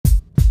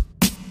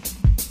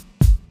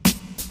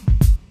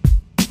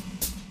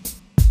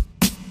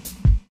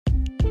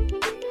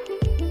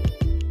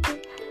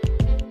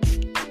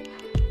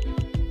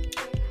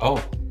Oh,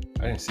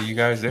 I didn't see you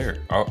guys there.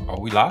 Are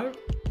we live?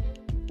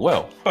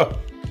 Well,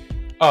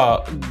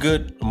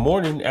 good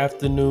morning,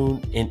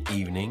 afternoon, and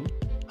evening.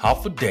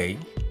 Half a day.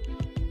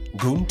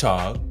 Guten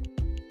Tag.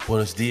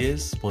 Buenos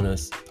dias.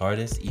 Buenas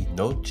tardes y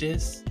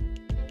noches.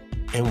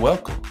 And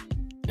welcome.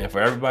 And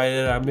for everybody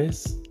that I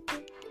miss,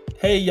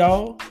 hey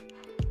y'all.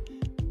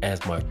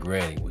 As my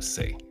granny would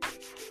say.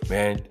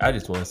 Man, I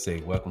just want to say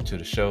welcome to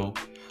the show.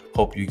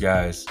 Hope you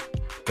guys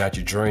got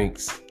your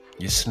drinks,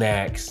 your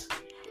snacks,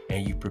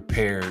 and you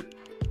prepared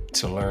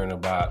to learn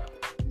about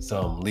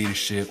some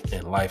leadership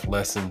and life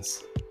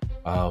lessons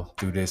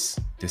through this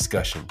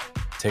discussion.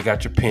 Take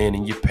out your pen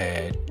and your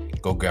pad,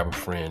 go grab a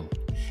friend,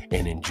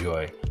 and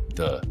enjoy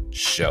the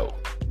show.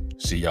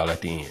 See y'all at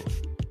the end.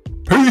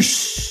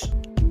 Peace!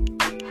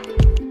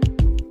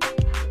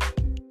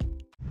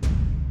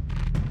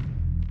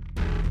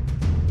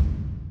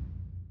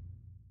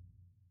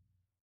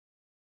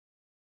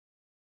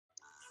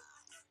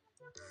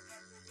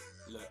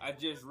 Look, I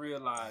just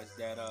realized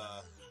that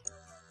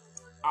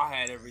I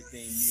had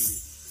everything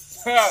muted.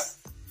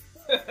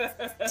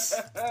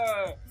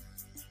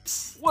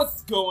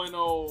 What's going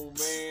on,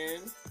 man?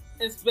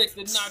 Inspector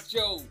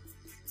Nacho,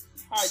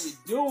 how you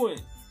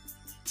doing?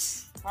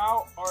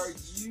 How are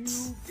you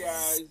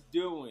guys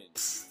doing?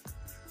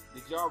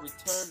 Did y'all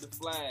return the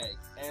flag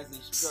as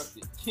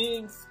instructed?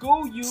 King,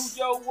 school you,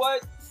 yo,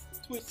 what?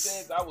 Twitch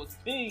says I was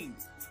pinged.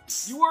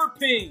 You were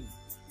pinged.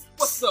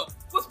 What's up?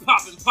 What's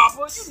poppin',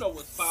 Papa? You know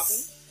what's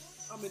poppin'.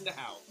 I'm in the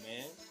house,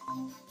 man.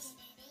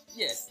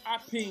 Yes, I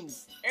pinged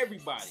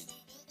everybody.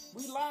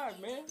 We live,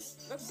 man.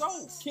 Let's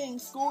go. King,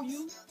 school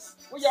you.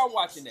 Where y'all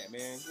watching at,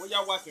 man? Where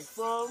y'all watching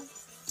from?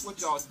 What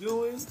y'all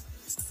doing?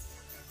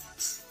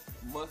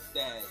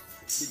 Mustache.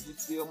 Did you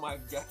steal my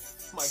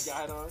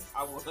guidon?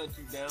 I will hunt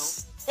you down.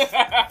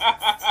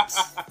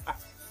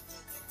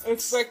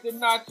 Inspector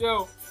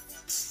Nacho.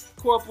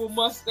 Corporal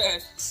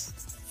Mustache.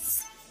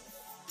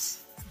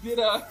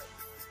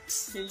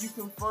 Can you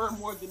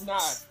confirm or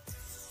deny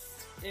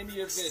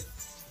any of this?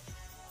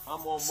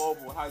 I'm on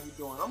mobile. How you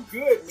doing? I'm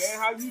good, man.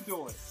 How you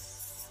doing?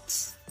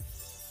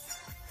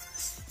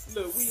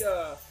 Look, we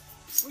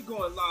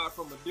going live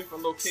from a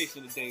different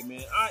location today,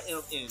 man. I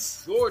am in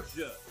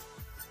Georgia,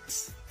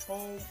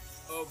 home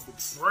of the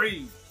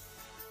Braves.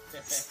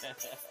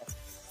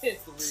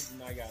 It's the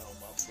reason I got on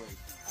my break.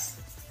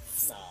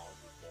 Nah,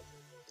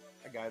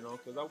 I got it on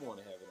because I want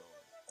to have it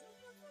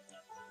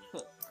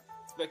on.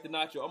 Inspector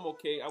Nacho, I'm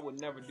okay. I would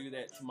never do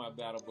that to my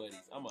battle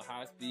buddies. I'm a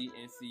high-speed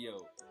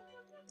NCO.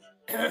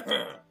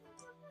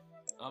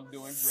 I'm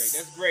doing great.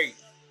 That's great.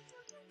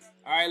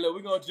 All right, look,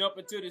 we're going to jump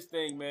into this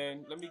thing,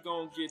 man. Let me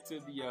go and get to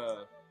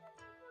the,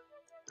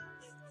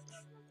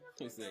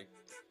 let's see.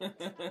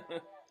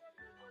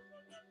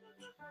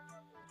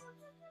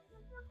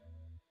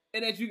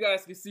 And as you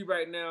guys can see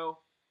right now,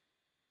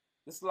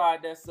 the slide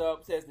that's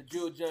up says the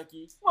Jewel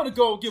Junkie. Want to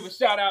go give a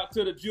shout out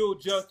to the Jewel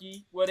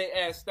Junkie, where they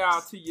add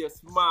style to your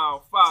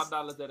smile,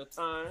 $5 at a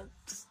time.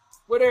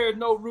 Where there are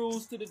no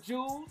rules to the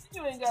jewels,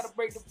 you ain't got to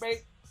break the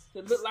bank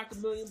to look like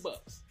 $1 million.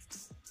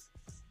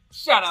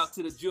 Shout out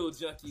to the Jewel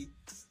Junkie,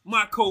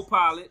 my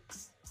co-pilot,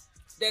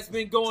 that's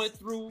been going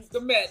through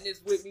the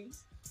madness with me.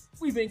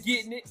 We've been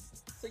getting it.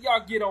 So y'all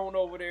get on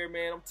over there,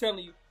 man. I'm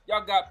telling you,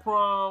 y'all got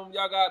prom,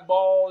 y'all got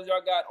balls,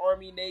 y'all got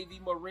Army,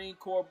 Navy, Marine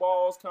Corps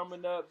balls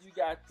coming up. You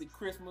got the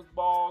Christmas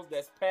balls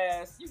that's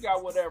passed. You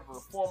got whatever, a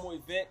formal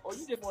event, or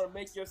you just want to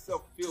make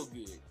yourself feel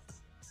good.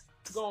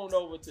 Go on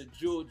over to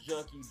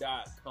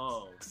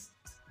JewelJunkie.com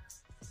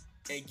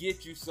and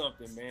get you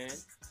something, man.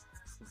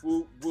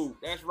 Whoop, whoop.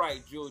 That's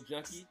right, Jewel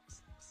Junkie.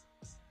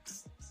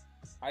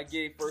 I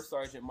gave First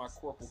Sergeant my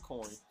corporal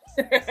coin.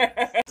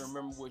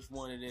 Remember which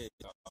one it is.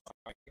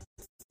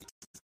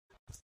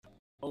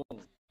 Boom.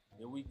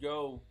 Here we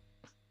go.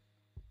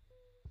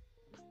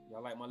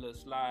 Y'all like my little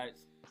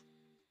slides?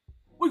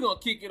 We're going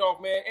to kick it off,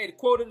 man. Hey, the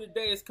quote of the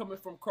day is coming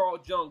from Carl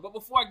Jung. But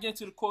before I get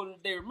into the quote of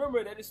the day,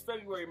 remember that it's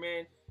February,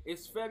 man.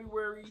 It's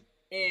February,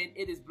 and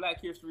it is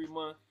Black History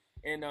Month.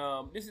 And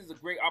this is a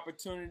great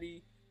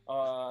opportunity.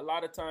 A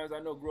lot of times, I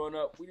know growing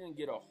up, we didn't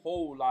get a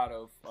whole lot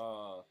of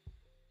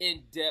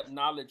in-depth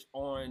knowledge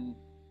on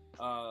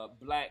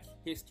Black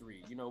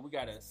history. You know, we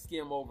got to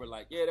skim over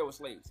like, yeah, there were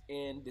slaves,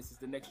 and this is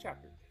the next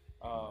chapter.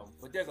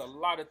 But there's a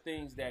lot of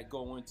things that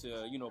go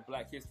into, you know,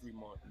 Black History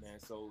Month, man.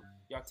 So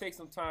y'all take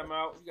some time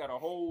out. You got a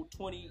whole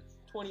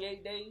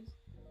 28 days,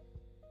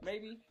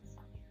 maybe?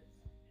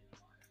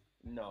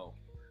 No.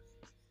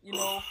 You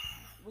know,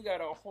 we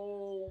got a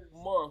whole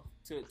month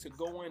to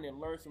go in and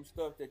learn some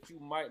stuff that you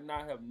might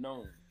not have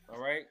known, all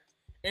right?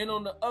 And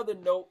on the other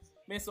note,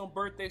 man, some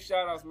birthday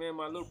shout-outs, man.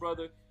 My little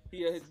brother,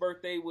 his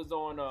birthday was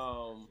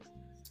on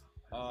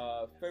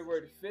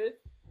February the 5th.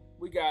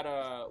 We got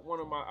one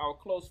of our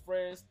close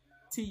friends,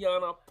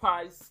 Tiana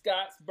Pie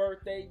Scott's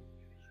birthday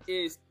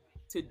is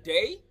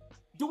today.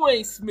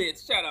 Dwayne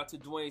Smith, shout out to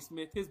Dwayne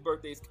Smith. His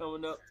birthday is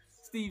coming up.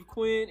 Steve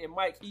Quinn and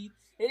Mike Heath.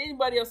 And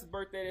anybody else's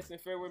birthday that's in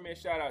February, man,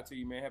 shout out to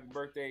you, man. Happy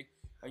birthday.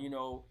 You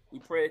know, we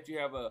pray that you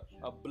have a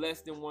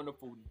blessed and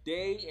wonderful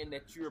day and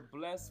that you're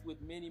blessed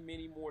with many,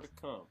 many more to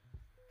come.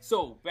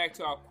 So, back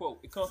to our quote.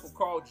 It comes from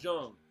Carl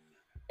Jung.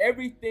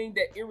 Everything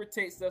that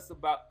irritates us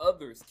about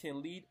others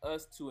can lead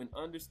us to an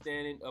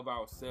understanding of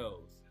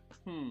ourselves.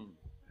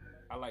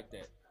 I like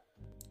that.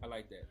 I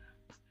like that.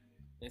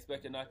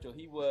 Inspector Nacho,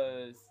 he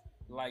was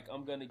like,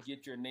 I'm going to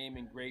get your name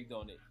engraved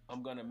on it.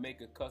 I'm going to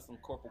make a custom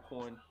corporal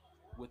coin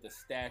with a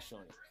stash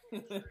on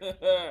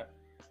it.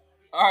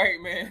 All right,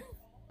 man.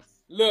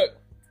 Look,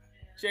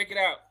 check it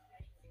out.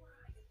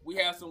 We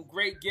have some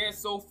great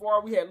guests so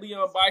far. We had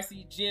Leon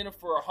Bicey,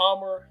 Jennifer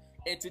Hummer,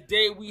 and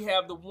today we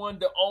have the one,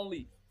 the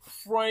only,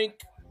 Frank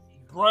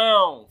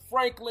Brown.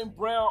 Franklin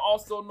Brown,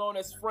 also known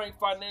as Frank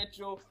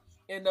Financial,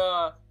 and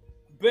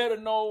better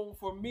known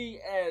for me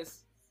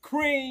as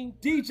Cream,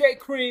 DJ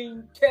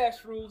Cream,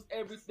 cash rules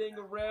everything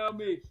around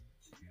me.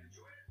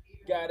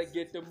 Gotta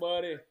get the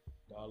money.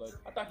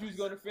 I thought you was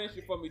gonna finish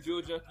it for me,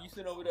 Jewel Junkie. You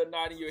sitting over there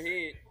nodding your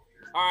head.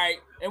 All right,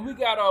 and we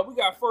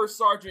got First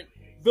Sergeant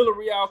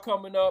Villarreal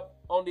coming up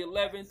on the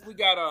 11th. We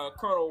got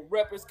Colonel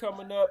Reppers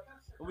coming up,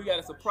 and we got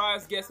a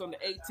surprise guest on the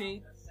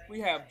 18th. We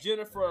have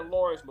Jennifer and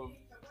Lawrence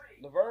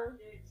Laverne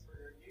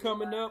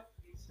coming up.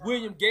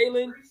 William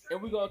Galen,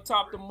 and we're gonna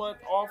top the month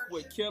off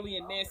with Kelly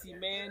and Nancy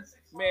Mann.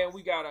 Man,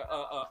 we got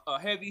a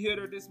heavy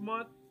hitter this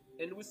month,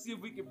 and we'll see if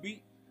we can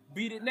beat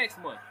it next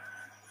month.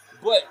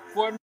 But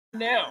for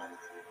now,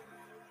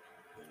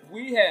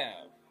 we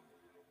have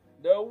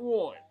the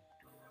one,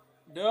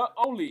 the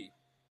only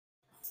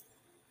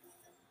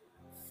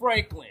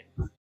Franklin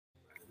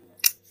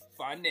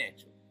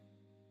Financial.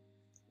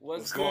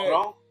 What's going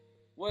on?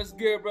 What's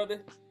good,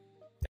 brother?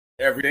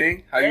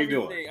 Everything. How you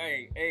doing?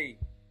 Hey.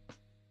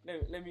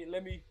 Let me.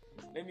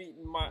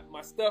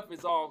 My stuff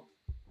is all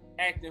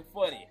acting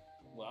funny.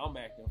 Well, I'm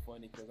acting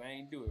funny because I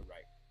ain't do it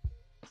right.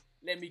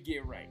 Let me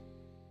get right.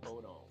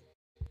 Hold on.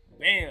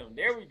 Bam.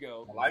 There we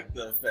go. I like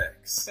the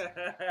effects.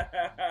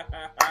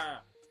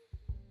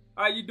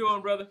 How you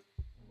doing, brother?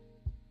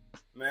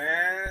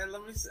 Man,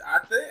 let me see. I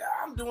think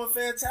I'm doing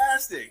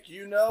fantastic.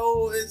 You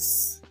know,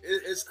 it's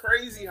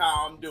crazy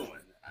how I'm doing.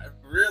 I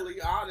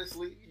really,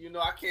 honestly,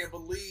 I can't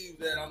believe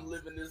that I'm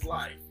living this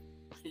life.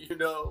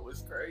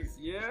 It's crazy.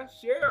 Yeah,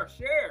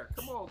 share.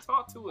 Come on,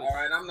 talk to us. All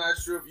right, I'm not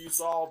sure if you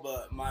saw,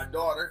 but my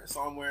daughter,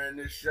 so I'm wearing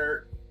this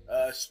shirt.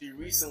 She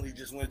recently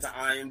just went to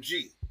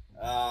IMG.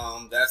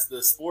 That's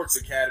the sports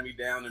academy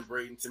down in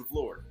Bradenton,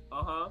 Florida.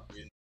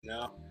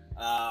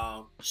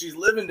 She's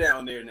living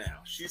down there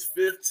now. She's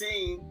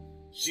 15.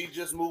 She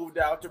just moved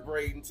out to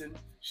Bradenton.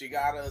 She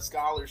got a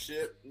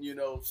scholarship,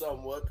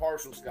 somewhat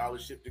partial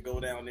scholarship to go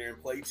down there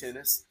and play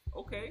tennis.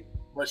 Okay.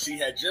 But she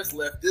had just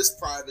left this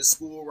private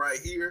school right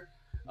here.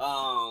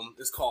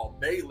 It's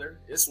called Baylor.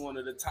 It's one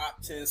of the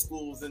top 10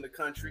 schools in the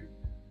country.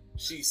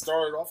 She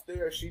started off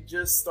there. She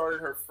just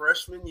started her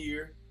freshman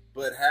year,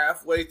 but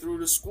halfway through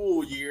the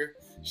school year,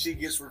 she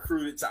gets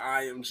recruited to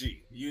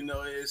IMG.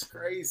 It's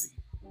crazy.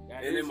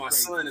 And then my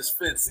son is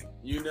fencing.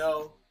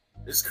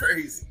 It's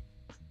crazy.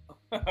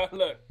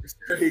 Look, it's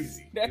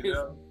crazy.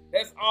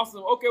 That's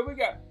awesome. Okay, we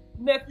got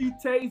nephew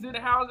Taze in the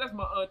house. That's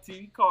my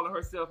auntie calling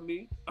herself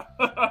me.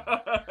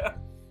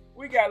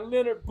 We got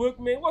Leonard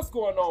Bookman. What's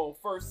going on,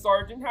 First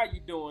Sergeant? How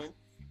you doing?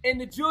 And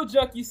the Jewel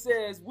Junkie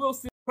says,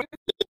 Wilson. It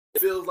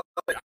feels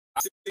like,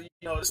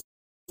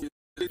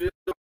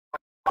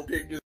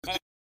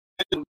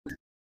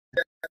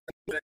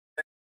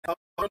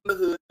 from the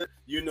hood,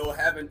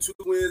 having two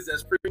twins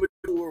that's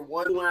premature,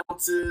 1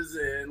 ounces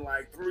and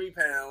like 3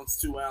 pounds,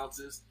 2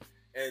 ounces,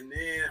 and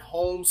then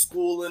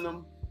homeschooling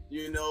them,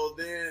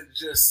 then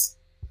just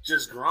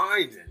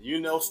grinding,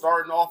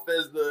 starting off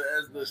as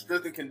the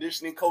strength and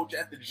conditioning coach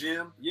at the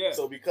gym. Yeah.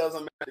 So because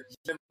I'm at the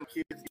gym,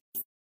 kids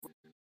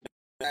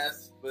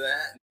ask for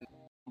that.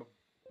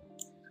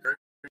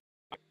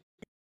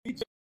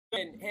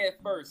 And head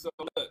first. So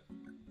look.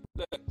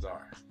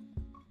 Sorry.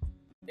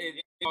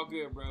 It's all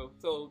good, bro.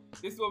 So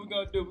this is what we're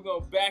gonna do. We're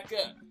gonna back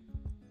up.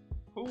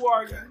 Who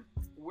are you?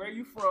 Where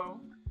you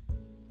from?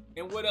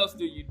 And what else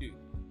do you do?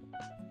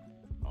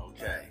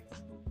 Okay.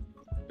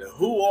 The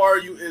who are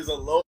you is a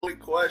loaded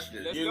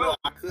question. Let's go.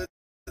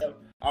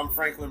 I'm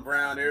Franklin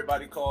Brown.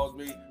 Everybody calls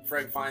me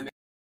Frank Finance.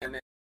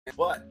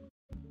 But,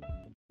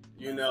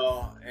 and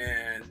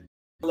I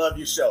love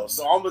your show.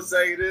 So I'm going to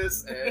say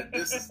this, and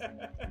this is,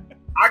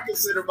 I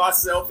consider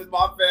myself and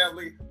my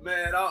family,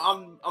 man,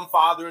 I'm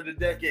father of the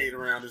decade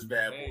around this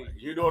bad boy.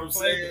 You know what I'm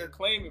saying?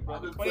 Claim it,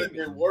 brother. I've been putting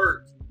in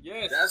work.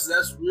 Yes.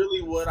 That's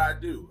really what I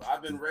do.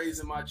 I've been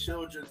raising my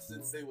children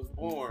since they was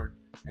born,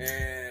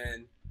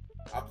 and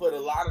I put a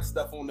lot of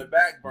stuff on the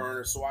back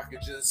burner so I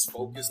could just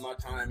focus my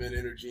time and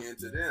energy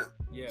into them.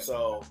 Yeah.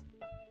 So,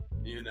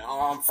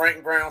 I'm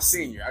Frank Brown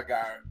Sr. I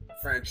got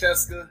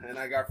Francesca and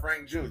I got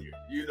Frank Jr.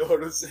 You know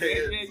what I'm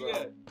saying?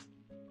 Yeah.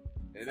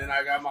 And then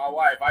I got my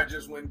wife. I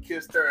just went and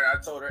kissed her and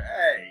I told her,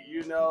 hey,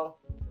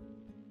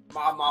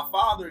 my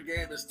father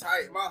game is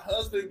tight. My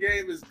husband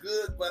game is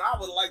good, but I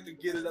would like to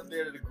get it up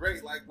there to the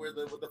great, like where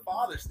the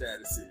father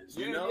status is.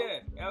 Yeah,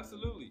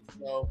 absolutely.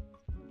 So,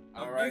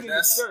 I'm digging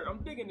the shirt. I'm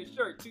digging the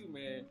shirt too,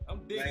 man.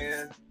 I'm digging.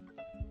 Man,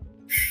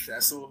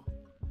 that's who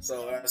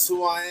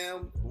I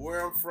am.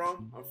 where I'm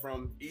from. I'm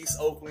from East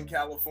Oakland,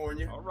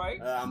 California. All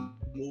right. I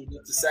moved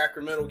up to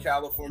Sacramento,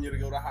 California to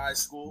go to high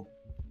school.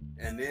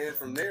 And then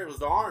from there it was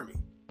the Army.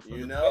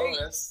 You know,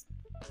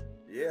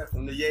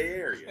 from the Yay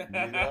area,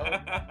 you know?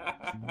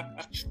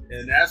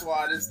 And that's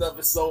why this stuff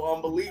is so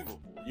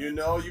unbelievable. You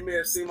know, you may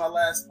have seen my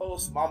last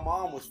post. My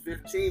mom was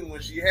 15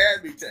 when she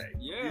had me take.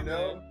 Yeah, you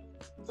know?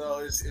 Man. So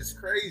it's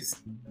crazy,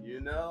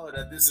 you know,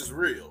 that this is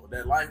real.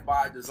 That life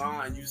by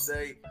design, you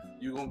say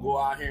you're going to go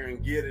out here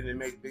and get it and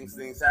make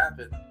things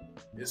happen.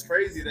 It's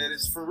crazy that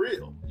it's for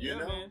real, you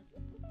know? Man.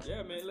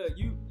 Yeah, man. Look,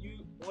 you.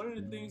 One of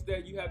the things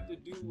that you have to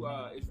do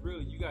is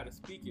really, you got to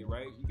speak it,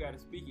 right? You got to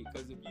speak it,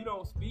 because if you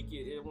don't speak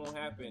it, it won't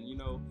happen. You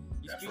know,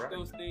 you That's speak right.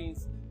 those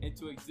things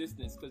into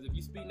existence, because if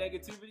you speak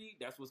negativity,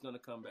 that's what's going to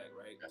come back,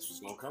 right? That's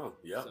what's going to come,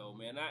 yeah. So,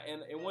 man,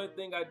 and one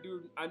thing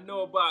I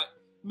know about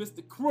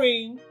Mr.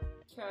 Cream,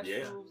 cash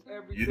moves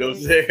everything. You know what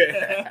I'm saying?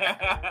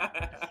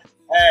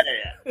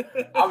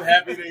 Hey, I'm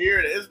happy to hear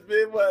it. It's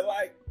been,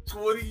 like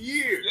 20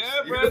 years?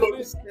 Yeah, bro. You know what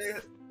I'm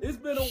saying? It's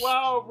been a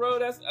while, bro.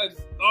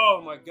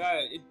 Oh my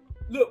God.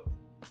 Look,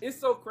 it's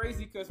so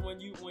crazy because when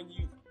you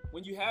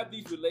have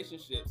these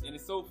relationships, and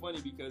it's so funny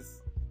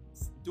because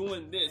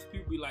doing this,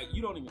 people be like,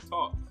 you don't even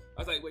talk.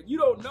 I was like, well, you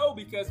don't know,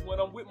 because when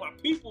I'm with my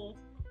people,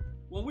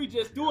 when we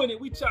just doing it,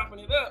 we chopping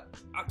it up,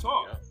 I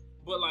talk. Yeah.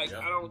 But like,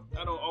 I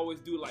don't always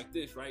do it like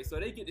this, right? So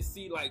they get to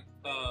see, like,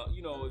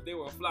 you know, if they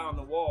were a fly on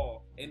the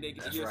wall, and they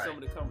get to hear some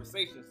of the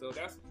conversation. So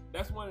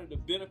that's one of the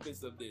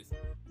benefits of this.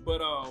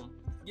 But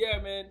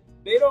yeah, man,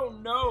 they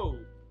don't know.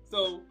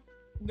 So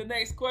the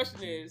next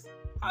question is,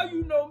 how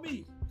you know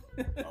me?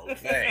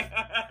 Okay.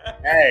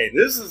 Hey,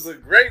 this is a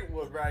great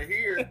one right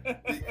here,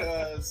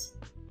 because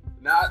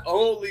not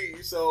only,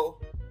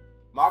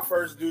 my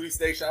first duty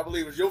station, I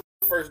believe, was your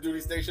first duty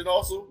station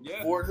also,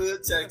 Fort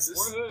Hood, Texas.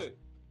 Fort Hood.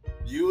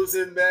 You was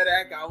in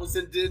Medac, I was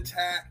in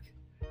Dentac,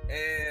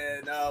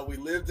 and we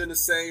lived in the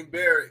same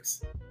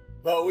barracks,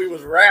 but we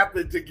was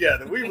rapping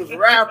together. We was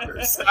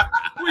rappers.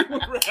 We were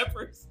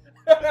rappers.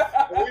 We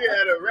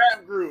had a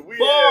rap group. We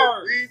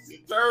had beats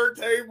and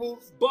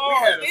turntables.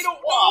 Bars. They don't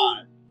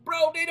know.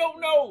 Bro, they don't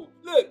know.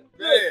 Look.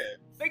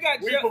 They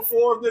got we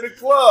performed in a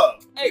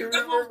club. Hey, that's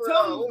what I'm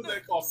telling you. What was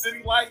that called?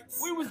 City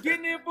Lights? We was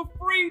getting in for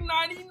free,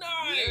 99.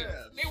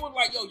 Yeah. They was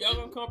like, yo, y'all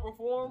gonna come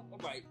perform?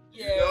 I'm like,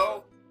 yeah, you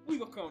know, we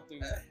gonna come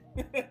through.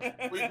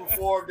 We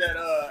performed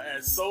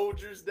at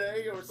Soldiers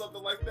Day or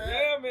something like that.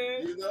 Yeah,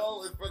 man. You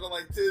know, in front of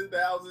like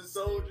 10,000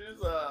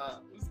 soldiers.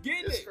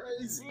 It's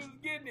crazy. We was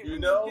getting it. You we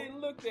know? was getting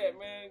looked at,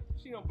 man.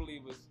 She don't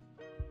believe us.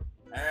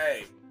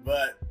 Hey,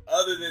 but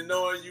other than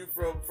knowing you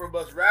from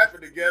us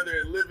rapping together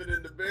and living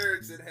in the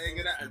barracks and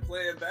hanging out and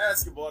playing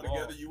basketball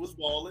together, you was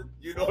balling.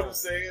 You know what I'm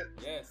saying?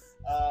 Yes.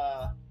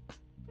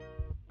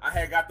 I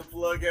had got the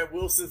plug at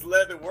Wilson's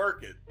Leather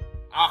working.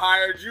 I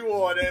hired you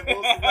on at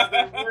Wilson's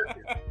Leather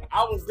working.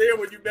 I was there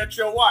when you met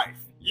your wife.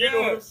 You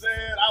know what I'm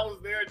saying? I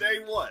was there day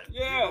one.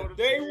 Yeah, you know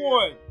day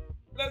one.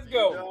 Let's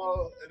go. You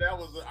know, and that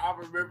was, I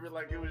remember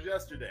like it was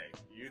yesterday.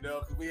 You know,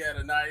 because we had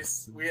a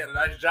nice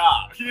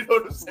job. You know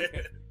what I'm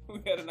saying? We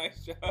had a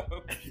nice job.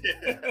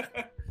 Yeah.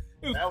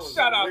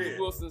 Shout out to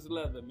Wilson's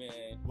Leather,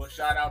 man. Well,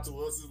 shout out to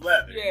Wilson's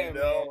Leather. Yeah, you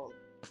know.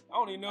 Man. I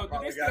don't even know. Do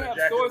they still got have a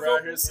jacket stores around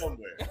open? here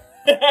somewhere.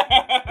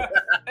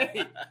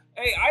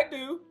 hey, I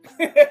do.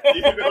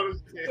 You know what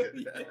I'm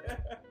saying? Yeah.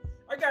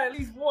 I got at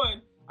least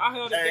one. I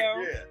held it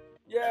down.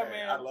 Yeah,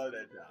 man. I love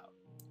that job.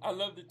 I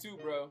loved it too,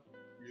 bro.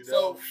 You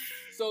know?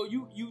 So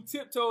you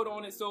tiptoed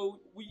on it. So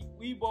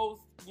we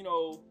both, you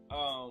know,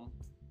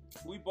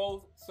 we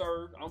both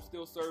served. I'm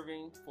still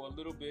serving for a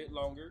little bit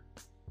longer.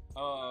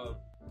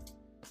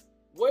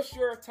 What's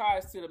your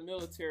ties to the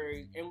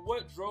military, and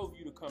what drove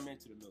you to come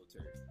into the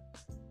military?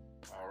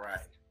 All right.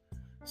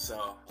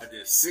 So I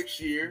did 6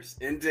 years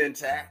in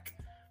Dentac.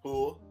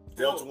 Cool.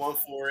 Delta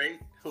 148.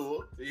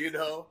 Cool. You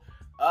know.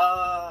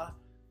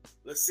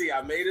 Let's see.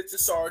 I made it to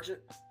sergeant.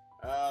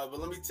 But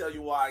let me tell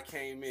you why I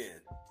came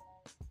in.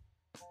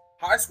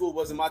 High school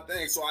wasn't my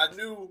thing, so I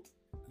knew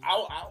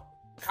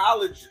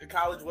college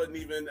wasn't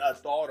even a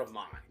thought of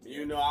mine.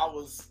 You know, I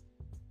was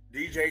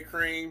DJ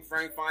Cream,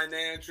 Frank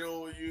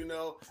Financial, you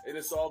know, and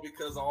it's all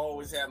because I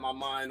always had my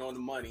mind on the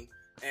money.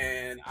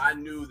 And I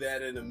knew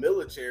that in the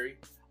military,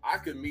 I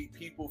could meet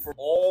people from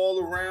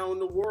all around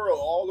the world,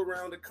 all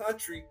around the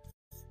country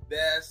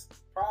that's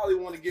probably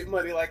want to get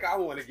money like I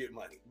want to get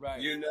money.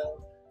 Right. You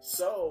know?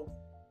 So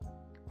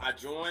I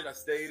joined. I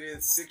stayed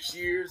in 6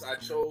 years. I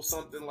chose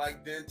something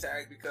like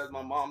Dentac because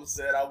my mama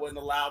said I wasn't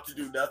allowed to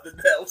do nothing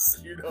else,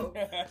 you know?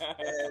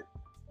 And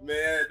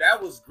man,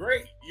 that was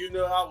great. You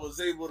know, I was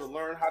able to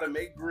learn how to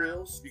make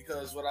grills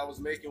because what I was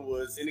making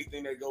was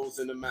anything that goes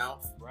in the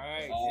mouth.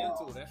 Right,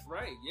 dental. That's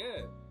right.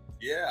 Yeah.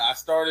 Yeah, I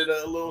started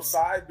a little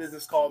side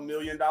business called $1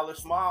 Million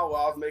Smile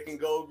while I was making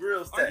gold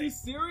grills. Are you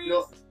serious? You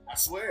know, I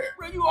swear.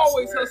 Bro, you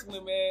always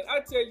hustling, man. I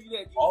tell you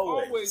that. You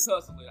always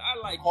hustling. I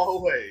like you.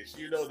 Always.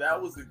 You know,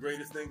 that was the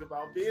greatest thing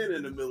about being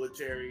in the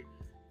military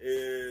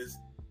is,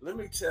 let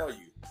me tell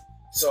you.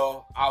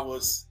 So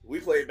we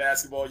played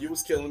basketball. You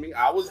was killing me.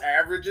 I was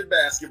average at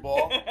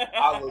basketball.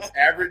 I was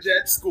average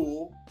at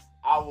school.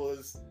 I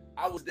was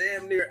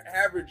damn near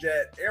average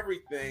at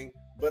everything,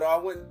 but I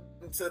went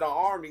into the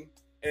Army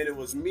and it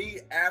was me,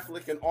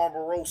 Affleck, and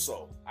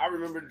Armoroso. I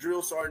remember the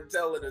drill sergeant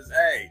telling us,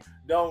 hey,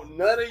 don't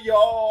none of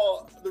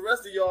y'all, the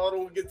rest of y'all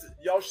don't get to,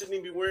 y'all shouldn't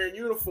even be wearing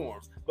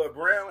uniforms. But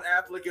Brown,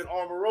 Affleck, and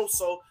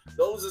Armoroso,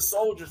 those are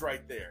soldiers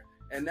right there.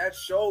 And that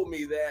showed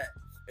me that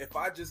if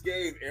I just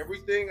gave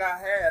everything I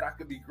had, I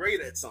could be great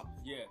at something.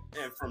 Yeah.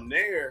 And from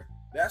there,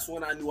 that's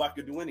when I knew I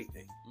could do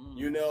anything.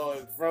 You know,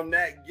 from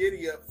that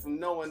giddy up, from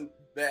knowing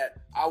that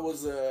I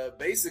was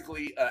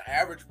basically an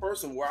average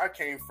person where I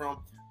came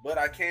from, but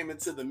I came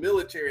into the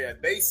military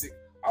at basic,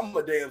 I'm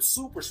a damn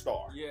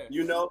superstar. Yeah.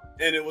 You know,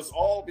 and it was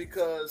all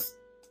because,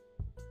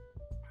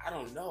 I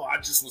don't know, I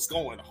just was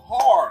going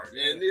hard.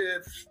 And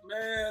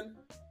man,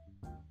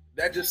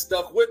 that just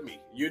stuck with me,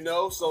 you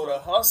know? So the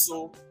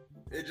hustle,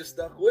 it just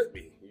stuck with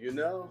me, you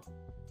know?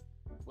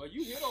 Well,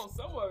 you hit on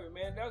some of it,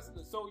 man.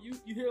 So you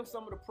hit on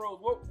some of the pros.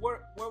 What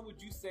would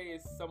you say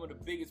is some of the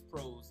biggest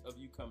pros of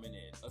you coming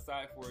in,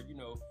 aside for, you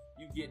know,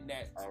 you getting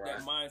that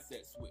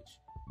mindset switch?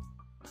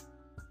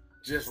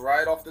 Just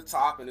right off the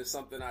top, and it's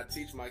something I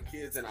teach my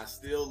kids and I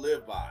still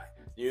live by.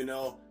 You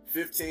know,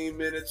 15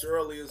 minutes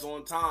early is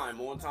on time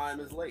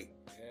is late.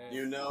 Yes.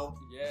 You know?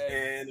 Yes.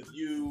 And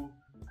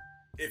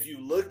if you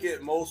look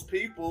at most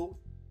people,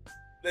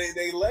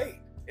 they late.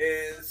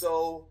 And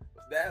so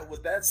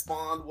what that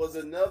spawned was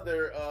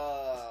another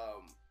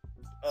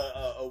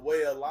a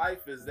way of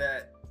life, is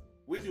that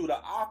we do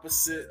the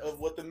opposite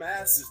of what the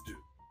masses do.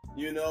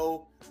 You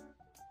know,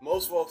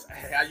 most folks,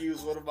 I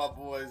use one of my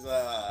boys,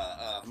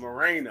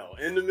 Moreno,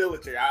 in the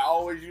military. I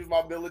always use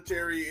my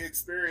military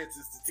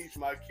experiences to teach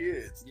my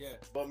kids. Yeah.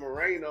 But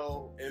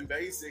Moreno, in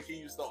basic,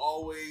 he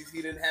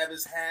didn't have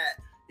his hat.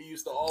 He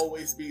used to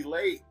always be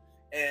late.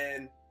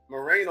 And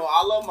Moreno,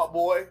 I love my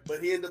boy,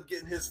 but he ended up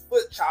getting his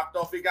foot chopped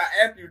off. He got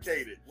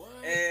amputated. What?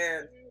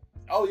 And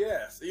oh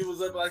yes, he was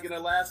up like in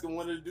Alaska,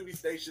 one of the duty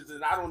stations,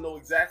 and I don't know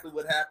exactly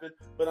what happened,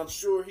 but I'm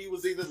sure he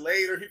was either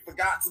late or he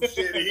forgot some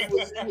shit, and he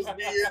was being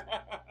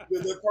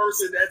the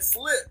person that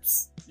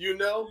slips, you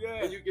know,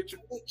 and you get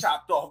your foot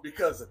chopped off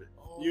because of it,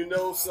 you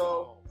know. Wow.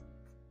 So,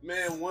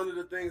 man, one of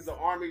the things the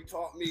Army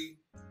taught me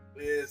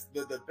is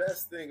the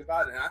best thing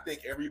about it, and I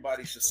think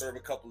everybody should serve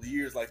a couple of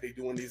years like they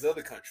do in these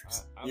other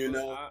countries. I would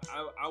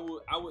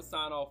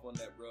sign off on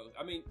that, bro.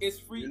 I mean, it's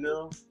free. You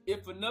know,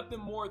 if for nothing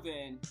more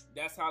than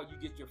that's how you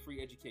get your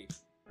free education.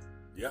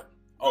 Yep.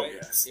 Oh right?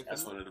 Yes,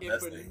 that's one of the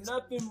best things. If for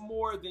nothing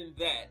more than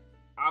that,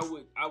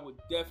 I would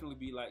definitely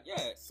be like,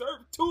 yeah, serve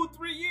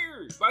 2-3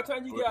 years. By the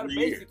time you get out of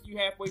basic, you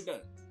halfway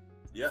done.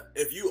 Yeah.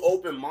 If you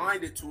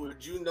open-minded to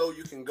it, you know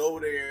you can go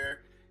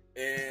there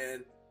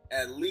and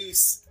at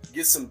least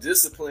get some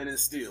discipline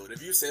instilled.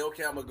 If you say,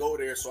 okay, I'm gonna go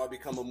there so I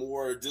become a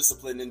more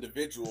disciplined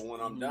individual when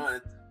I'm done,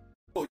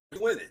 you're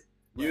winning.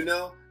 Right. You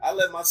know, I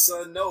let my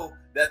son know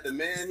that the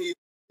man he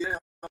is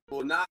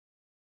will not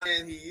be the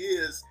man he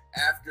is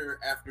after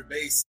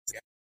basic.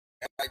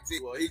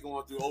 Well, he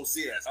going through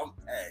OCS.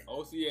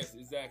 OCS,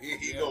 exactly.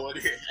 He going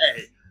in.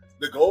 Hey,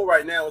 the goal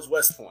right now is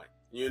West Point.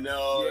 You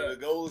know, the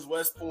goal is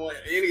West Point,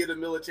 any of the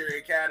military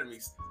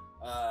academies.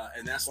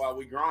 And that's why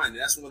we grind.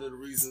 That's one of the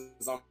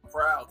reasons I'm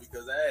proud,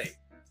 because, hey,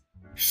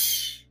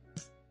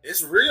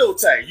 it's real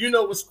tech. You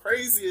know what's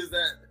crazy is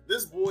that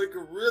this boy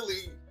could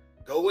really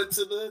go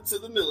into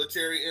the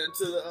military,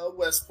 into the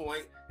West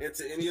Point,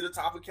 into any of the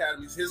top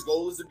academies. His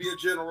goal is to be a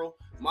general.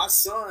 My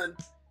son,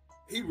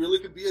 he really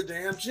could be a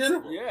damn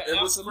general. Yeah,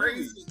 it was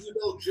crazy. You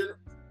know,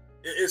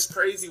 it's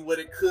crazy what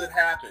it could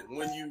happen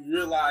when you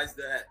realize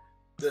that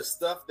the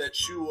stuff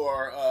that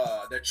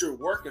you're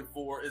working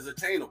for is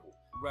attainable.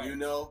 Right. You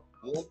know,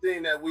 one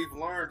thing that we've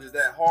learned is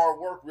that hard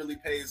work really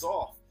pays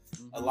off.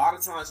 Mm-hmm. A lot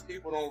of times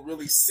people don't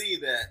really see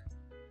that,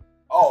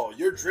 oh,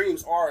 your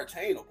dreams are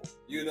attainable,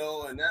 you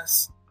know, and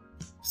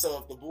so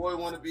if the boy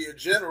want to be a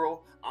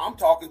general, I'm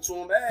talking to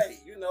him, hey,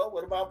 you know,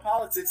 what about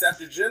politics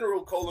after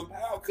General Colin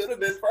Powell could have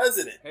been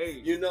president?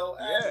 Hey, you know,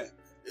 hey,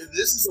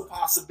 this is a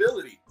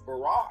possibility.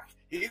 Barack,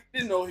 he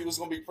didn't know he was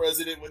going to be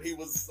president when he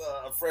was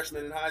a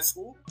freshman in high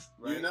school,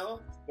 you know?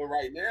 But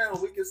right now,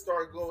 we can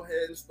go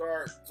ahead and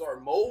start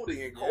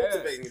molding and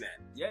cultivating that.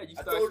 Yeah, you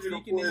start I told you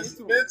the boy is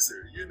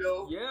Spencer, you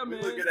know? Yeah, man.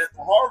 We're looking at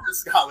the Harvard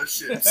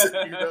scholarships,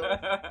 you know?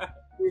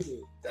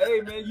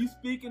 Hey, man, you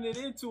speaking it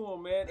into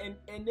them, man.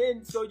 And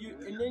then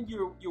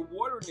you're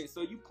watering it.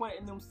 So you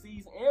planting them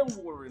seeds and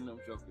watering them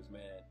jokers,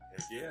 man.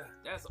 Yeah.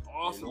 That's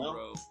awesome,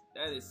 bro.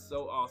 That is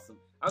so awesome.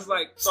 I was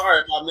like, sorry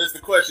if I missed the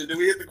question. Did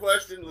we hit the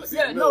question?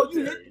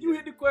 You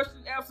hit the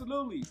question.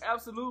 Absolutely.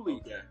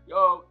 Okay.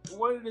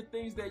 One of the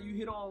things that you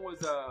hit on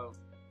was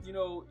you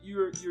know,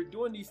 you're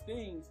doing these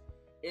things,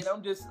 and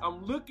I'm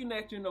looking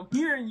at you and I'm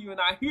hearing you, and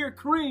I hear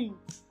Cream,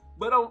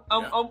 but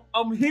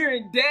I'm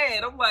hearing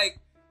Dad. I'm like,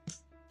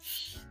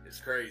 it's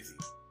crazy.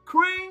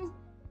 Cream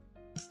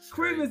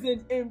is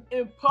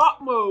in pop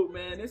mode,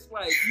 man. It's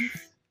like you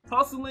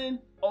hustling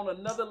on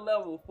another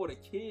level for the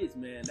kids,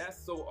 man.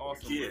 That's so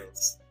awesome,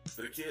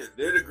 For the kids.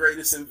 They're the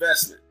greatest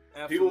investment.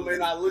 Absolutely. People may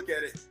not look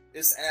at it.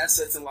 It's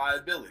assets and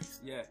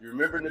liabilities. Yeah. You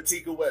remember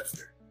Natika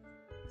Webster?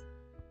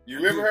 You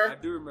remember her? I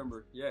do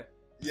remember. Yeah.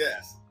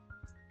 Yes.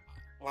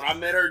 When I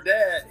met her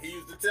dad, he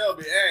used to tell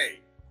me, "Hey,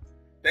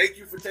 thank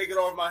you for taking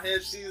off my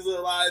head. She's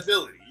a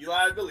liability. You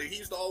liability." He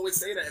used to always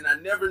say that, and I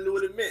never knew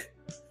what it meant.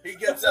 He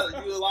kept telling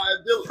you a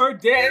liability. Her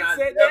dad and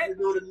said I never that?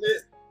 knew what it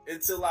meant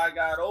until I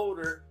got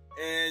older,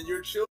 and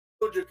your children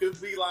could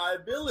be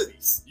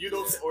liabilities, you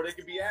know, or they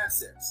could be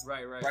assets.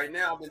 Right. Right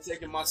now, I've been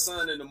taking my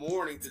son in the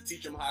morning to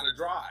teach him how to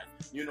drive.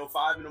 You know,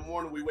 5 in the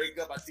morning, we wake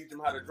up, I teach him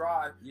how to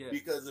drive. Yeah.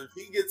 Because if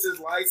he gets his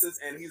license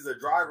and he's a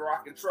driver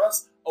I can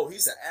trust, oh,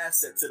 he's an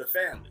asset to the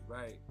family.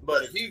 Right.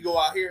 But if he go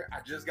out here, I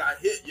just got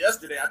hit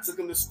yesterday. I took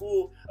him to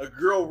school. A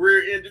girl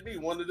rear-ended me,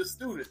 one of the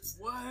students.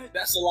 What?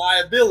 That's a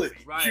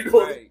liability. Right. You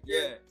know Right.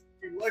 Yeah.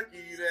 You're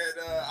lucky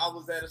that I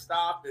was at a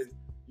stop and,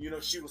 you know,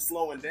 she was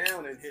slowing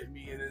down and hit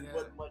me, and it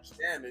wasn't much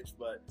damage,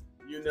 but,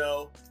 you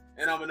know,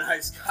 and I'm a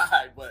nice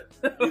guy, but,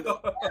 you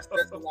know, that's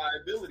the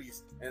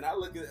liabilities. And I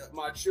look at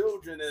my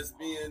children as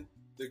being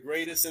the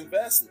greatest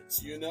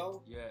investments, you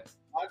know? Yeah.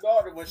 My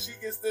daughter, when she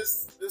gets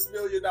this $1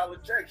 million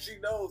check, she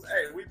knows,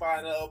 hey, we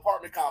buying an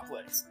apartment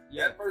complex.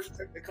 Yeah. That first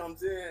check that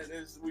comes in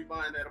is we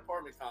buying that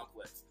apartment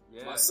complex.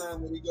 Yeah. My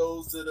son, when he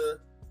goes to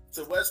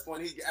West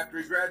Point, after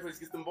he graduates,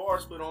 gets them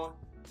bars put on.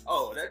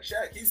 Oh, that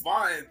check, he's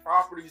buying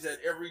properties at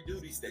every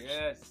duty station.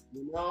 Yes.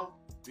 You know?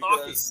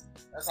 Because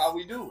that's how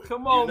we do it.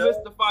 Come on, you know?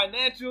 Mr.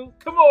 Financial.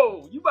 Come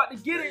on. You about to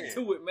get Man.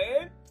 into it,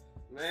 man.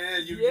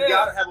 Man, you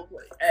gotta have a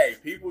place. Hey,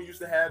 people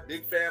used to have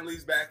big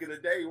families back in the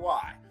day.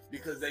 Why?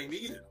 Because they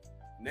needed them.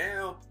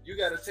 Now, you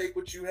gotta take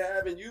what you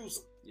have and use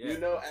them. Yeah. You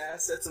know,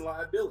 assets and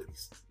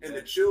liabilities. And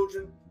the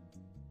children,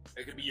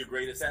 they could be your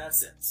greatest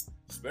assets.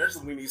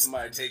 Especially we need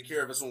somebody to take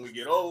care of us when we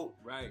get old.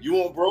 Right. You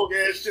want broke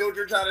ass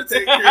children trying to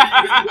take care of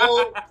you when you're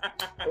old?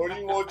 Or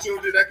you want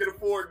children that can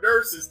afford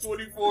nurses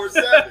 24/7?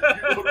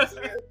 You know what I'm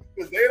saying?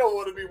 Because they don't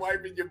want to be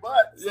wiping your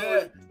butt.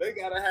 So they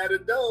gotta have the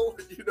dough,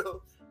 you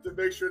know, to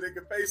make sure they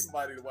can pay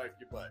somebody to wipe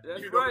your butt. That's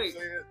you know right.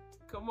 what I'm saying?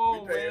 Come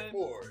on, we paying man.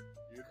 for it.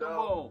 You Come know?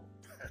 on.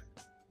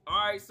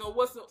 All right, so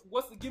what's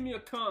the give me a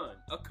con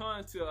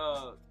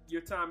to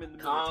your time in the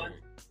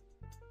military.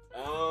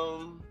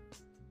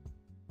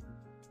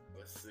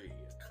 Let's see,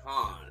 a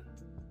con.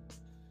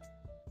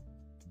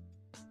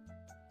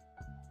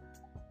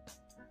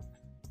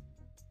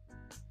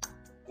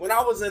 When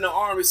I was in the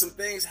Army, some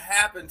things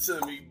happened to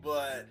me,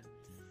 but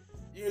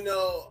you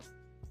know,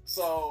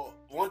 so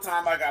one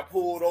time I got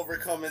pulled over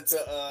coming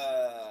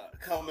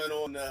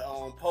on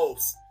the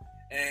post,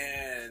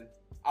 and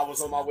I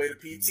was on my way to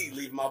PT,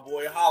 leaving my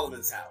boy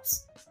Holloman's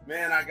house.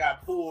 Man, I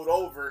got pulled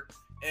over,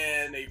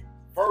 and they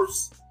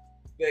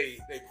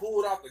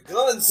pulled out the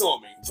guns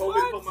on me. Told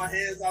me to put my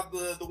hands out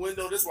the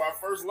window. This is where I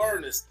first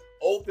learned this.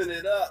 Open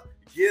it up,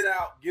 get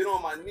out, get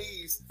on my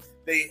knees.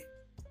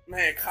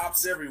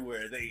 Cops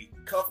everywhere. They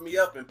cuffed me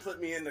up and put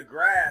me in the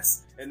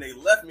grass, and they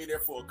left me there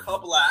for a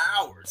couple of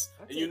hours.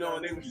 And you know,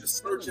 and they were just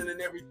searching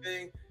and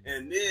everything,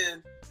 and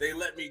then they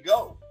let me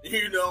go.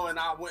 You know, and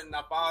I went and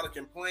I filed a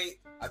complaint.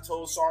 I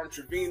told Sergeant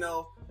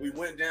Trevino. We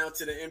went down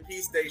to the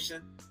MP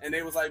station, and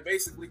they was like,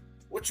 basically,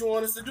 what you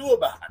want us to do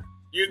about it?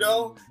 You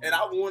know? And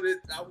I wanted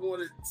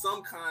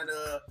some kind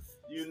of,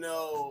 you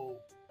know,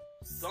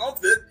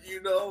 something,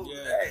 you know.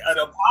 Yeah. Hey, an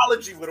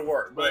apology would have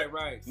worked. But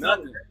Right.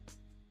 nothing.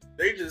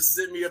 They just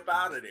sent me up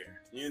out of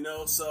there, you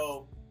know.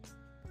 So,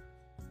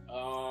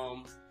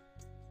 I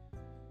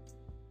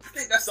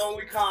think that's the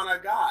only con I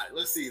got.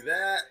 Let's see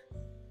that.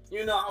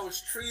 You know, I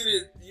was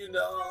treated. You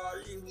know,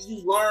 you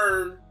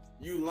learn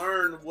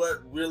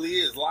what really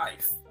is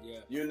life.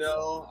 Yeah. You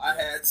know, I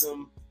had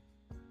some.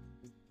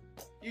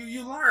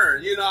 You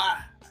learn. You know,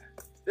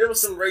 there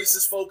was some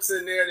racist folks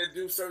in there that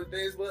do certain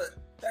things, but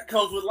that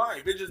comes with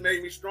life. It just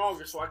made me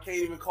stronger, so I can't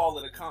even call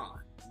it a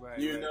con. Right.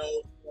 You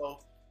know. So,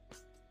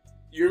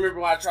 you remember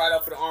when I tried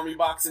out for the Army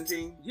boxing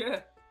team?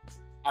 Yeah.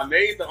 I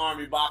made the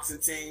Army boxing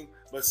team,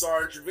 but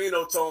Sergeant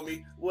Trevino told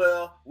me,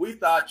 well, we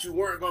thought you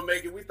weren't going to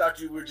make it. We thought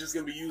you were just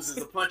going to be used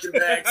as a punching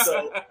bag,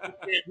 so you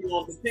can't be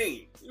on the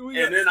team.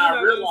 And then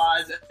I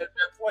realized at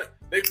that point,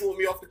 they pulled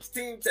me off the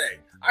team tag.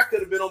 I could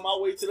have been on my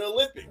way to the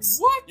Olympics.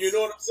 What? You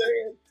know what I'm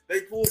saying?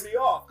 They pulled me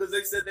off because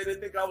they said they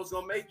didn't think I was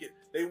going to make it.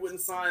 They wouldn't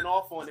sign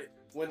off on it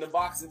when the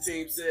boxing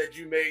team said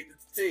you made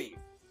the team.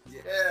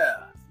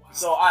 Yeah.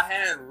 So I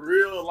had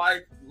real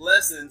life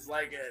lessons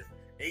like at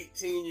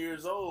 18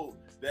 years old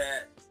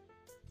that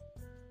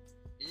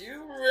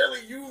you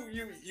really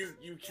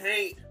you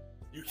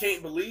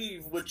can't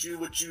believe what you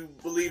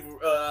believe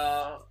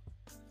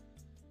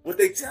what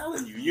they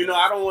telling you. You know,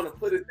 I don't want to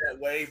put it that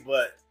way,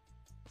 but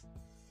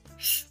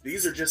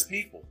these are just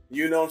people.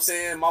 You know what I'm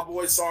saying? My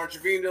boy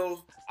Sergeant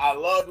Trevino, I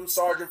love him,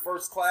 Sergeant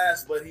First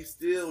Class, but he's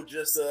still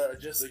just a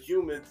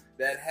human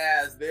that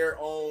has their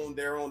own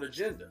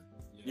agenda.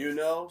 You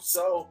know,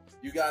 so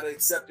you got to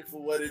accept it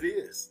for what it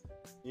is,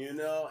 you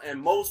know,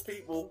 and most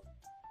people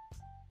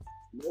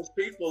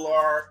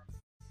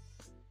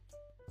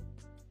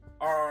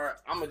are,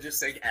 I'm going to just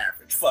say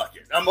average. Fuck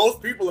it.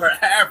 Most people are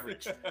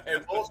average,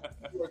 and most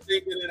people are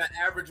thinking in an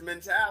average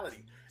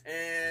mentality,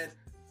 and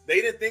They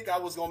didn't think I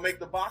was gonna make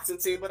the boxing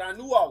team, but I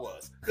knew I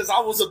was because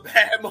I was a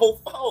bad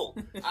mofo.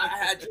 I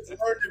had just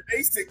learned the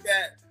basic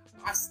that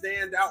I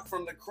stand out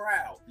from the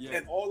crowd,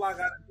 and all I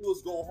gotta do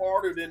is go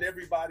harder than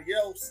everybody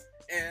else,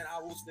 and I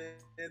will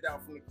stand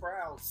out from the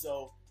crowd.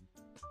 So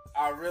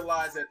I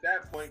realized at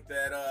that point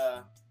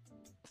that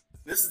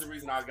this is the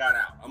reason I got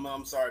out.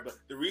 I'm sorry, but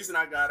the reason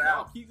I got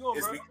out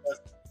is because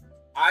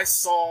I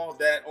saw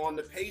that on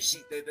the pay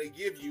sheet that they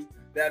give you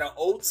that a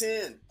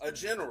 010, a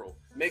general,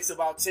 makes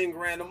about 10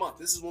 grand a month.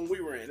 This is when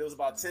we were in. It was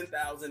about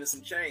 10,000 and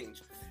some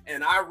change.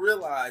 And I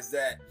realized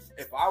that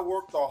if I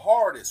work the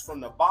hardest from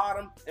the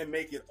bottom and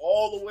make it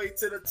all the way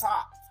to the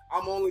top,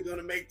 I'm only going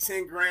to make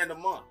 10 grand a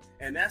month.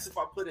 And that's if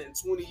I put it in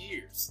 20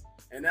 years.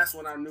 And that's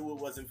when I knew it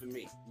wasn't for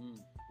me.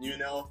 You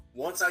know,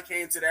 once I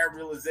came to that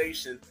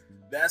realization,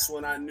 that's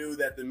when I knew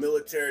that the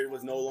military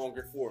was no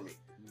longer for me.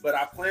 But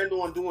I planned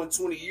on doing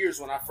 20 years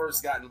when I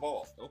first got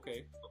involved.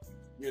 Okay.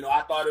 You know,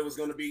 I thought it was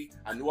going to be,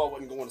 I knew I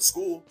wasn't going to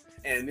school.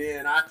 And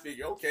then I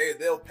figured, okay,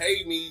 they'll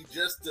pay me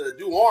just to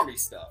do Army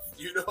stuff,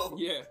 you know?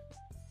 Yeah.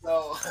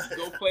 So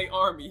go play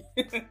Army.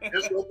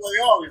 Just go play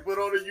Army. Put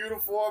on a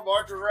uniform,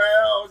 march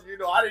around. You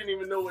know, I didn't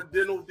even know what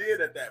dental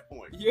did at that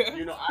point. Yeah.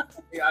 You know, I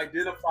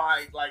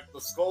identified like the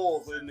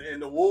skulls in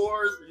the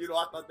wars. You know,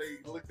 I thought they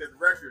looked at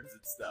records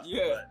and stuff.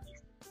 Yeah. But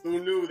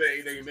who knew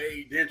they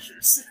made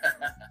dentures?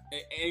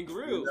 and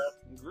grills.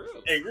 You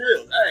know? And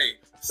grills. Hey,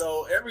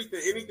 so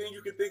anything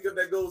you can think of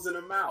that goes in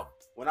the mouth.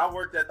 When I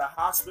worked at the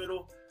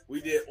hospital,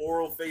 we did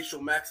oral facial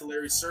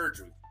maxillary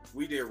surgery.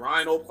 We did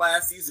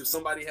rhinoplasties. If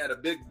somebody had a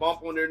big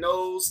bump on their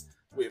nose,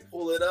 we'd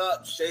pull it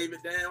up, shave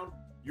it down.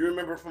 You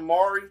remember from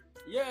Mari?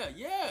 Yeah.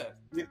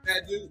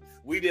 That dude.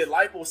 We did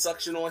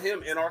liposuction on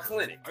him in our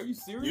clinic. Are you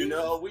serious? You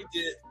know, we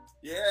did.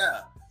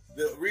 Yeah.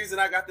 The reason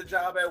I got the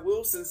job at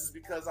Wilson's is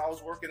because I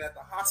was working at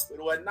the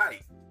hospital at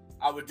night.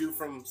 I would do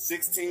from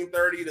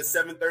 16:30 to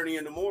 7:30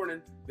 in the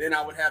morning. Then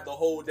I would have the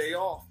whole day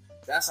off.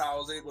 That's how I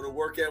was able to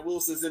work at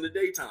Wilson's in the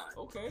daytime.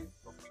 Okay.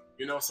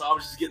 You know, so I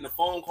was just getting the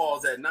phone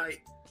calls at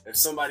night. If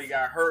somebody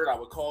got hurt, I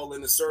would call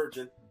in the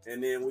surgeon,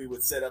 and then we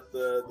would set up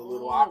the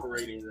little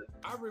operating room.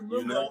 I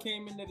remember I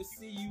came in there to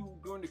see you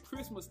during the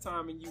Christmas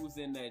time, and you was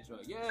in that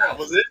joint. Yeah, I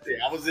was in there.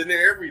 I was in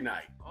there every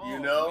night. You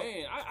know,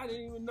 man, I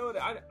didn't even know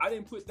that. I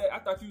didn't put that. I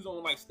thought you was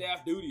on like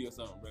staff duty or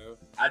something, bro.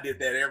 I did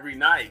that every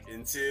night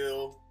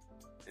until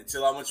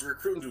I went to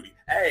recruiting duty.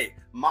 Hey,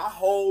 my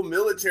whole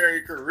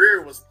military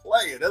career was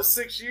playing. Those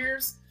 6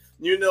 years,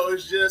 you know,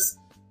 it's just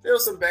there were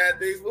some bad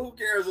things, but who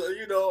cares?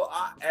 You know,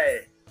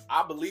 I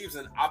believe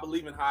in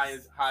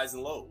highs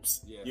and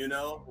lows. Yeah. You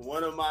know,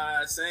 one of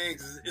my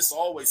sayings is it's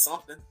always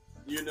something.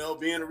 You know,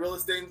 being a real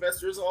estate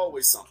investor is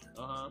always something.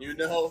 You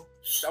know,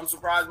 I'm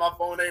surprised my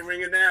phone ain't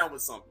ringing down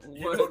with something.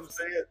 You know what I'm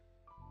saying?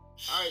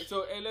 All right,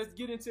 so hey, let's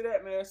get into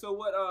that, man. So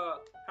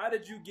how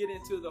did you get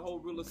into the whole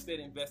real estate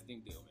investing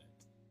deal, man?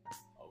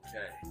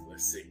 Okay,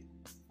 let's see.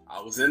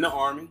 I was in the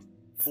Army,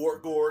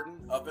 Fort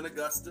Gordon, up in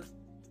Augusta.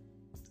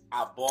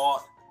 I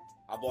bought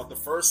the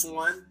first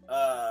one,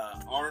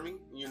 Army,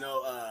 you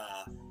know,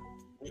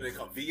 what do they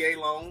call VA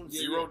loan,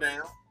 zero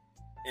down.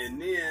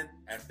 And then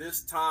at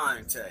this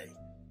time, Tay,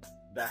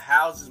 the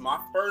houses, my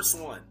first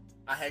one,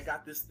 I had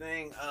got this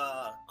thing,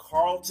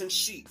 Carlton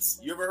Sheets.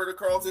 You ever heard of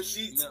Carlton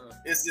Sheets? No.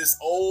 It's this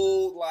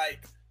old,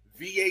 like,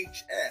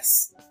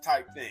 VHS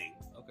type thing.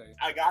 Okay.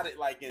 I got it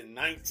like in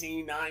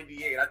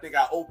 1998. I think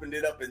I opened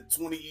it up in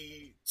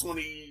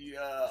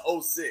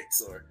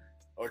 2006 or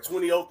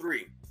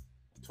 2003,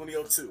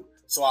 2002.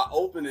 So I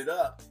opened it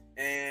up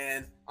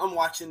and I'm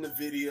watching the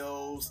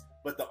videos.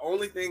 But the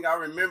only thing I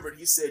remembered,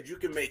 he said you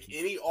can make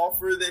any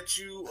offer that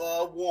you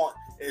want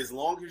as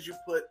long as you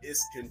put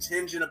it's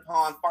contingent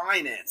upon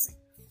financing.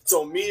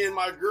 So me and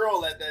my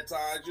girl at that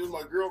time, she was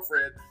my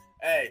girlfriend,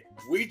 hey,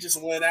 we just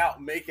went out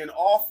making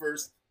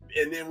offers,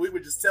 and then we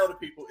would just tell the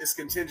people it's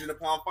contingent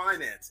upon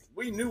financing.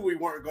 We knew we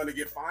weren't going to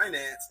get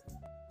financed.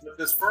 But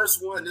this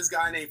first one, this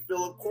guy named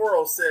Philip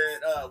Coral said,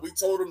 we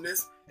told him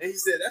this, and he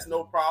said, that's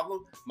no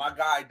problem. My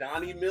guy,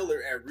 Donnie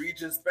Miller at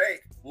Regions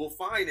Bank, will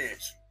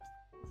finance you.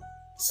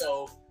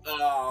 So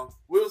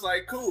we was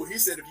like, cool. He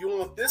said, if you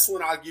want this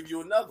one, I'll give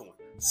you another one.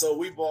 So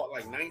we bought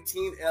like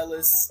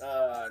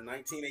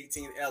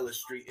 1918 Ellis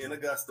Street in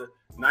Augusta,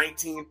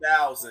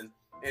 19,000.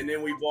 And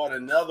then we bought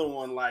another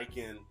one like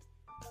in,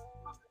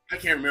 I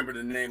can't remember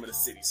the name of the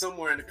city,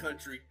 somewhere in the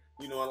country,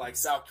 you know, like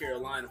South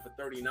Carolina for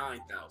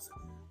 39,000.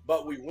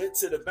 But we went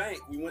to the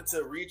bank. We went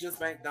to Regions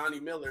Bank, Donnie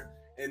Miller.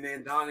 And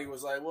then Donnie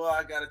was like, well,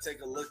 I got to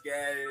take a look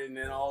at it and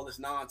then all this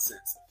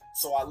nonsense.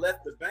 So I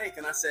left the bank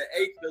and I said,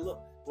 hey, Philip,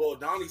 well,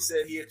 Donnie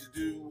said he had to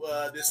do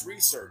this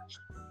research.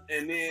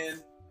 And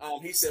then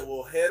he said,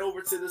 well, head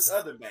over to this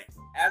other bank.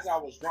 As I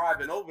was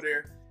driving over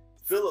there,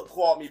 Philip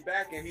called me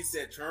back and he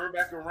said, turn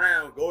back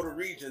around, go to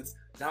Regions.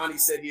 Donnie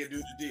said he'd do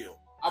the deal.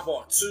 I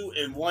bought 2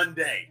 in one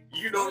day.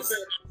 You know what I'm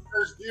saying? My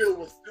first deal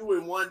was 2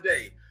 in one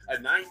day. A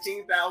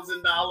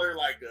 $19,000,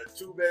 like a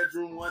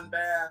 2-bedroom, 1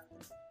 bath,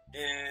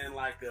 and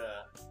like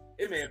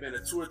it may have been a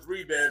 2 or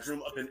 3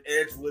 bedroom up in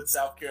Edgewood,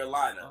 South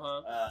Carolina.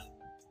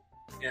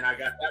 And I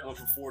got that one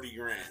for 40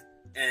 grand.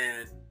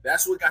 And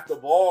that's what got the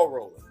ball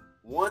rolling.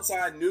 Once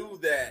I knew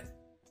that,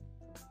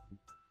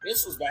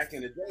 this was back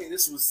in the day,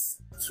 this was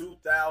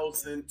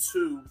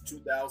 2002,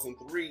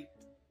 2003,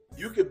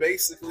 you could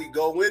basically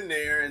go in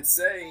there and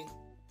say,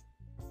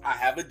 I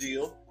have a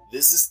deal,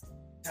 this is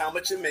how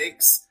much it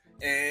makes,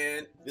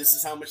 and this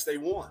is how much they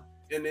want.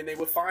 And then they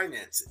would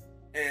finance it.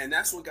 And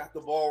that's what got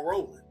the ball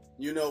rolling.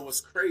 You know, it was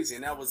crazy.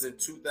 And that was in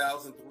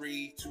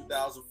 2003,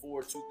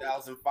 2004,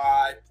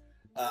 2005.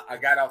 I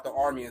got out the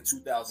Army in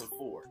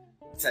 2004.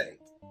 Tay,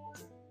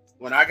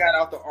 when I got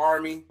out the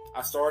Army,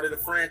 I started a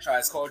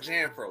franchise called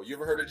JanPro. You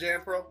ever heard of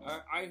JanPro?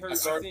 I heard. I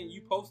seen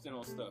you posting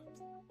on stuff.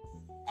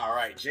 All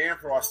right,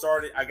 JanPro.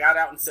 I got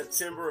out in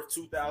September of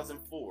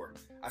 2004.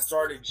 I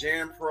started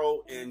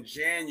JanPro in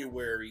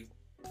January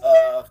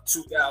of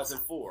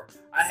 2004.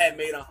 I had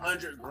made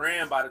 $100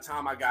 grand by the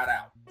time I got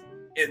out,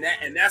 and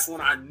that's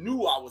when I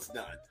knew I was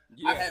done.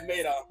 Yeah. I had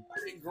made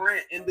 $100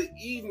 grand in the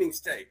evenings.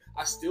 Tay,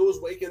 I still was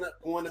waking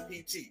up, going to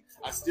PT.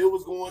 I still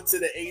was going to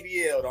the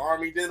ADL, the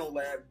Army Dental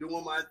Lab,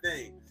 doing my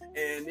thing.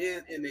 And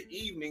then in the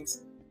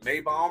evenings,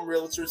 Maybaum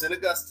Realtors in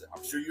Augusta.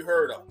 I'm sure you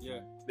heard of them. Yeah.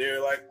 They're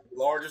like the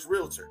largest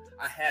realtor.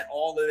 I had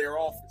all of their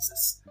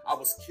offices. I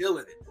was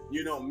killing it.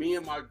 You know, me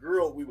and my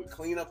girl, we would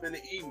clean up in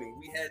the evening.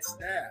 We had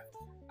staff.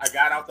 I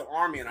got out the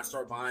Army and I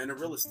started buying the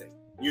real estate.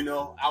 You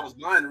know, I was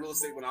buying the real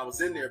estate when I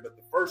was in there, but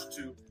the first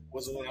two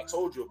was the one I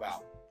told you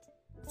about.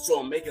 So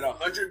I'm making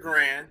 $100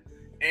 grand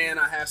and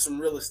I have some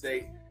real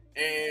estate.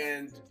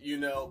 And, you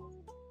know,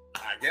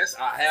 I guess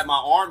I had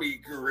my Army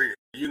career.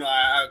 You know,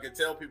 I can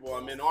tell people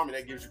I'm in the Army,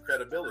 that gives you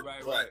credibility.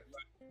 Right.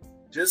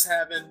 Just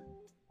having,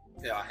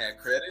 I had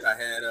credit,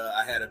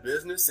 I had a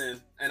business,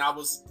 and I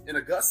was in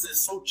Augusta.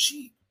 It's so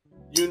cheap.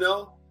 You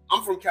know,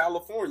 I'm from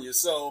California,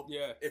 so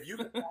if you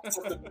can buy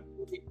something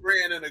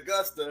 $50,000 in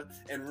Augusta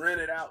and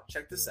rent it out,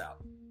 check this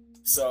out.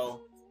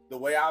 So the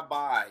way I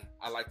buy,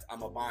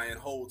 I'm a buy and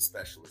hold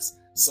specialist.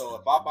 So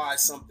if I buy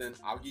something,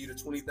 I'll give you the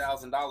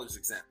 $20,000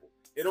 example.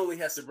 It only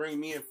has to bring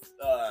me in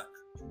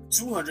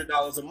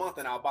 $200 a month,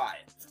 and I'll buy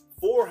it.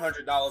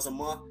 $400 a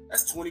month,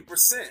 that's 20%.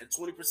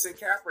 20%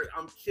 cap rate.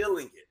 I'm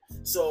killing it.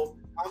 So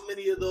how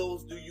many of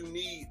those do you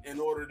need in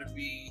order to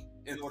be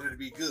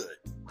good?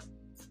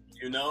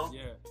 You know?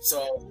 Yeah.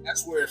 So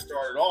that's where it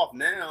started off.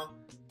 Now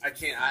I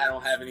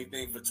don't have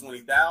anything for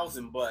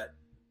 20,000, but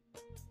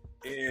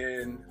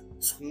in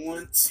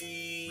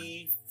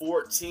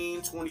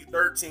 2014,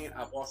 2013,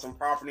 I bought some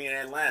property in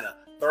Atlanta,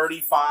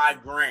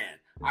 $35 grand.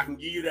 I can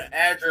give you the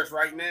address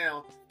right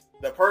now.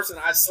 The person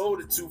I sold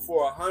it to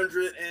for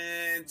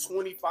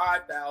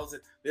 $125,000,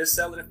 they're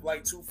selling it for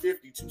like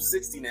 $250,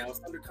 $260 now. It's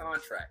under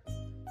contract.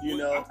 You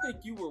know, I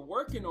think you were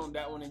working on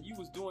that one, and you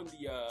was doing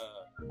the.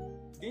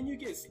 Didn't you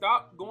get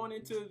stopped going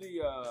into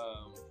the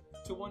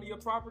to one of your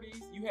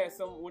properties? You had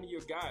one of your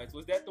guys.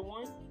 Was that the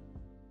one?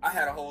 I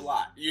had a whole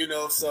lot. You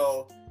know,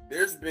 so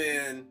there's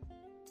been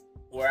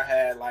where I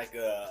had like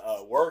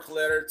a work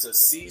letter to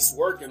cease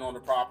working on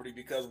the property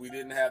because we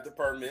didn't have the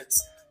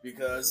permits.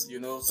 Because,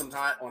 you know,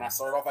 sometimes when I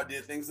started off, I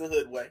did things the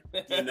hood way.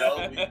 You know,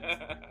 hey,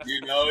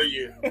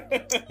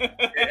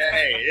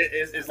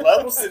 it's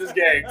levels to this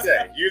game,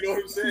 Tay. You know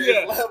what I'm saying?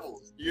 Yeah. It's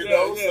levels. You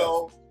know,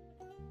 so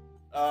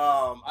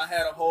I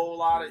had a whole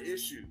lot of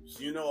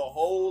issues. You know, a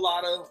whole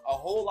lot of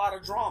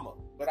drama.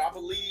 But I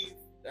believe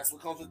that's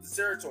what comes with the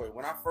territory.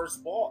 When I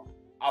first bought.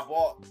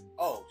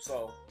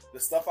 So the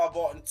stuff I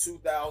bought in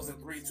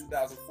 2003,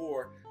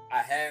 2004.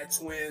 I had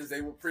twins.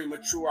 They were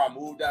premature. I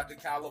moved out to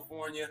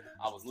California.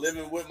 I was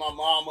living with my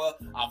mama.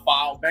 I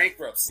filed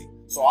bankruptcy.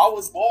 So I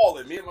was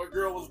balling. Me and my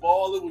girl was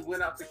balling. We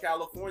went out to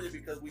California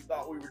because we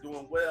thought we were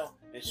doing well.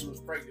 And she was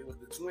pregnant with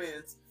the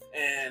twins.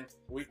 And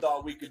we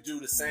thought we could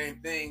do the same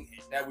thing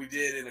that we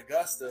did in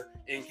Augusta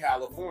in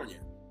California.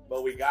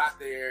 But we got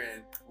there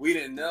and we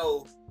didn't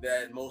know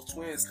that most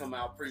twins come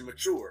out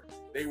premature.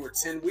 They were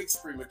 10 weeks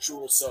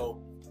premature.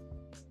 So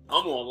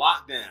I'm on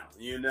lockdown,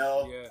 you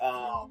know?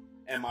 Yeah.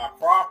 And my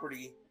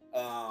property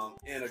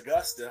in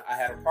Augusta, I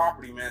had a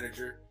property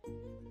manager.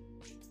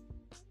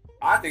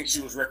 I think she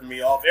was ripping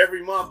me off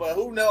every month, but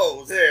who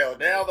knows? Hell,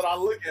 now that I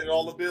look at it,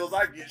 all the bills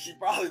I get, she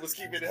probably was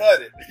keeping it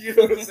hunted. You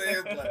know what I'm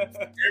saying? But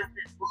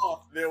every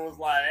month there was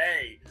like,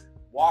 hey,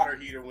 water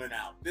heater went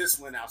out, this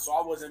went out. So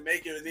I wasn't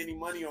making any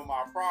money on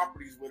my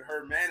properties with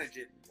her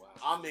managing. Wow.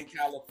 I'm in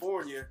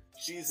California.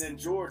 She's in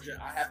Georgia.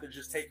 I have to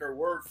just take her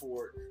word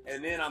for it.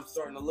 And then I'm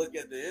starting to look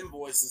at the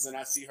invoices and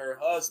I see her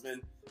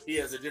husband. He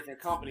has a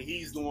different company.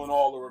 He's doing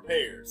all the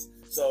repairs.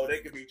 So they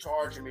could be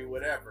charging me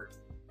whatever.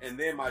 And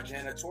then my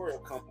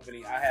janitorial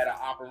company, I had an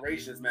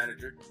operations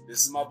manager.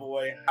 This is my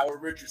boy,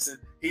 Howard Richardson.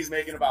 He's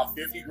making about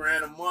 50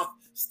 grand a month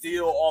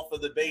still off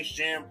of the base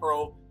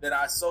JanPro that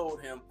I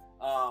sold him.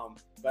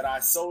 But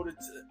I sold it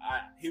to,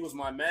 he was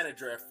my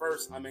manager at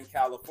first. I'm in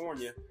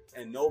California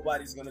and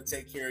nobody's going to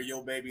take care of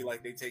your baby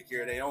like they take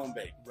care of their own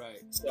baby.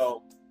 Right.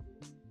 So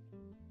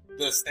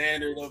the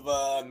standard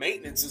of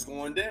maintenance is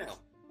going down.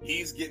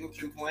 He's getting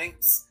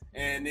complaints.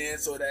 And then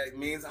so that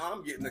means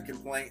I'm getting the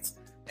complaints.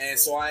 And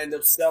so I end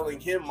up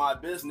selling him my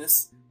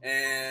business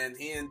and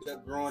he ended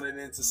up growing it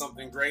into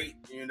something great,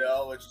 you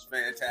know, which is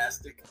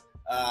fantastic.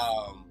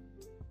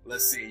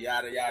 Let's see,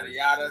 yada yada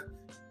yada.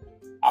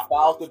 I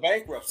filed the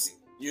bankruptcy.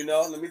 You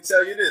know, let me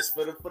tell you this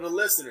for the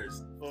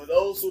listeners, for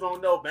those who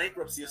don't know,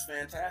 bankruptcy is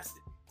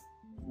fantastic.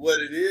 What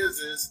it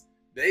is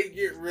they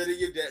get rid of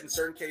your debt. In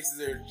certain cases,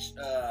 there's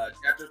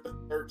chapter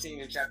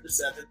 13 and chapter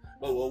 7.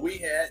 But what we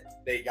had,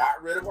 they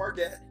got rid of our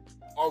debt.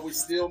 Are we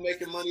still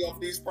making money off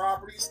these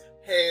properties?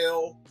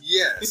 Hell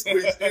yes.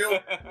 We still.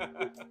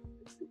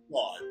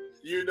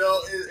 You know,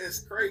 it's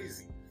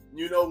crazy.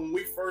 You know, when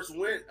we first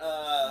went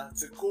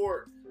to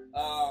court,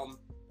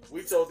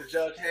 we told the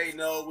judge, hey,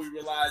 no, we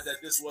realized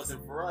that this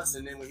wasn't for us.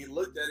 And then when he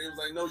looked at it, he was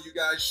like, no, you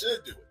guys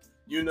should do it.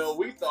 You know,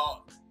 we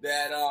thought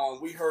that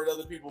we heard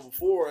other people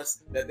before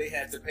us that they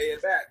had to pay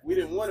it back. We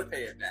didn't want to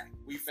pay it back.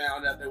 We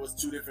found out there was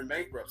 2 different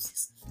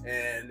bankruptcies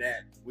and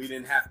that we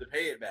didn't have to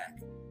pay it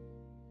back.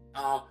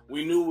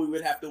 We knew we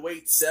would have to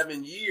wait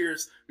 7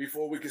 years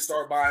before we could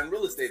start buying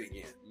real estate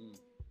again.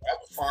 That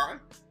was fine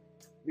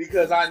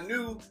because I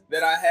knew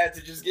that I had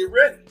to just get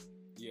ready.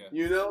 Yeah.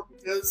 You know,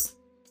 because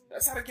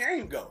that's how the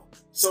game go.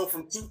 So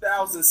from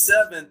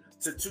 2007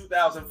 to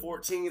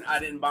 2014, I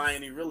didn't buy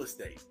any real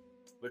estate.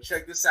 But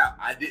check this out.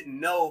 I didn't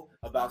know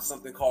about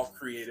something called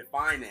creative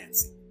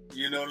financing.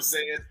 You know what I'm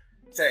saying?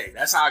 Tay,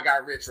 that's how I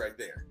got rich right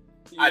there.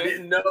 Yeah. I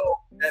didn't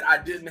know that I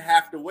didn't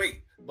have to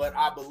wait. But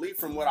I believe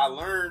from what I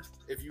learned,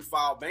 if you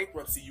filed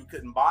bankruptcy, you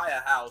couldn't buy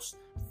a house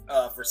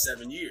for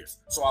 7 years.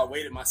 So I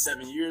waited my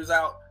 7 years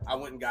out. I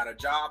went and got a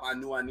job. I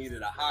knew I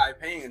needed a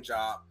high-paying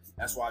job.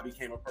 That's why I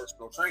became a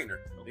personal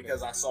trainer.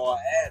 Because I saw an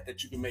ad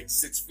that you can make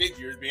 6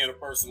 figures being a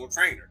personal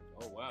trainer.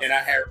 Oh, wow. And I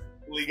had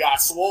really got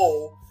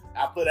swole.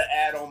 I put an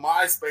ad on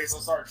MySpace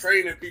and started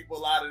training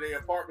people out of their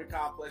apartment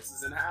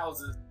complexes and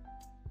houses.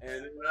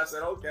 And then I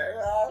said, okay,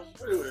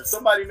 shoot, if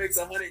somebody makes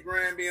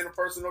 $100,000 being a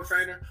personal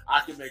trainer, I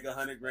can make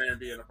 $100,000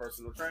 being a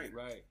personal trainer.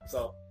 Right.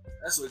 So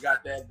that's what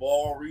got that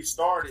ball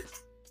restarted.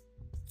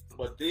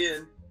 But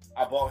then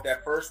I bought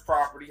that first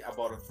property. I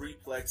bought a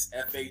 3-plex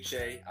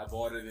FHA. I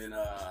bought it in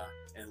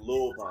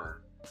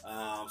Lilburn.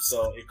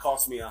 So it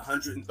cost me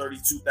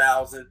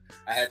 $132,000.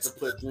 I had to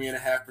put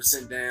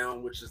 3.5%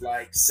 down, which is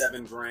like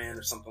 $7,000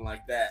 or something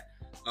like that.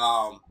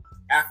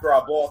 After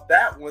I bought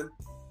that one,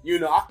 you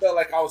know, I felt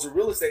like I was a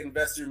real estate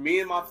investor.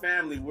 Me and my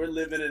family, we're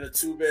living in a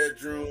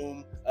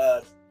 2-bedroom,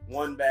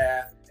 1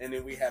 bath, and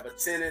then we have a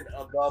tenant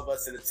above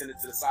us and a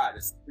tenant to the side.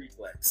 It's a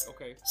 3-plex.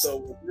 Okay.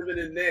 So we're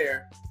living in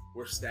there.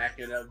 We're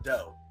stacking up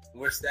dough.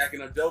 We're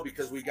stacking up dough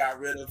because we got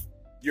rid of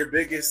your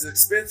biggest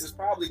expense is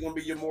probably going to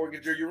be your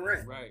mortgage or your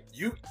rent. Right.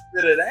 You get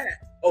rid of that.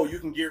 Oh, you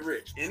can get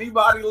rich.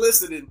 Anybody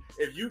listening,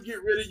 if you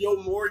get rid of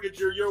your mortgage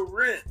or your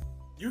rent,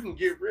 you can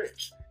get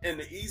rich. And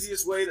the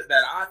easiest way that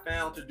I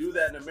found to do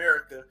that in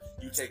America,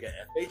 you take an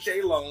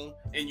FHA loan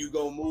and you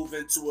go move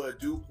into a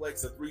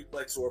duplex, a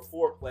 3-plex, or a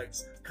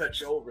 4-plex, cut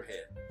your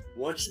overhead.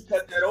 Once you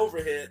cut that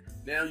overhead,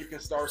 now you can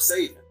start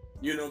saving.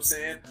 You know what I'm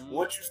saying? Mm-hmm.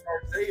 Once you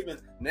start saving,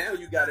 now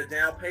you got a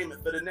down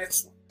payment for the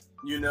next one.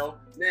 You know,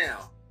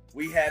 now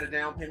we had a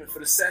down payment for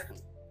the second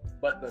one.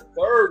 But the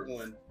third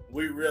one,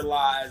 we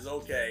realized,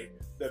 okay,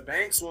 the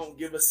banks won't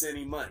give us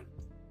any money.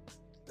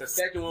 The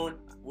second one,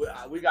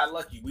 we got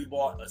lucky. We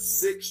bought a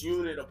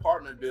 6-unit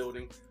apartment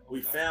building.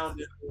 We found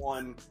it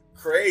on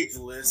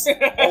Craigslist.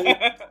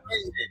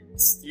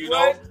 You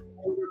know,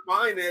 owner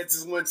finance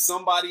is when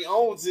somebody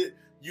owns it,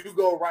 you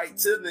go right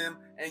to them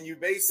and you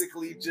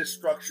basically just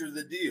structure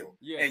the deal.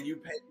 Yeah. And you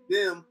pay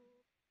them.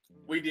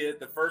 We did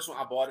the first one.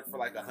 I bought it for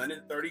like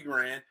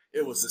 $130,000.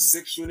 It was a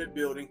 6-unit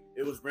building.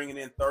 It was bringing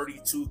in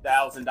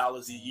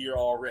 $32,000 a year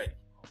already.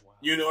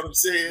 You know what I'm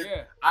saying?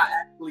 Yeah. I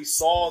actually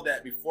saw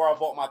that before I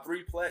bought my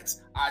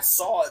 3-plex. I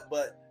saw it,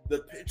 but the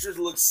pictures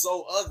looked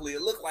so ugly.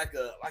 It looked like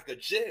a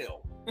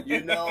jail,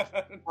 you know.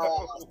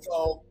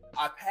 So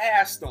I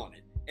passed on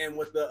it. And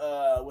with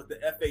the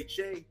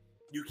FHA,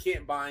 you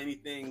can't buy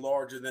anything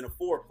larger than a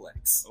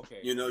 4-plex. Okay.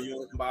 You know, you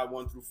only can buy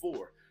 1 through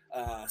 4.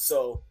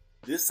 So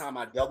this time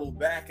I doubled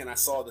back and I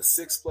saw the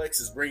 6-plex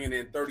is bringing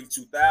in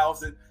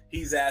 $32,000.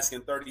 He's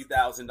asking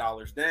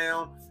 $30,000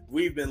 down.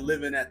 We've been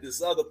living at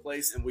this other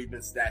place and we've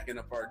been stacking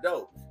up our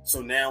dough.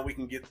 So now we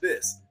can get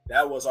this.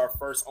 That was our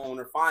first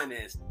owner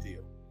finance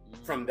deal.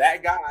 From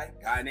that guy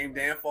named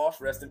Dan Foss,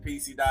 rest in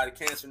peace. He died of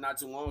cancer not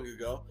too long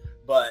ago.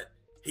 But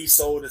he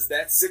sold us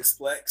that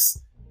 6-plex.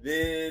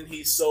 Then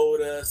he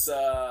sold us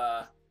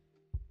a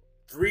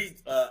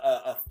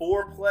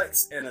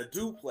 4-plex and a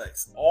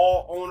duplex,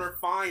 all owner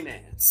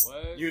finance.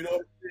 What? You know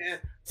what I'm saying?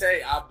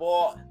 Tay, I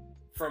bought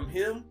from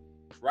him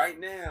right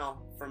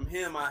now. From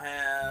him, I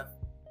have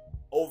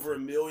over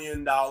 $1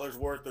 million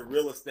worth of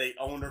real estate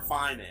owner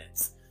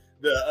finance.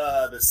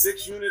 The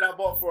 6-unit I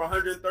bought for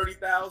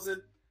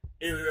 $130,000,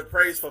 it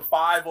appraised for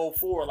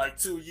 $504 like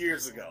 2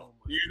 years ago.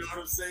 You know what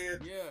I'm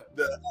saying? Yeah.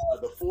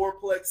 The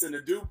 4-plex and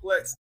the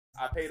duplex,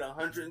 I paid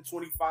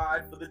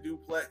 $125 for the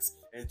duplex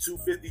and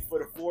 $250 for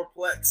the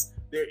 4-plex.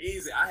 They're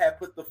easy. I had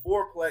put the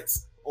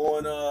 4-plex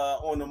on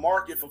the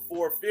market for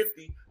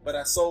 $450, but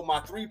I sold my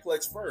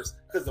 3-plex first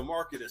because the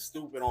market is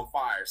stupid on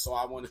fire. So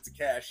I wanted to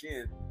cash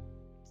in,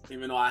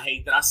 even though I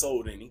hate that I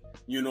sold any.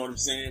 You know what I'm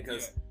saying?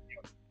 Because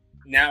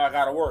now I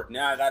gotta work.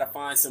 Now I gotta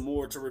find some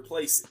more to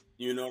replace it.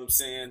 You know what I'm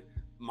saying?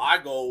 My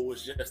goal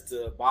was just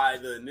to buy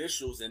the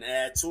initials and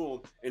add to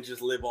them and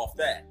just live off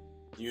that.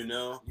 You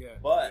know? Yeah.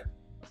 But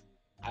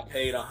I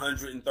paid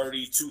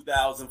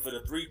 $132,000 for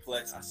the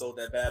threeplex. I sold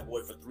that bad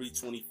boy for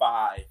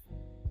 $325,000.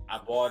 I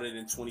bought it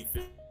in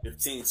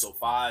 2015. So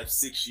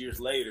 5-6 years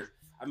later,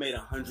 I made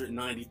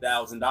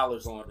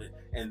 $190,000 on it.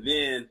 And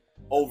then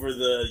over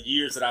the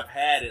years that I've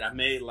had it, I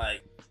made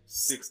like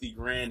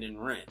 $60,000 in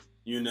rent,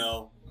 you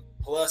know.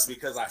 Plus,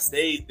 because I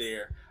stayed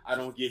there, I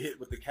don't get hit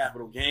with the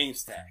capital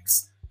gains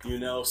tax, you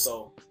know.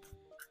 So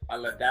I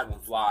let that one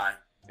fly.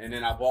 And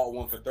then I bought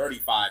one for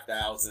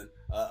 $35,000,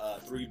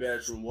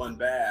 3-bedroom, 1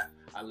 bath.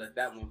 I let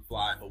that one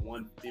fly for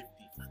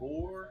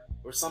 $154,000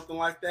 or something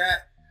like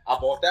that. I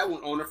bought that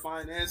one owner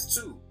finance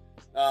too,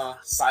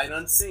 sight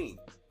unseen.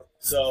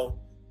 So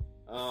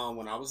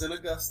when I was in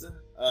Augusta,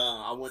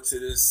 I went to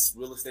this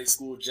real estate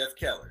school, Jeff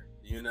Keller,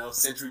 you know,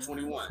 Century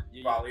 21.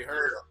 You probably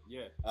heard of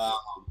him. Yeah.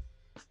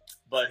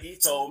 But he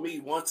told me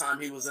one time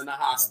he was in the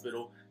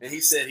hospital, and he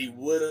said he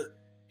wouldn't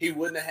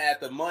have had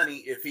the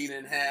money if he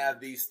didn't have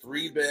these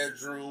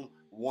 3-bedroom,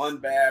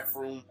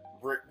 1-bathroom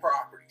brick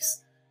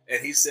properties. And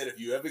he said, if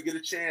you ever get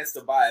a chance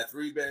to buy a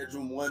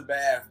 3-bedroom,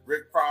 1-bath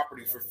brick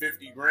property for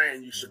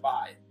 $50,000, you should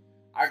buy it.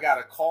 I got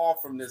a call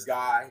from this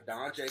guy,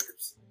 Don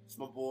Jacobs. It's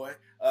my boy.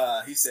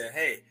 He said,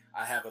 hey,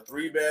 I have a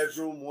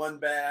 3-bedroom,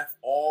 1-bath,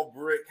 all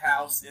brick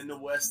house in the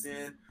West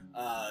End.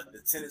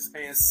 The tenant's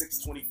paying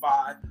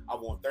 $625,000. I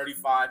want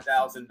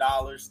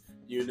 $35,000.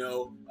 You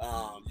know,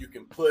 you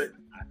can put,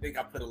 I think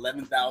I put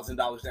 $11,000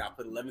 down. I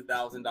put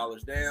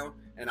 $11,000 down,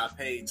 and I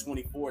paid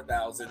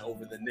 $24,000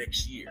 over the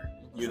next year,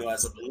 you know,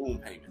 as a balloon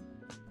payment.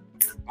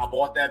 I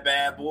bought that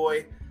bad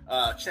boy.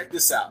 Check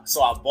this out.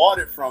 So I bought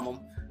it from him.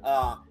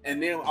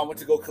 And then I went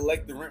to go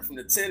collect the rent from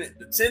the tenant.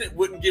 The tenant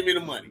wouldn't give me the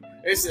money.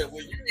 They said,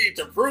 well, you need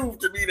to prove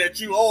to me that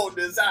you own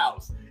this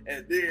house.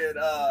 And then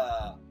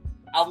I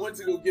went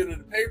to go get her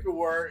the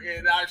paperwork,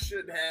 and I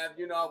shouldn't have,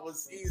 you know, I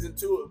was easing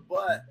to it.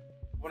 But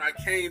when I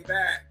came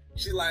back,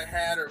 she like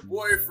had her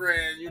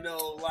boyfriend, you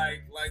know,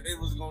 like they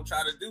was gonna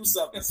try to do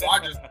something. So I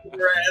just put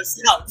her ass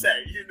out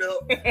there, you know,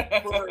 put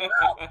her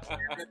out.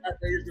 And I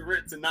raised the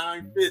rent to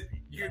 $950.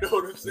 You know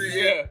what I'm saying?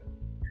 Yeah.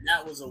 And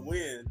that was a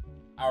win.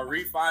 I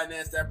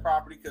refinanced that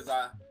property because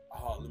let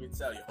me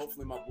tell you,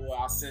 hopefully my boy,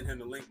 I'll send him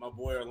the link, my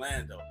boy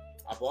Orlando.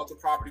 I bought the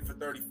property for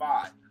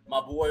 $35,000.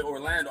 My boy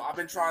Orlando, I've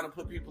been trying to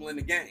put people in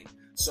the game.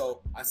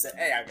 So I said,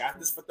 hey, I got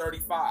this for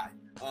 $35,000.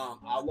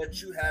 I'll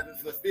let you have it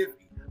for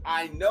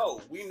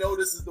 $50,000. We know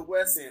this is the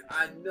West End.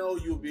 I know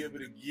you'll be able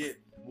to get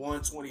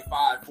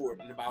 $125,000 for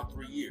it in about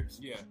 3 years.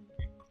 Yeah.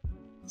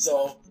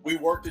 So we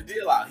worked the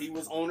deal out. He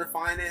was owner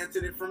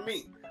financing it for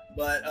me.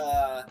 But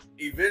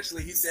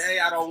eventually he said, hey,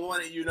 I don't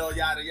want it, you know,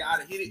 yada,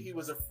 yada. He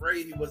was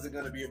afraid he wasn't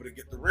going to be able to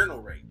get the rental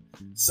rate.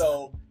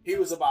 So he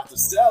was about to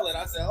sell it.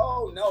 I said,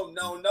 oh,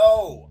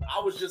 no. I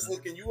was just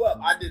looking you up.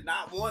 I did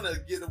not want to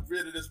get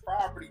rid of this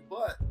property,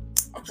 but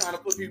I'm trying to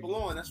put people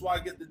on. That's why I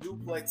get the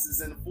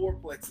duplexes and the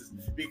fourplexes,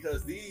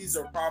 because these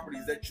are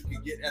properties that you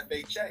can get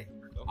FHA.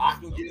 I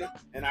can get them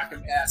and I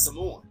can pass them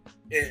on.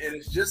 And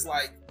it's just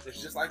like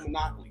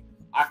Monopoly.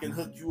 I can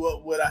hook you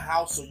up with a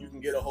house so you can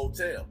get a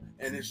hotel.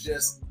 And it's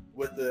just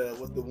with the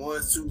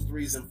 1s, 2s,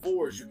 3s, and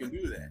 4s, you can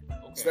do that.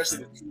 Okay. Especially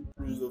the 2s,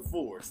 3s, and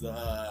 4s,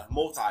 the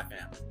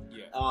multifamily.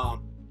 Yeah.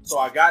 So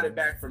I got it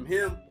back from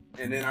him,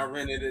 and then I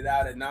rented it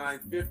out at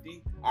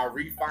 $950. I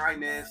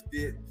refinanced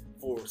it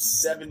for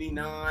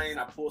 $79.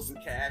 I pulled some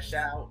cash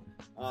out.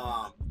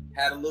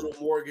 Had a little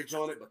mortgage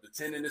on it, but the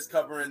tenant is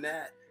covering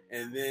that.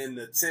 And then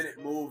the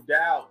tenant moved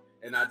out,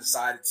 and I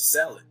decided to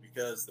sell it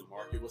because the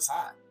market was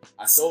hot.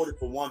 I sold it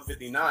for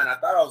 $159. I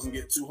thought I was gonna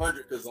get $200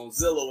 because on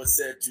Zillow it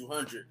said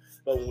 $200,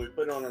 but when we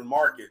put it on the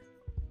market,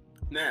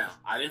 now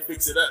I didn't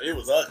fix it up. It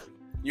was ugly.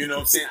 You know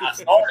what I'm saying? I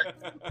started.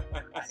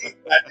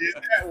 I did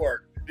that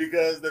work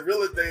because the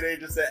real estate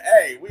agent said,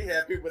 "Hey, we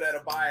have people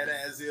that'll buy it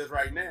as is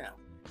right now."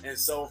 And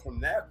so from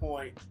that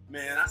point,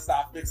 man, I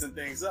stopped fixing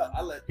things up.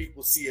 I let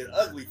people see it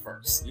ugly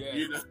first. Yeah.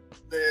 You know,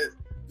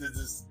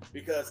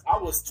 because I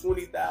was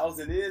 $20,000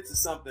 into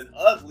something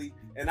ugly,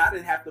 and I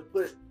didn't have to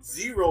put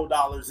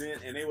 $0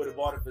 in, and they would have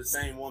bought it for the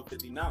same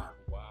 $159.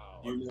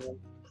 Wow. You know,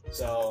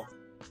 so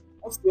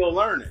I'm still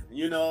learning.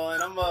 You know,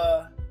 and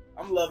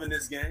I'm loving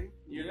this game.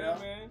 You know,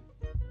 man.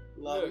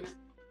 Loving it.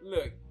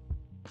 Look.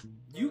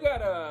 You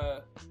got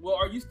well,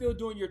 are you still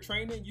doing your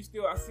training?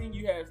 I seen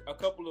you had a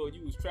couple of,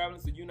 you was traveling,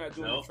 so you're not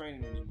doing the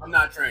training anymore. I'm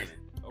not training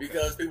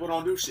because people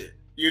don't do shit.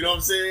 You know what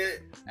I'm saying?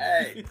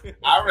 Hey,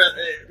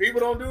 people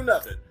don't do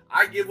nothing.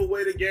 I give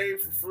away the game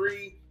for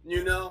free.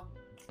 You know,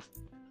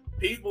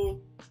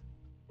 people,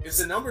 it's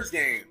a numbers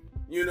game.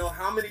 You know,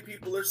 how many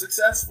people are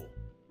successful?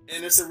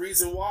 And it's a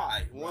reason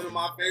why. One of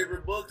my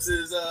favorite books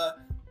is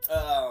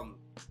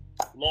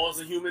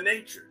Laws of Human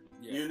Nature.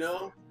 Yeah. You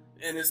know,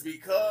 and it's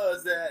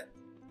because that.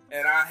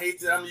 And I hate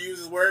that I'm gonna use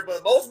this word,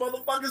 but most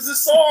motherfuckers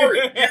is sorry.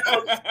 You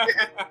know,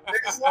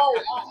 they're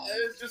sorry.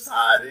 It's just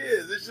how it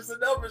is. It's just a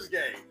numbers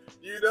game,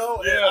 you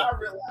know. Yeah. And I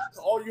realize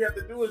all you have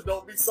to do is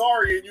don't be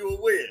sorry, and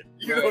you'll win.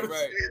 You know what I'm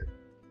saying?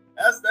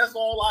 That's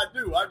all I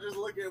do. I just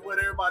look at what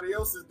everybody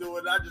else is doing,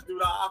 and I just do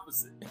the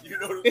opposite. You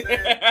know what I'm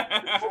saying?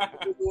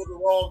 People doing the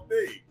wrong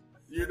thing.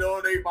 You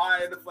know, they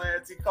buying the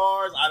fancy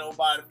cars. I don't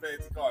buy the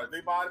fancy cars.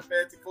 They buy the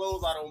fancy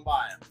clothes. I don't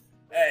buy them.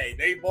 Hey,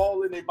 they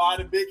balling. They buy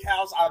the big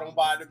house. I don't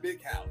buy the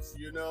big house.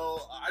 You know,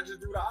 I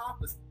just do the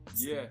opposite.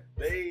 Yeah.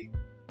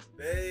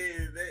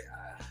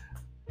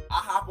 I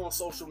hop on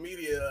social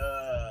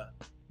media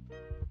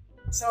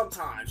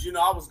sometimes. You know,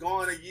 I was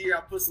gone a year.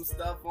 I put some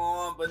stuff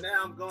on, but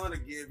now I'm gone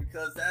again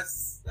because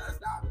that's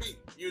not me.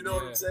 You know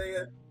what I'm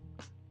saying?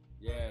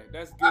 Yeah,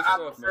 that's good stuff,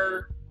 I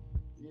prefer,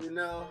 man. You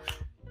know,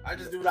 I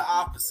just do the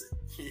opposite.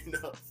 You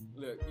know.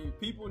 Look,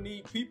 people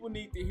need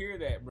to hear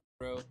that,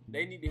 bro.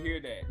 They need to hear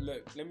that.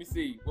 Look, let me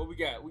see what we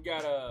got. We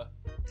got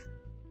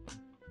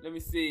let me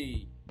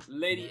see.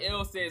 Lady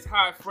L says,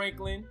 "Hi,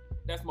 Franklin.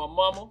 That's my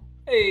mama.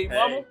 Hey,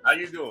 mama. How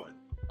you doing?"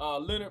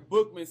 Leonard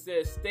Bookman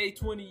says, "Stay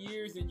 20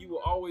 years and you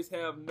will always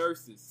have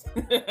nurses."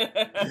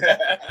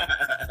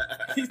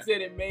 He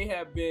said it may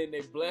have been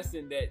a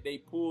blessing that they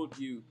pulled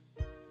you.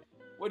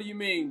 What do you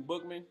mean,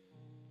 Bookman?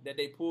 That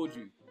they pulled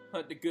you?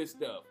 Hunt the good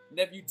stuff.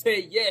 Nephew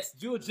Tay, yes.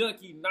 Jewel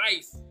Junkie,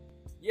 nice.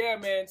 Yeah,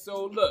 man.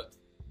 So look,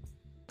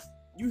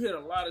 you hit a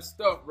lot of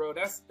stuff, bro.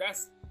 That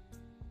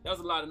was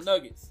a lot of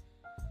nuggets.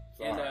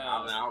 Sorry, and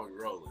I was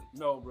rolling.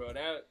 No, bro,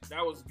 that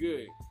was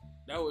good.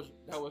 That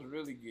was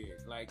really good.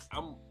 Like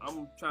I'm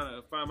trying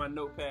to find my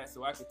notepad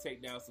so I can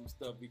take down some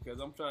stuff because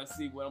I'm trying to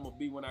see what I'm gonna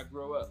be when I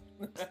grow up.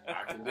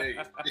 I can dig.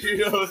 You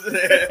know what I'm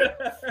saying?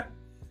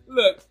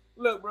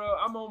 Look, bro.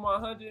 I'm on my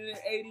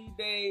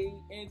 180-day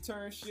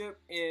internship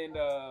in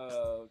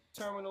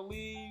terminal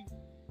leave,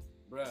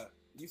 bruh.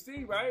 You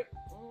see, right?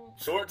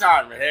 Short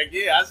timer, heck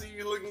yeah. I see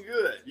you looking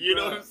good. You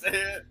know what I'm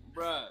saying,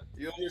 bruh?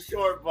 You're on your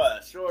short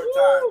bus, short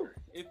timer.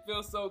 It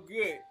feels so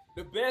good.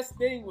 The best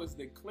thing was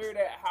to clear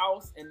that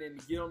house and then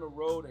to get on the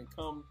road and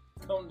come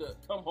home,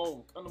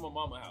 come to my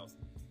mama's house.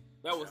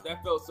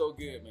 That felt so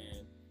good,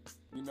 man.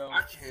 You know,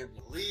 I can't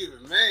believe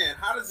it, man.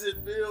 How does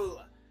it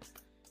feel?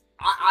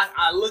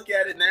 I look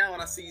at it now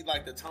and I see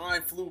like the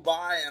time flew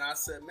by and I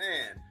said,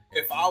 man,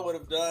 if I would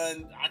have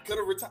done, I could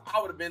have retired.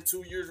 I would have been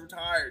 2 years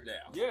retired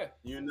now. Yeah,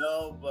 you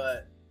know,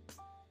 but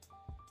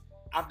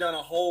I've done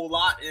a whole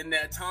lot in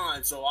that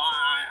time, so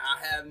I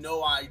have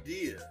no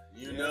idea.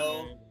 You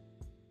know. Man.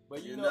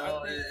 But you know,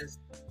 I think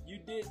you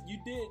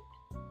did.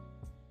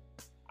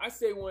 I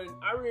say when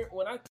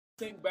I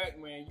think back,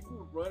 man, you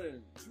was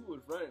running.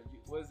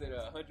 Was it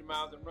 100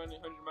 miles and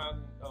running? 100 miles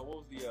and what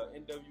was the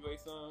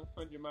NWA song?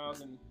 100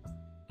 miles and.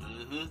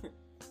 Mm-hmm.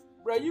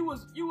 Bro, you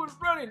was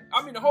running.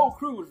 I mean, the whole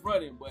crew was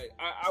running, but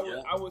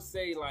I would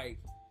say like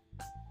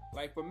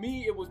for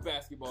me it was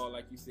basketball,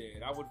 like you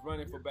said. I was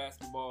running for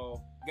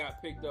basketball.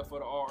 Got picked up for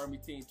the All Army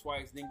team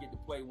twice. Didn't get to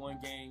play one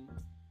game.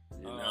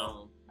 You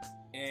know.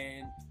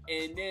 And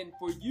then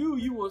for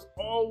you was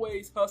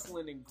always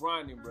hustling and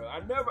grinding, bro.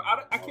 I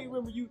can't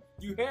remember you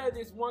had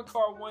this one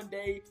car one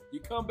day, you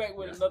come back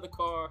with another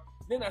car,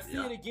 then I see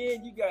it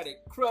again, you got it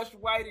crushed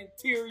white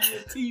interior,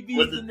 TVs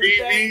with the in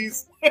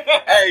TVs.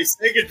 Hey,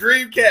 Sega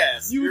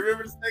Dreamcast. You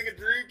remember the Sega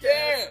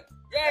Dreamcast?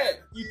 Yeah.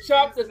 You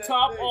chopped the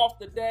top off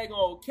the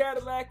daggone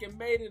Cadillac and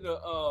made it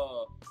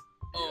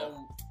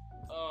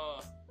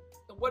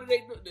what do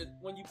they do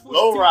when you put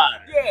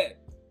lowrider? Yeah.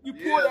 You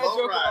pull that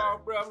joker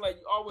off, bro. I'm like,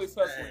 you always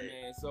hustling,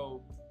 man.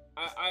 So,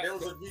 there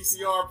was a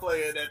VCR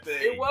player in that thing.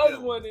 It was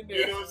one in there.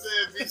 You know what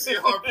I'm saying?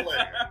 VCR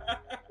player.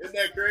 Isn't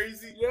that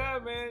crazy? Yeah,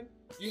 man.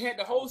 You had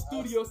the whole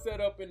studio set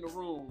up in the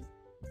room.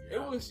 Yeah.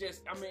 It was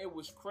just, I mean, it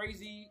was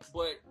crazy.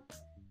 But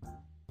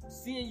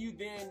seeing you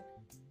then,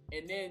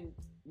 and then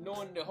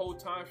knowing the whole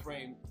time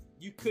frame,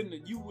 you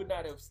would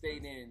not have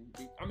stayed in.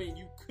 I mean,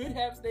 you could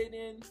have stayed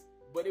in,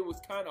 but it was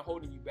kind of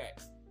holding you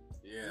back.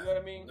 Yeah. You know what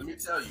I mean? Let me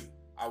tell you.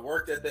 I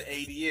worked at the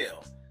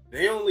ADL.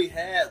 They only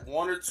had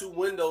 1 or 2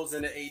 windows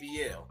in the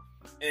ADL.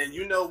 And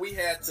you know, we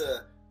had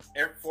to,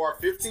 for our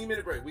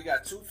 15-minute break, we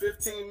got 2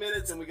 15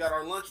 minutes and we got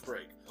our lunch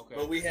break. Okay.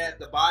 But we had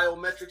the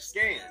biometric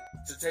scan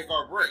to take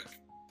our break.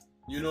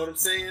 You know what I'm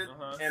saying?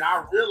 Uh-huh. And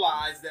I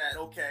realized that,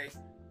 okay,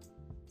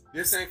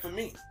 this ain't for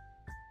me.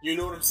 You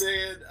know what I'm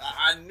saying?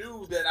 I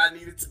knew that I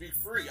needed to be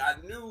free. I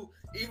knew,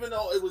 even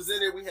though it was in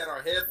there, we had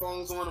our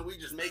headphones on and we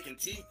just making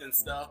teeth and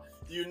stuff,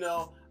 you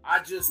know,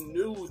 I just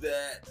knew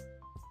that,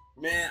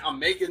 man, I'm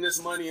making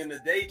this money in the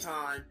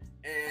daytime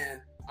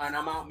and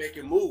I'm out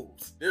making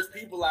moves. There's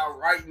people out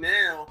right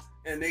now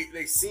and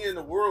they see in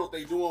the world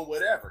they doing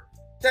whatever.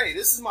 Hey,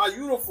 this is my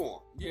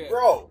uniform. Yeah.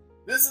 Bro,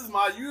 this is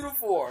my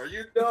uniform.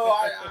 You know,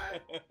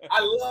 I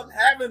love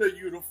having a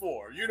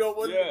uniform. You know,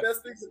 one of the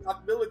best things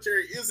about the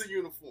military is a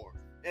uniform.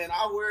 And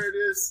I wear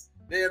this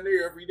damn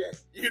near every day.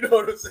 You know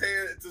what I'm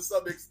saying? To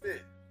some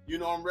extent. You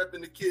know, I'm repping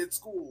the kids'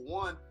 school.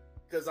 One,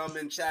 because I'm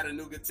in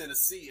Chattanooga,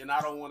 Tennessee, and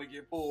I don't want to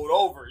get pulled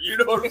over. You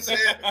know what I'm saying?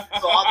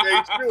 So I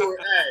made sure,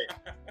 hey,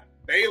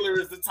 Baylor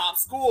is the top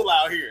school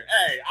out here.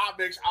 Hey, I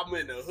make sure I'm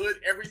in the hood.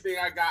 Everything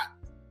I got,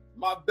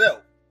 my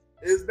belt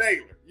is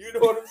Baylor. You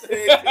know what I'm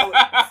saying?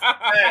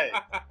 Hey,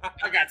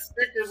 I got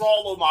stickers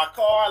all on my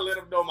car. I let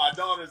them know my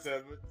daughter's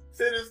a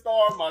tennis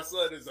star. My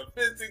son is a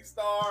fencing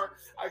star.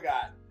 I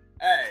got,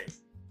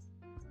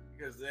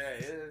 because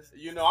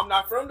I'm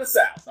not from the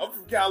South. I'm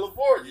from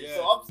California,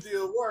 so I'm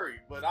still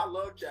worried. But I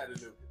love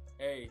Chattanooga.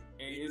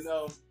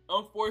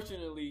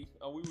 Unfortunately,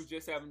 we were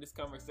just having this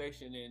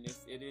conversation, and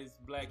it is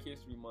Black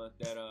History Month.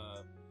 That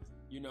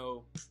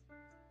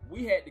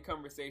we had the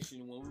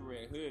conversation when we were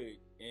in hood,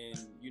 and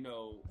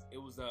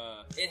it was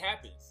it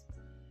happens.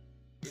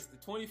 It's the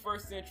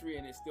 21st century,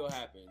 and it still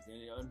happens.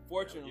 And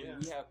unfortunately,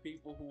 we have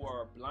people who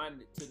are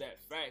blinded to that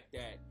fact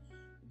that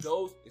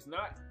it's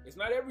not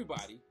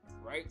everybody,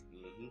 right?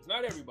 Mm-hmm. It's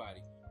not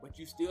everybody, but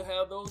you still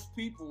have those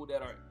people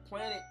that are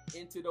planted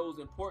into those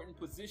important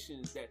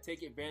positions that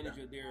take advantage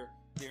of their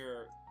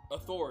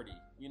authority.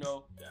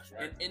 That's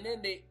right. And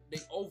then they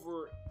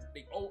over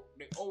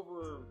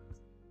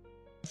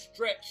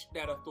stretch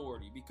that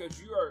authority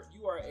because you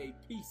are a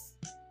peace.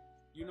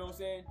 You know what I'm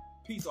saying?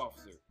 Peace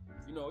officer.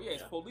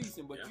 It's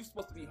policing, but you're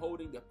supposed to be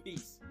holding the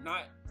peace,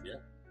 not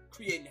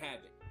creating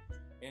havoc.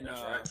 And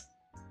that's right.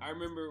 I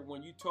remember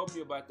when you told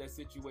me about that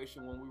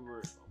situation when we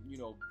were,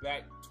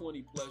 back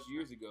 20 plus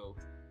years ago.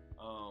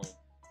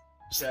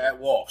 Chad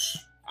Walsh.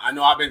 I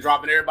know I've been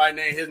dropping everybody's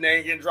name. His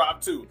name getting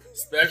dropped too.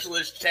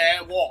 Specialist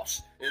Chad Walsh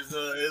is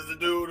the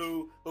dude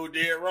who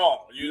did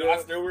wrong. I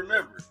still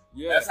remember.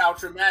 Yeah. That's how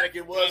traumatic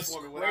it was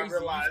for me when I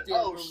realized,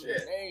 oh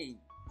shit.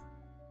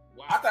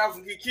 Wow. I thought I was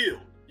gonna get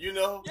killed.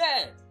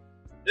 Yeah.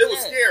 It was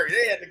scary.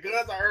 They had the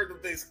guns. I heard them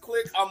things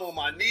click. I'm on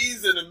my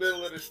knees in the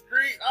middle of the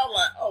street. I'm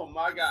like, oh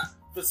my God.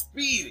 For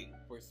speeding.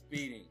 What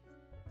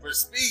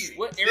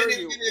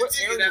area was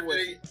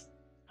it?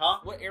 Huh?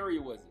 What area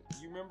was it?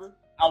 You remember?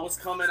 I was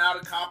coming out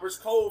of Copper's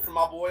Cove from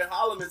my boy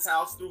Holloman's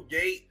house through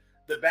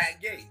the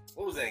back gate.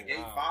 What was that?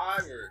 Gate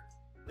 5 or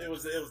it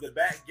was the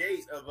back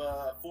gate of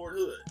Fort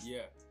Hood.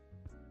 Yeah.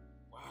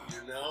 Wow.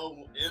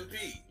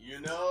 MP.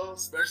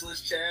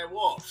 Specialist Chad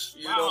Walsh.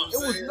 You know what I'm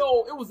saying?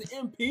 It was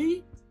an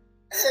MP.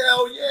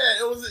 Hell yeah,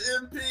 it was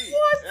an MP.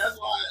 What? That's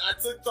why I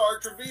took Tar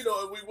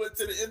Trevino and we went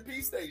to the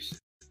MP station.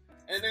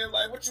 And they're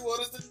like, "What you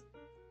want us to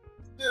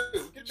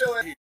do? Get your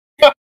ass here."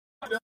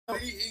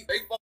 They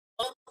fuck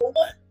up for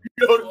what?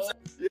 You know what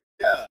I'm saying?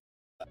 Yeah.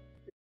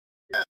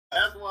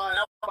 That's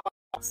why.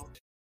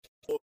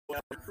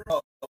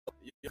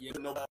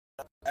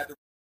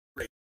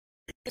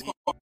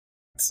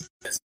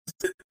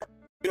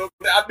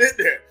 I've been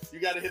there. You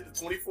got to hit the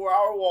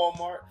 24-hour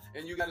Walmart,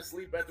 and you got to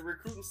sleep at the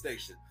recruiting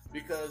station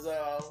because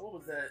what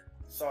was that,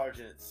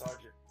 Sergeant?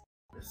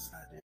 This is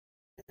not it.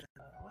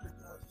 What it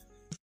does?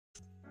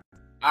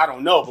 I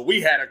don't know, but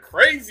we had a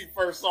crazy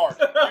first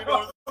sergeant. You know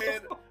what I'm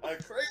saying? A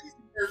crazy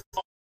first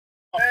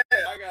sergeant.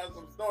 Hey, I got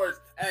some stories.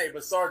 Hey,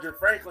 but Sergeant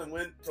Franklin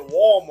went to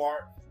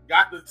Walmart,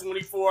 got the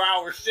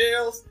 24-hour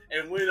shells,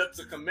 and went up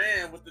to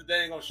command with the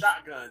dang on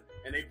shotgun,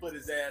 and they put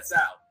his ass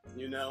out.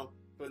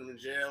 Put him in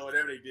jail,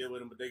 whatever they did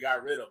with him, but they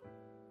got rid of him.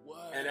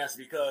 What? And that's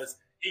because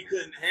he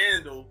couldn't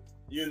handle,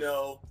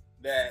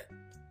 that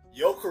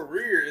your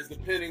career is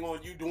depending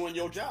on you doing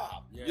your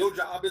job. Yeah. Your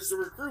job is to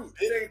recruit.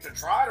 It ain't to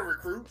try to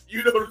recruit.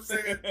 You know what I'm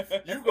saying?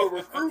 You go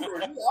recruit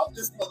or you out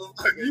this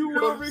motherfucker. You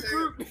will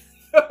recruit.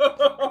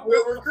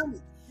 We'll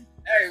recruit.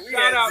 Hey, we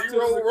Shout had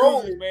zero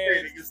roles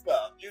training and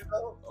stuff.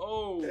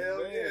 Oh,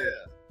 hell man.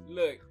 Yeah.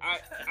 Look, I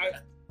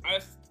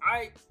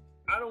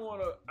don't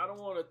want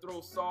to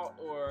throw salt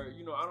or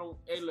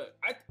Hey, look,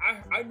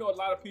 I know a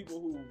lot of people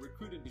who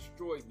recruit and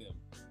destroy them.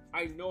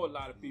 I know a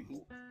lot of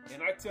people,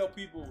 and I tell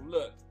people,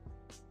 look,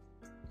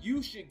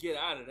 you should get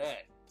out of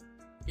that.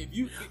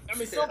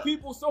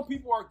 Some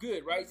people are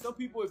good, right? Some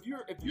people, if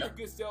you're a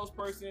good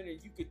salesperson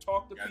and you can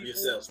talk to people, be a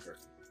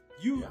salesperson.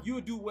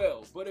 You'll do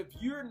well. But if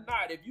you're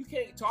not, if you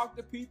can't talk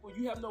to people,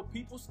 you have no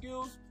people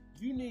skills.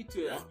 You need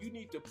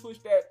to push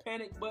that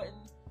panic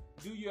button.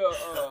 Do your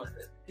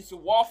it's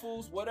your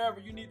waffles, whatever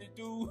you need to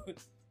do.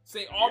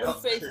 Say all the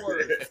safe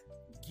words.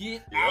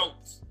 Get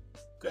out.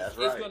 Because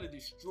it's going to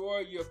destroy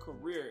your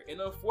career.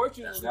 And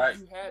unfortunately,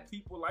 you had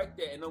people like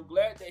that. And I'm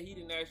glad that he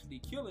didn't actually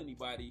kill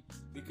anybody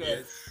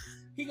because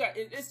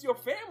it's your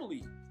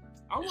family.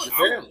 It's your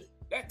family.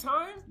 That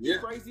time,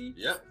 crazy.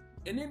 Yeah.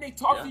 And then they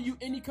talk to you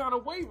any kind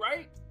of way,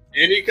 right?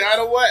 Any kind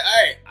of way.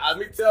 Hey, let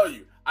me tell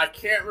you, I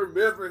can't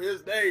remember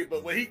his name,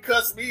 but when he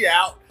cussed me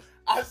out,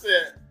 I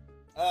said,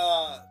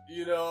 I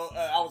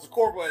was a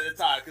corporal at the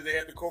time because they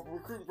had the corporal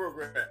recruiting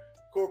program.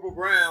 Corporal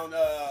Brown,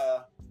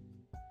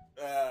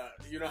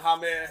 how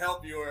may I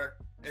help you?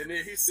 And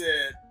then he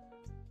said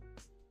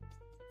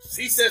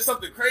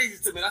something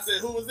crazy to me. And I said,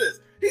 who was this?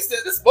 He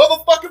said, this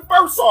motherfucking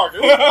first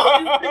sergeant. Who the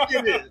fuck you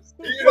think it is?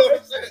 You know what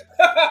I'm saying?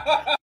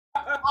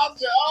 I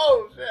said,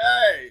 oh, shit,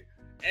 hey.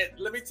 And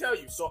let me tell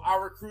you, so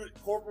our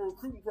corporal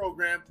recruiting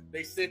program,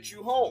 they sent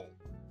you home.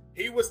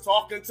 He was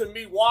talking to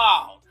me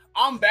wild.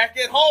 I'm back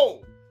at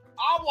home.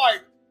 I'm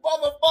like,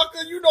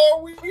 motherfucker, you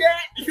know where we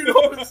at? You know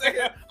what I'm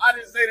saying? I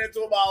didn't say that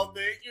to him, I don't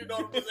think. You know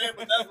what I'm saying?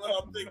 But that's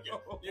what I'm thinking.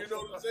 You know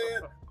what I'm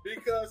saying?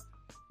 Because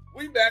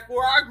we back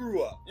where I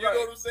grew up. You know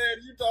what I'm saying?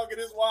 You talking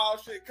this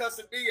wild shit,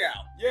 cussing me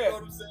out. Yeah. You know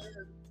what I'm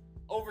saying?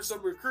 Over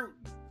some recruiting.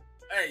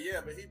 Hey,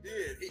 yeah, but he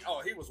did.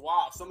 He was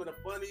wild. Some of the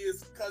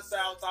funniest cuss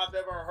outs I've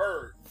ever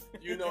heard.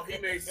 You know, he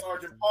made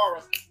Sergeant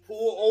Parra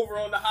pull over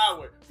on the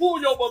highway.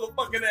 Pull your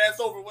motherfucking ass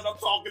over when I'm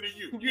talking to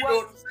you. You know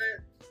what I'm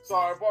saying?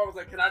 Sergeant Parra was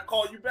like, can I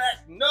call you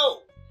back?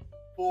 No.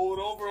 Pulled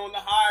over on the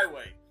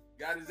highway.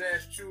 Got his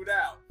ass chewed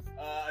out.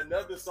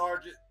 Another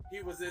sergeant,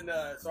 he was in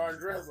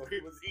Sergeant Dressel. He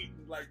was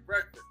eating like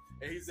breakfast.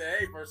 And he said,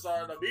 hey, First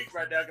Sergeant, I'm eating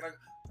right now. Can I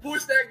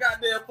push that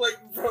goddamn plate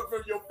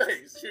from your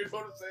face? You know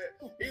what I'm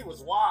saying? He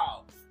was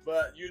wild.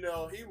 But, you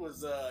know, he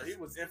was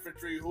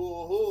infantry,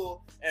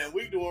 hool, and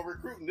we doing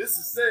recruiting. This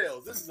is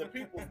sales. This is a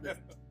people's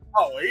business.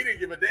 Oh, he didn't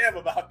give a damn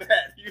about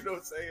that. You know what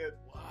I'm saying?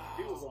 Wow.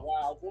 He was a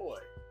wild boy.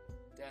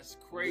 That's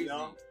crazy. You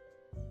know?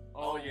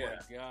 Oh, yeah.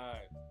 My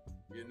God.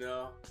 You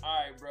know? All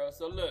right, bro.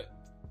 So, look.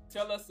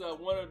 Tell us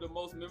one of the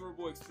most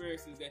memorable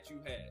experiences that you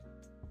had.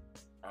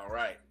 All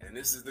right. And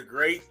this is the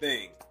great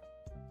thing.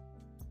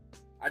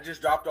 I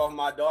just dropped off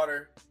my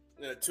daughter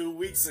 2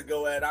 weeks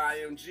ago at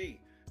IMG.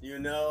 You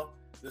know?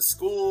 The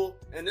school,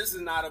 and this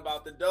is not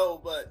about the dough,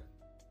 but,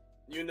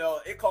 you know,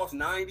 it costs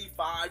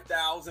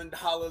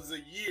 $95,000 a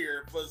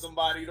year for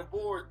somebody to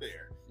board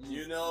there.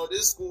 You know,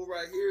 this school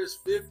right here is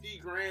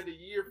 $50,000 a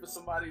year for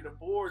somebody to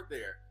board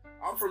there.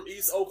 I'm from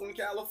East Oakland,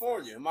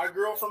 California. My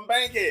girl from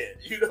Bankhead.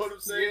 You know what I'm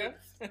saying?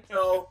 Yeah.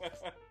 So,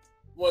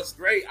 what's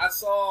great, I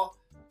saw,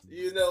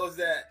 you know, is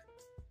that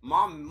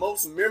my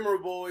most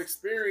memorable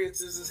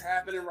experiences is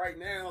happening right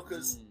now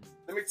because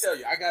let me tell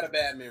you, I got a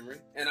bad memory,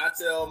 and I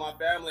tell my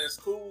family it's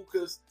cool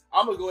because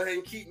I'm gonna go ahead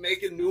and keep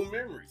making new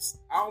memories.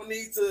 I don't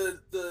need to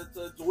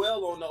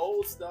dwell on the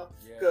old stuff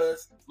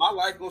because my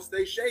life gonna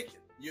stay shaking.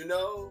 You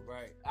know,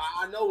 right?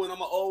 I know when I'm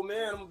an old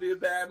man, I'm gonna be a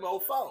bad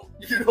mofo.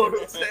 You know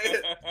what I'm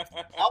saying?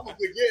 I'm gonna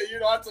forget. You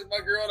know, I took my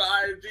girl to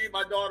IMG.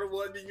 My daughter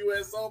won the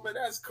U.S. Open.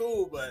 That's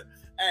cool, but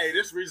hey,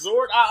 this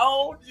resort I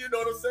owned. You know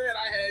what I'm saying?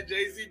 I had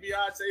Jay-Z,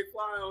 Beyonce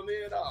flying on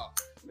in. Oh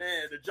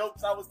man, the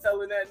jokes I was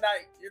telling that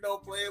night. You know,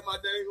 playing my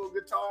dangle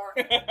guitar.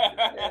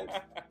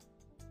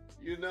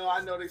 You know,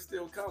 I know they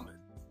still coming.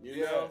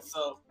 You know,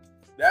 so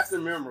that's the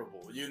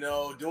memorable. You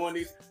know, doing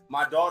these.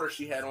 My daughter,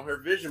 she had on her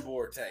vision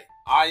board tag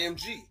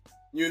IMG.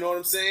 You know what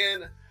I'm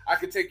saying? I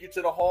could take you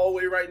to the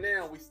hallway right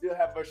now. We still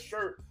have her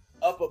shirt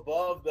up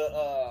above the,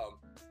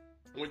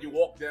 when you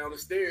walk down the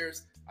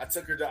stairs. I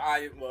took her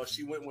to well,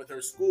 she went with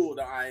her school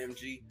to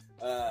IMG,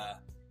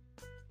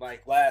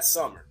 like last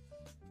summer.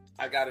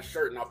 I got a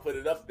shirt and I put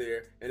it up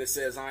there and it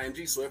says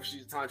IMG. So every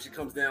time she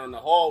comes down the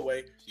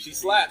hallway, she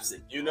slaps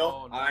it, you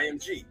know,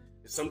 IMG.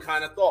 It's some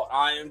kind of thought,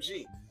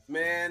 IMG.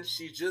 Man,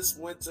 she's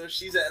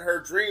at her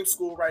dream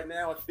school right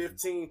now at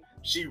 15.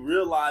 She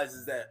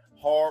realizes that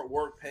hard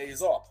work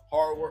pays off.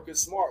 Hard work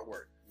is smart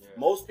work. Yeah.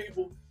 Most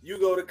people, you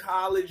go to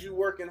college, you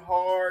working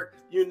hard,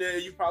 you know,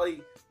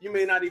 you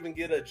may not even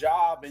get a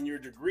job in your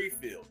degree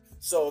field.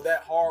 So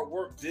that hard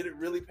work, did it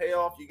really pay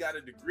off? You got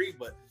a degree,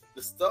 but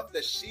the stuff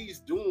that she's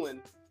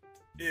doing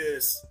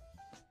is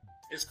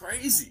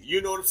crazy.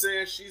 You know what I'm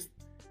saying?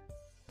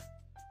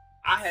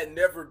 I had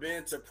never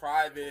been to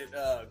private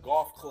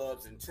golf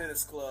clubs and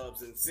tennis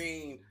clubs and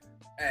seen.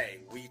 Hey,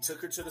 we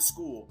took her to the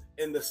school.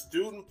 In the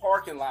student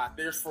parking lot,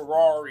 there's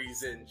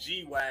Ferraris and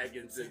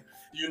G-Wagons and,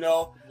 you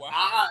know,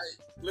 wow.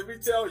 Let me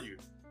tell you,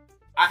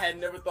 I had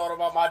never thought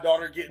about my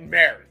daughter getting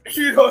married.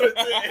 You know what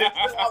I'm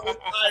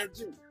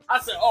saying? I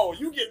said, oh,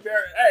 you get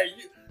married. Hey,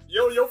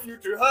 your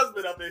future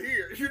husband up in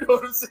here. You know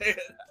what I'm saying?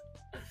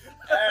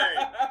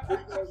 Hey,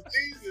 because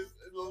Jesus,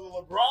 the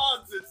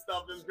LeBrons and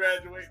stuff is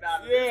graduating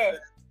out of this.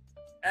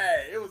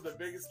 Hey, it was the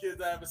biggest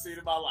kids I ever seen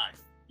in my life.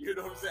 You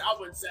know what I'm saying? I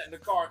wouldn't sat in the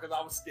car because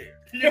I was scared.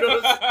 You know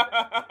what I'm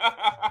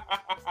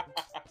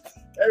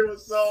saying? It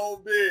was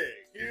so big.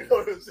 You know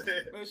what I'm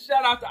saying? Man,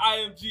 shout out to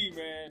IMG,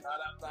 man. Shout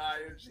out to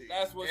IMG.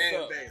 That's what's and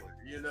up. Baylor,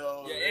 you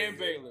know. Yeah, and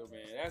Baylor,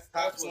 man. That's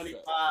top what's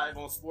 25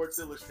 on Sports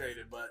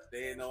Illustrated, but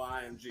they ain't no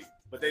IMG.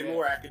 But they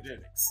more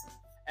academics.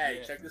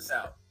 Hey, check this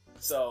out.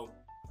 So,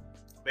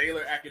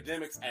 Baylor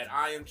Academics at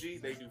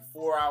IMG, they do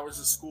 4 hours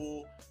of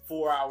school,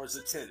 4 hours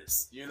of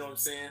tennis. You know what I'm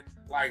saying?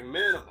 Like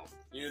minimum.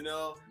 You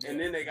know, and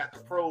then they got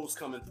the pros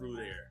coming through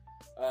there.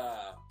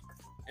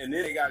 And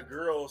then they got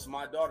girls.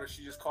 My daughter,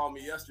 she just called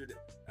me yesterday.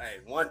 Hey,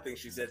 one thing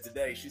she said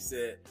today, she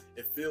said,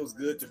 it feels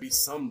good to be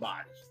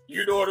somebody.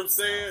 You know what I'm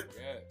saying?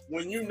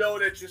 When you know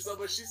that you're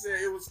somebody, she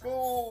said it was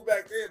cool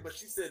back then, but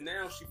she said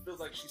now she feels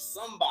like she's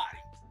somebody.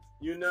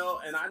 You know,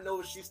 and I know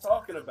what she's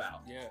talking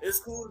about. It's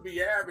cool to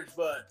be average,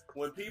 but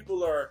when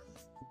people are,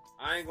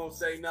 I ain't gonna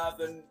say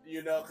nothing,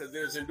 you know, because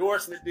there's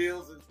endorsement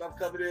deals and stuff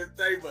coming in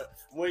today. But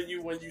when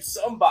you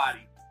somebody,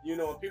 you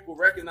know, and people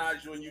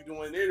recognize you when you're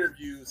doing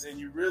interviews, and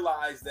you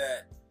realize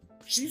that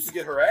she used to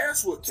get her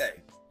ass whooped,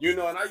 you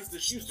know, and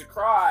she used to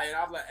cry, and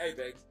I'm like, hey,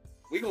 babe,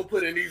 we gonna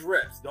put in these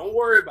reps. Don't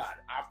worry about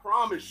it. I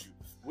promise you,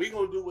 we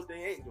gonna do what they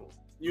ain't doing.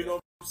 You know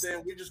what I'm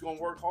saying? We just gonna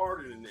work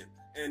harder than them.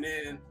 And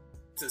then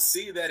to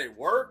see that it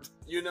worked,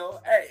 you know,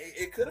 hey,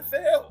 it could have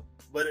failed.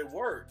 But it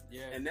worked.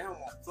 And now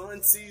my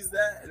son sees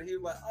that and he's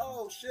like,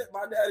 oh shit,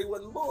 my daddy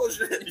wasn't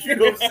bullshit. You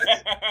know what I'm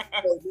saying?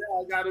 So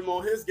now I got him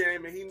on his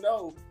game and he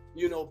knows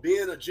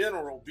being a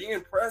general,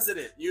 being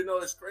president.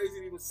 It's crazy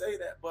to even say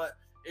that, but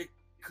it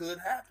could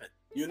happen.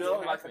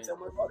 Like I tell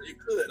my daughter, it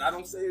could. I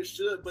don't say it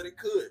should, but it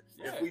could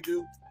if we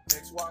do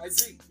X, Y,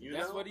 Z.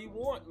 That's what he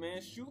want,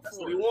 man. Shoot That's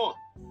for what it. he want.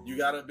 You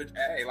gotta be.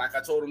 Hey, like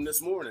I told him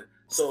this morning.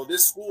 So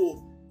this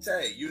school,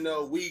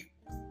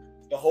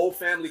 the whole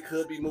family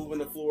could be moving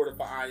to Florida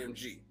for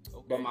IMG,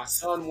 but my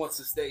son wants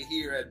to stay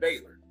here at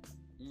Baylor.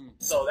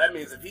 So that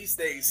means if he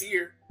stays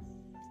here,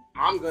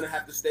 I'm gonna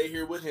have to stay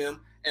here with him.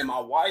 And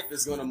my wife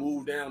is going to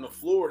move down to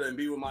Florida and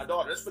be with my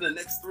daughter. That's for the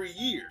next 3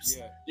 years,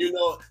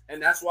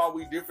 and that's why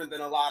we different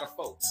than a lot of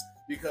folks,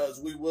 because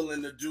we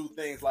willing to do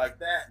things like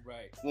that.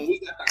 Right. When we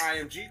got the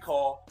IMG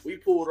call, we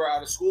pulled her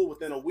out of school.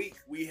 Within a week,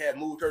 we had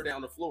moved her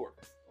down to Florida.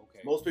 Okay.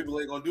 Most people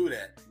ain't going to do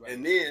that. Right.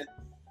 And then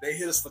they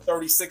hit us for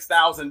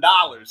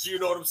 $36,000. You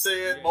know what I'm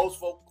saying? Yeah. Most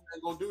folks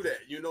ain't going to do that.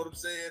 You know what I'm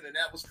saying? And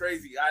that was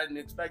crazy. I didn't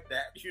expect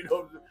that,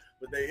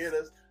 but they hit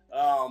us.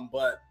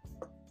 But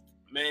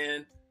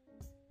man,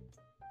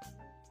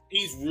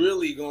 he's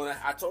really gonna.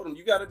 I told him,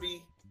 it got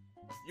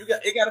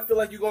to feel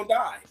like you're gonna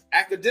die.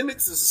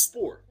 Academics is a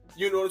sport.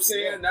 You know what I'm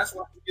saying? Yeah. And that's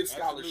why we give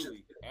scholarships.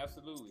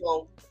 Absolutely.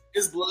 So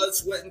it's blood,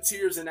 sweat, and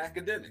tears in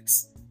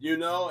academics.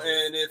 And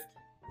if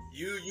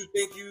you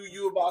think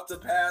you about to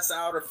pass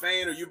out or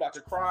faint or you about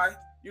to cry,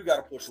 you got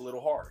to push a little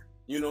harder.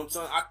 You know what I'm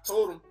saying? I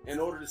told him, in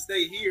order to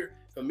stay here,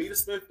 for me to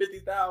spend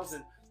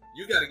 $50,000,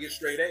 you got to get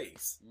straight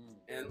A's.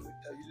 And let me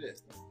tell you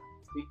this: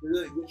 he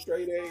could get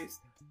straight A's,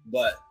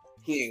 but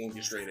he ain't gonna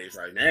get straight A's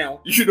right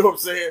now. You know what I'm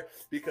saying?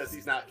 Because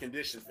he's not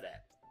conditioned for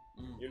that.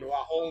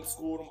 I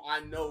homeschooled him. I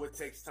know it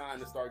takes time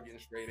to start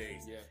getting straight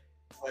A's. Yeah.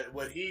 But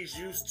what he's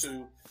used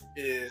to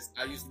is,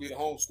 I used to be the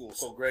homeschool,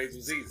 so grades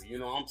was easy.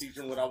 I'm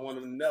teaching what I want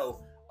him to know.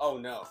 Oh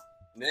no.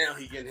 Now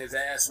he getting his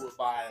ass whipped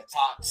by a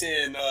top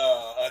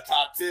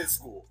 10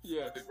 school.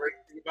 Yeah. But the great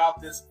thing about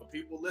this, for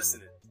people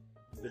listening,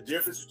 the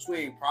difference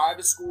between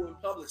private school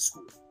and public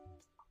school,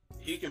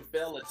 he can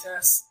fail a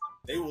test.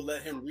 They will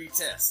let him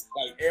retest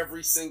like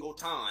every single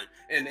time,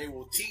 and they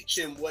will teach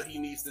him what he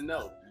needs to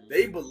know.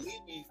 They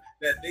believe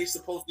that they're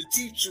supposed to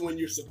teach you and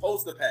you're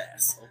supposed to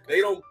pass. Okay.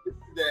 They don't believe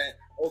that,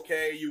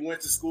 you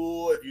went to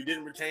school, if you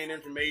didn't retain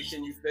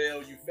information, you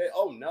failed.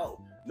 Oh no,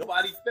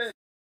 nobody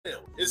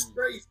failed. It's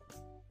crazy.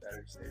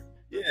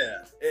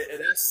 Yeah,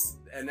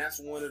 and that's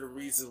one of the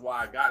reasons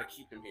why I gotta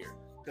keep him here.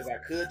 Because I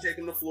could take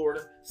him to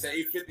Florida,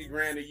 save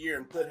 $50,000 a year,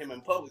 and put him in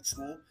public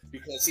school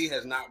because he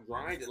has not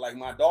grinded like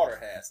my daughter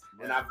has,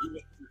 and I've given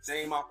him the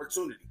same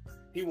opportunity.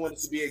 He wanted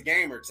to be a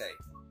gamer, Tay.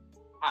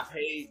 I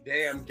paid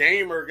damn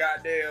gamer,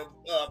 goddamn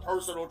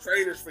personal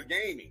trainers for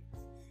gaming.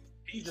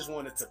 He just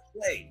wanted to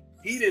play.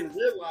 He didn't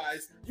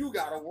realize you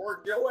gotta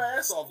work your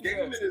ass off.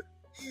 Gaming is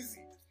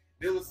easy.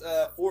 It was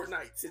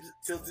Fortnite,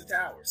 Tilted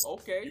Towers.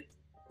 Okay.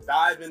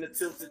 Dive into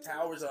Tilted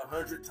Towers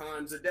 100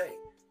 times a day.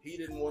 He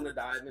didn't want to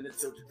dive into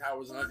Tilted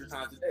Towers 100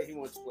 times a day. He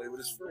wanted to play with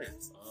his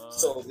friends.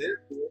 So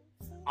therefore,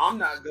 I'm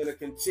not going to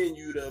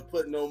continue to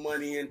put no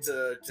money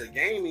into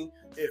gaming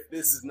if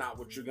this is not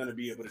what you're going to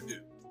be able to do.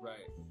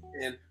 Right.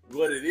 And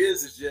what it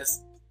is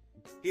just,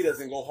 he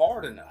doesn't go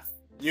hard enough.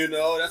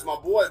 That's my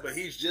boy, but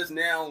he's just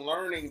now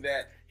learning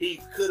that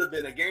he could have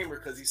been a gamer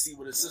because he see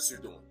what his sister's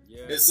doing.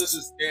 Yeah. His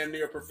sister's damn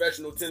near a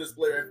professional tennis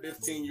player at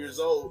 15 years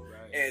old,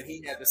 and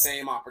he had the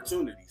same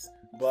opportunities.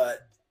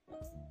 But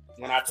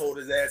when I told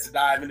his ass to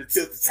dive into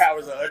Tilted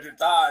Towers 100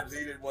 times,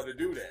 he didn't want to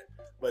do that.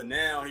 But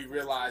now he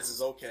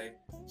realizes, okay.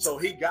 So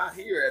he got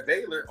here at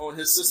Baylor on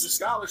his sister's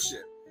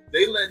scholarship.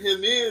 They let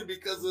him in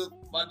because of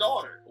my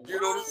daughter.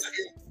 You know what I'm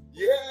saying?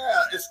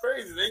 Yeah, it's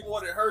crazy. They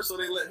wanted her, so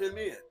they let him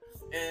in.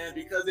 And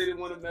because they didn't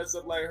want to mess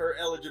up like her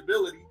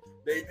eligibility,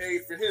 they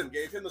paid for him,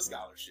 gave him a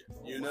scholarship.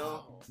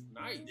 Wow.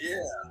 Nice.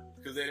 Yeah,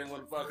 because they didn't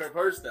want to fuck up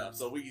her stuff.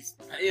 So we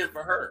paying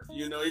for her.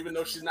 Even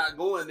though she's not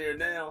going there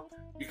now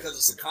because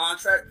it's a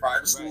contract.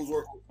 Private schools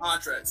work with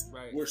contracts.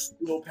 Right. We're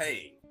still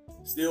paying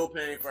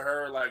for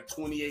her like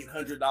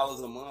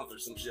 $2,800 a month or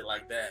some shit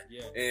like that.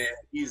 Yeah. And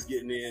he's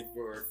getting in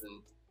for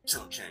some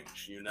chunk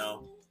change.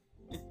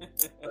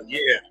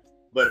 Yeah.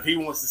 But if he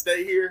wants to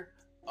stay here,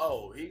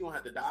 he gonna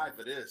have to die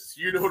for this.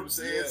 You know what I'm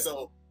saying? Yeah.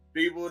 So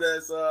people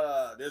there's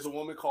a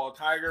woman called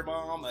Tiger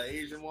Mom, an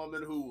Asian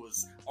woman who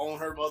was on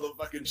her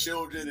motherfucking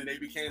children, and they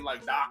became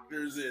like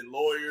doctors and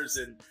lawyers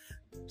and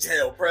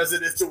jail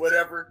presidents or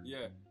whatever.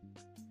 Yeah.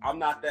 I'm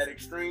not that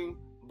extreme,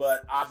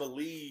 but I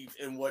believe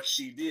in what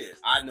she did.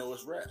 I know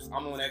it's reps.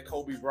 I'm on that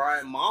Kobe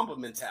Bryant Mamba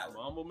mentality.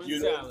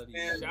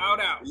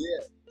 Shout out. Yeah.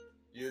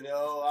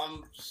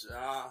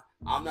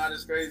 I'm not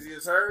as crazy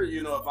as her.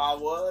 If I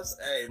was,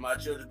 my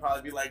children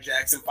probably be like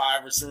Jackson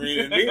 5 or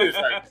Serena and Venus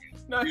right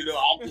now. I'm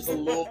just a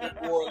little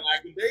bit more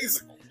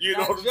lackadaisical. You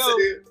know what I'm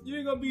saying? You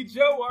ain't gonna be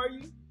Joe, are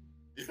you?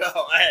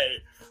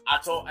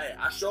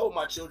 I showed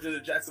my children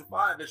at Jackson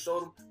 5 and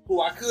showed them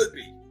who I could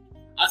be.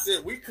 I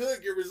said we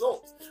could get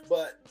results,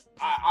 but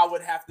I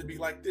would have to be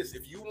like this.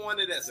 If you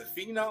wanted as a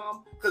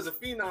phenom, because a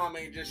phenom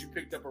ain't just you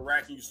picked up a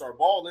rack and you start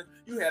balling.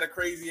 You had a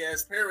crazy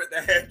ass parent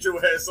that had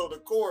your ass on the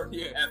court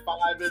at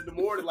 5 in the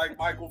morning, like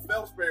Michael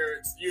Phelps'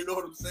 parents. You know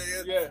what I'm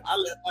saying? Yeah. I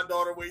let my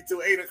daughter wait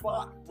till 8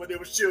 o'clock when there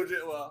was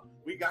children. Well,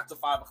 we got to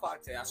 5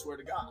 o'clock today. I swear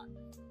to God.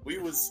 We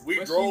but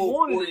drove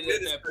 40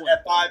 minutes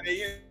at 5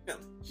 a.m.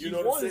 You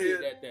know what I'm saying?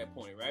 It at that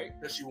point, right?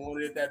 Because she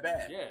wanted it that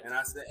bad. Yeah. And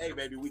I said, hey,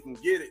 baby, we can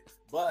get it.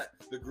 But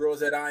the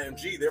girls at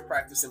IMG, they're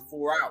practicing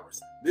 4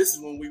 hours. This is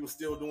when we were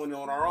still doing it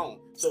on our own.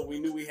 So we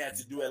knew we had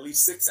to do at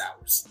least 6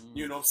 hours.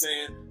 You know what I'm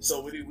saying?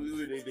 So we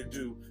would either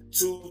do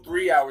 2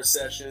 3-hour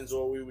sessions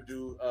or we would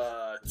do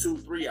 2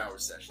 3-hour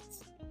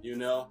sessions. You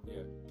know?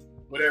 Yeah.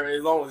 Whatever,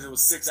 as long as it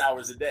was 6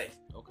 hours a day.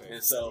 Okay.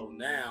 And so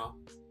now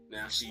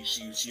she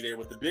there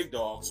with the big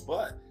dogs.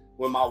 But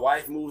when my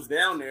wife moves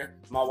down there,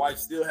 my wife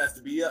still has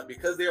to be up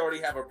because they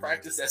already have a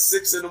practice at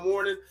 6 in the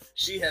morning.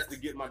 She has to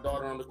get my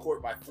daughter on the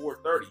court by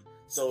 4:30,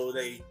 so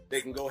they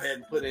can go ahead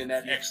and put in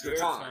that extra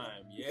time.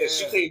 Yeah. Because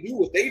she can't do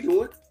what they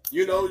doing.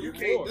 You know, you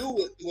can't do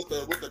what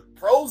the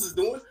pros is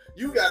doing.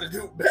 You got to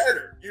do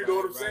better. You know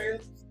what I'm saying?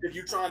 If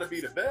you're trying to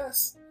be the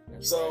best.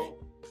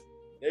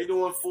 They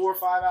doing 4 or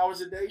 5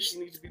 hours a day. She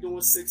needs to be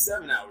doing 6,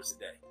 7 hours a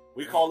day.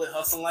 We call it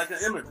hustling like an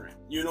immigrant.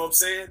 You know what I'm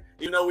saying?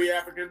 Even though we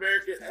African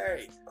American,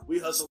 hey, we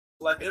hustle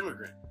like an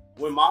immigrant.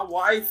 When my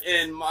wife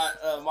and my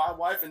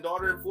wife and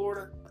daughter in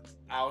Florida,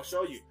 I'll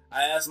show you.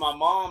 I asked my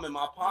mom and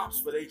my pops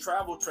for their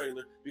travel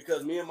trailer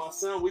because me and my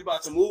son, we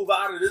about to move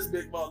out of this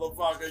big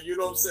motherfucker. You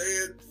know what I'm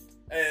saying?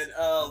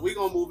 And we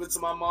gonna move into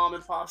my mom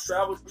and pop's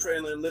travel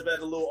trailer and live at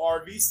a little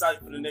RV site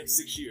for the next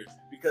 6 years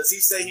because he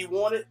say he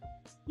wanted.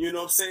 You know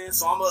what I'm saying?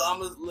 So I'm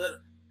gonna let.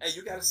 Hey,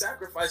 you gotta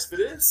sacrifice for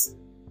this.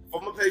 If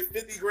I'm gonna pay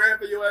 $50,000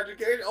 for your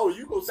education, oh,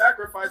 you go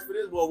sacrifice for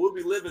this. Well, we'll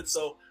be living,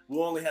 so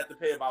we'll only have to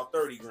pay about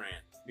 $30,000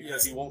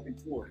 because he won't be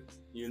 40.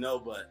 You know,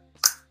 but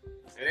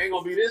it ain't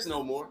gonna be this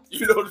no more.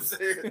 You know what I'm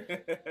saying?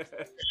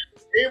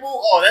 Cable,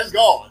 oh, that's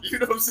gone. You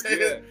know what I'm saying?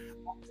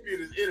 Yeah. It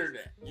is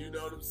internet. You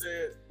know what I'm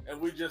saying?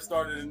 And we just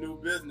started a new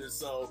business,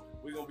 so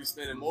we're gonna be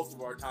spending most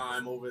of our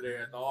time over there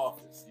at the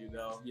office. You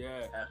know?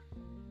 Yeah.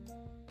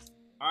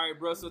 All right,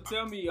 bro. So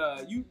tell me,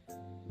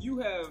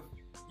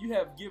 you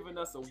have given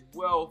us a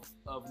wealth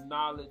of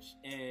knowledge,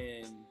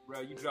 and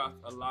bro, you dropped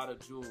a lot of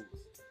jewels.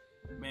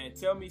 Man,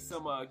 tell me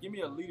give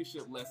me a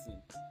leadership lesson.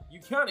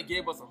 You kind of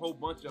gave us a whole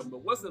bunch of them,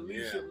 but what's the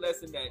leadership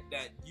lesson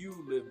that you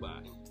live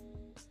by?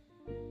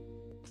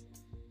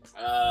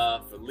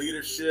 For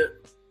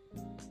leadership,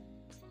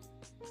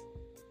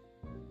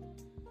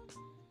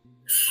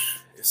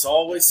 it's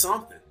always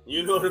something.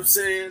 You know what I'm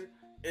saying?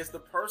 It's the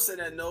person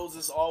that knows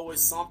it's always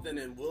something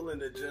and willing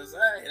to just,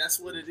 hey, that's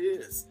what it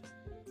is.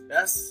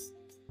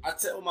 I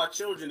tell my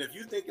children, if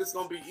you think it's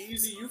going to be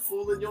easy, you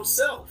fooling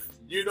yourself.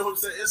 You know what I'm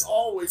saying? It's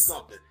always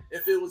something.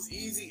 If it was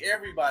easy,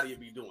 everybody would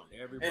be doing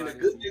it. And the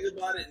good thing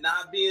about it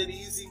not being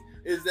easy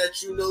is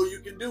that you know you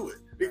can do it.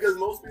 Because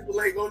most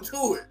people ain't going to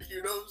do it.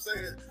 You know what I'm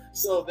saying?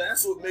 So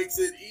that's what makes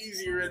it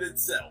easier in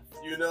itself.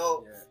 You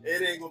know? Yeah.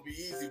 It ain't going to be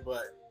easy,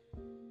 but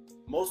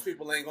most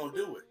people ain't going to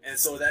do it. And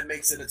so that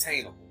makes it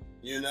attainable.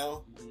 You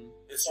know? Mm-hmm.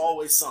 It's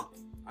always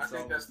something. I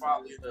think that's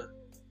probably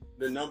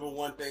the number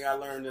one thing I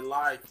learned in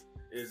life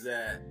is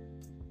that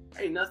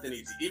ain't nothing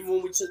easy. Even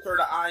when we took her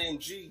to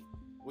IMG,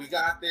 we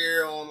got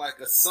there on like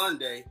a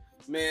Sunday.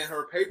 Man,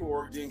 her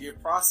paperwork didn't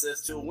get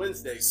processed till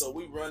Wednesday. So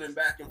we running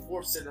back and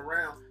forth, sitting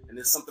around. And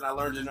it's something I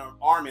learned in the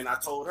Army, and I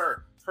told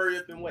her, hurry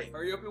up and wait.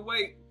 Hurry up and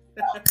wait.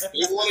 They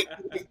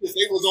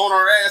was on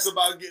our ass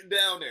about getting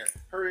down there.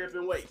 Hurry up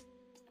and wait.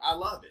 I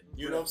love it.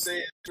 You know what I'm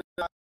saying?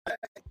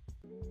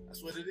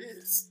 That's what it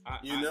is.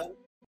 You know?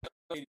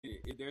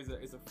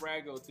 It's a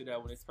fraggle to that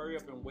one. It's hurry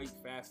up and wait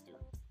faster.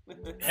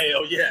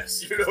 Hell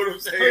yes. You know what I'm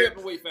saying? Hurry up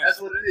and wait faster.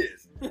 That's what it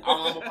is.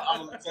 I'm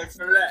going to text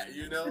her that,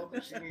 you know?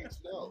 She needs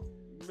to know.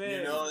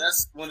 Man. You know,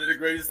 that's one of the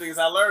greatest things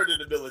I learned in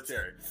the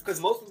military. Because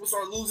most people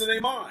start losing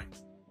their mind.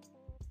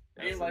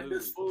 They ain't like,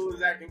 this fool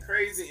is acting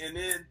crazy, and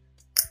then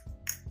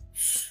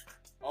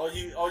all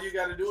you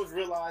got to do is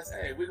realize,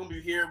 hey, we're going to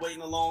be here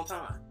waiting a long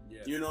time.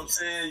 Yeah. You know what I'm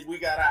saying? We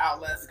got to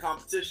outlast the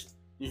competition.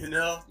 You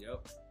know?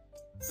 Yep.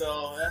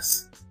 So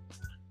that's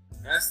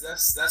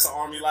an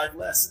Army life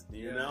lesson.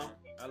 You know?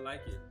 I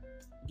like it.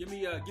 Give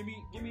me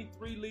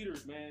 3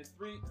 leaders, man.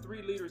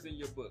 Three leaders in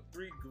your book.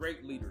 3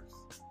 great leaders.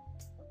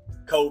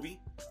 Kobe.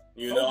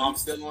 You know, I'm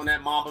still on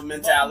that Mamba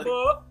mentality.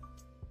 Mamba.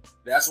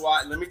 That's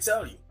why, let me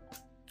tell you,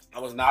 I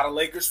was not a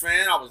Lakers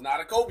fan. I was not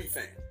a Kobe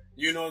fan.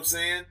 You know what I'm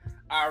saying?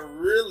 I'm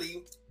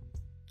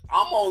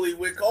only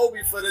with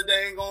Kobe for the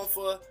dang on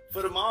for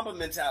the Mamba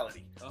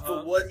mentality.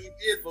 For what he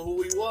did, for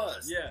who he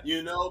was. Yeah.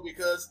 You know,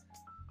 because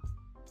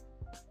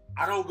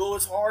I don't go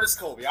as hard as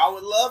Kobe. I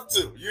would love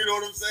to. You know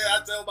what I'm saying?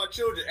 I tell my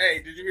children,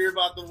 hey, did you hear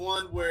about the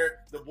one where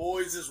the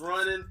boys is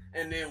running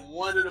and then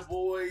one of the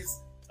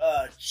boys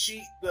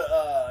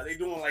they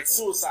doing like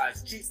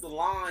suicides, cheats the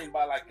line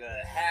by like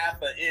a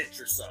half an inch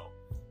or so.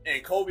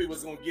 And Kobe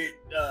was going to get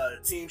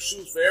team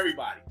shoes for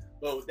everybody.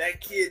 But that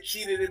kid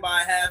cheated it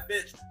by a half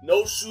inch.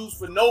 No shoes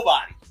for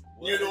nobody.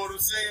 You know what I'm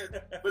saying?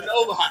 But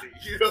nobody,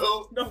 you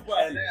know?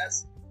 Nobody. And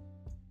that's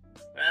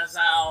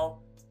how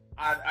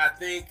I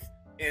think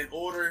in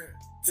order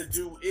to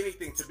do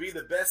anything, to be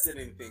the best at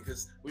anything,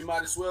 because we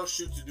might as well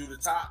shoot to do the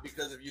top,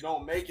 because if you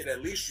don't make it,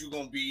 at least you're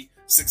going to be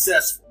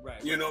successful.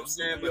 Right. You know what I'm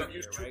saying? But if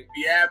you there, shoot right? to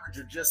be average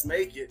or just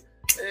make it,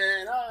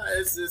 then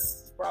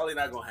it's probably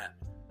not going to happen.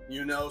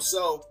 You know?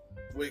 So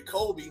with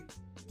Kobe,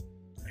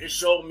 it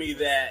showed me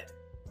that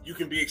you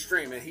can be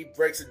extreme. And he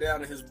breaks it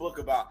down in his book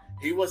about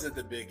he wasn't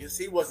the biggest,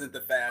 he wasn't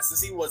the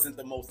fastest, he wasn't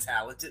the most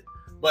talented,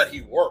 but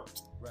he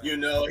worked. Right. You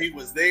know, he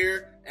was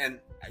there. And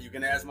you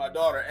can ask my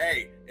daughter,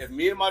 hey, if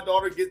me and my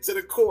daughter get to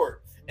the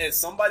court and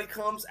somebody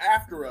comes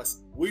after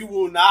us, we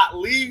will not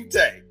leave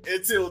Tay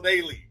until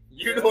they leave.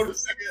 You know what I'm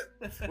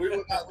saying? We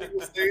will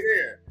stay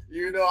there.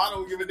 You know, I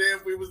don't give a damn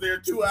if we was there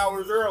 2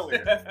 hours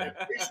earlier.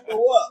 If we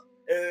show up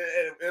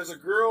and if there's a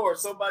girl or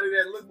somebody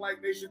that look like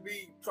they should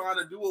be trying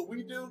to do what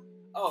we do,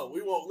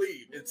 we won't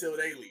leave until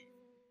they leave.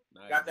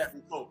 Nice. Got that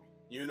from Kobe.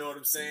 You know what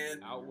I'm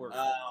saying? Outwork.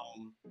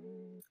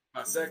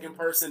 My second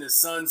person is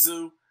Sun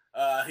Tzu.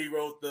 He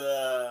wrote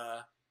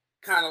the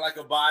kind of like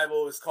a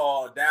Bible. It's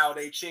called Tao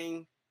Te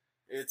Ching.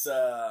 It's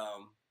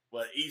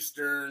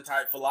Eastern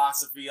type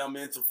philosophy. I'm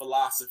into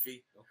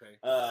philosophy. Okay.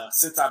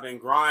 Since I've been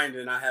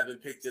grinding, I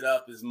haven't picked it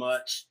up as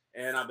much,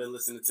 and I've been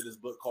listening to this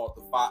book called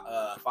the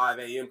 5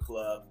 a.m.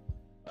 Club.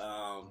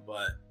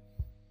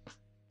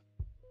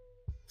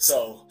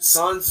 So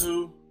Sun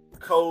Tzu,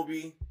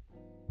 Kobe,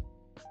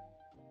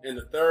 and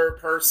the third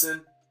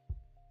person,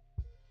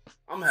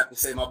 I'm gonna have to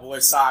say my boy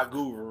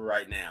Sadhguru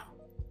right now.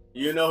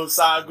 You know who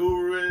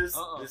Sadhguru is?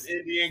 This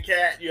Indian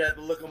cat. You have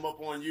to look him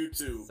up on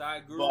YouTube.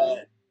 Sadhguru?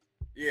 But,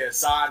 yeah,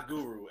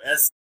 Sadhguru.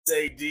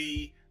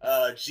 SADGURU.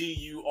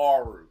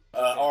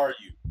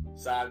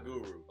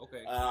 Sadhguru.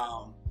 Okay.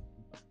 I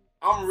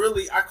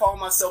call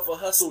myself a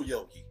hustle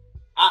yogi.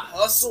 I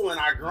hustle and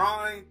I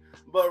grind,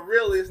 but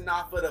really it's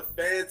not for the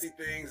fancy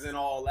things and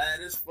all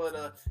that. It's for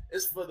the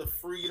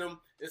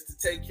freedom. It's to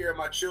take care of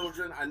my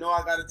children. I know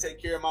I got to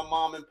take care of my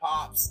mom and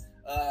pops,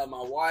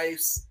 my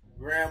wife's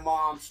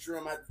grandma. I'm sure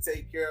I'm going to have to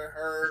take care of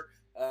her.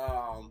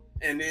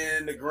 And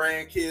then the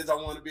grandkids I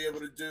want to be able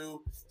to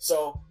do.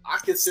 So I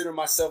consider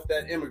myself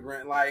that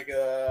immigrant, like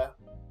the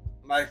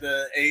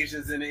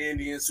Asians and the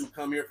Indians who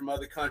come here from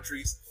other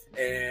countries.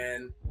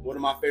 And one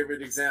of my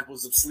favorite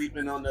examples of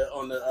sleeping on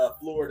the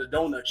floor of the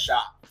donut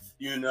shop,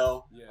 you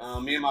know,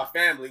 me and my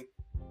family,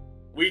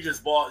 we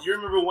just bought, you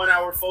remember 1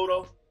 Hour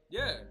Photo?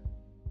 Yeah.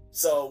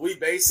 So we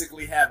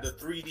basically have the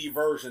 3D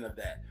version of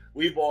that.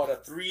 We bought a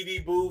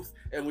 3D booth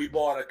and we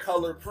bought a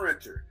color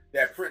printer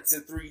that prints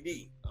in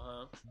 3D.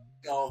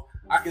 So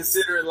I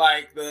consider it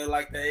like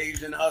the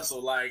Asian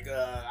hustle. Like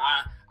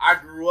I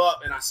grew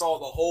up and I saw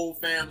the whole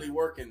family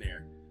working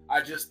there.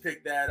 I just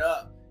picked that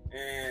up,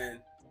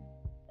 and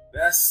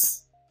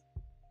that's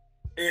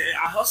it.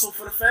 I hustle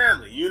for the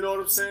family. You know what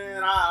I'm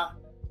saying?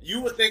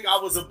 You would think I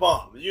was a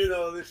bum. You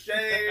know, the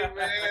shame,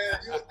 man.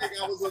 You would think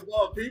I was a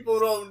bum. People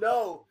don't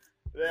know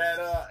that,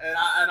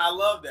 and I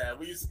love that.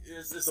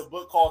 It's a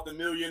book called The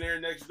Millionaire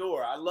Next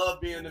Door. I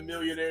love being the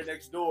millionaire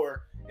next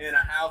door in a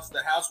house.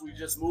 The house we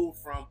just moved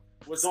from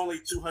was only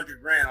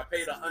 $200,000. I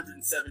paid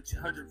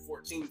 $114 for it.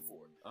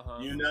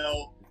 You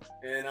know,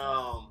 and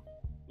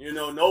you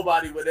know,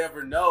 nobody would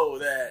ever know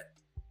that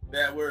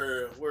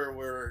we're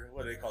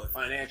what do they call it,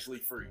 financially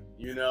free.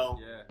 You know.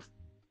 Yeah.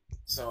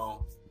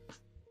 So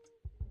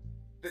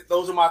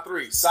those are my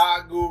three: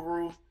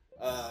 Sadhguru,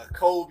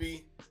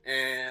 Kobe,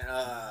 and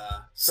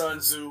Sun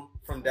Tzu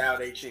from Tao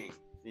Te Ching.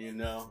 You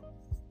know.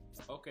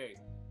 Okay.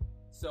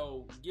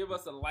 So give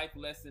us a life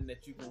lesson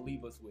that you can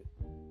leave us with.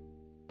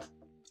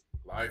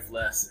 Life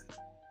lesson.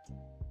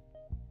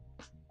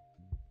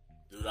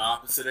 Do the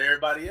opposite of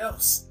everybody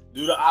else.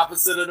 Do the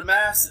opposite of the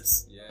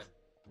masses. Yeah.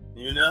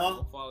 You know?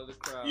 Don't follow the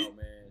crowd,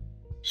 man.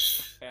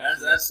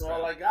 That's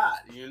all I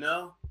got, you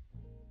know?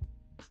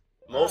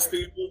 Most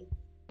people,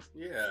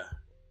 yeah.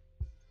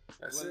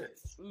 That's it.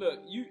 Look,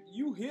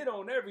 you hit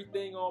on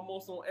everything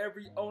almost on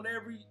every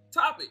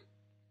topic.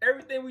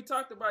 Everything we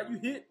talked about, you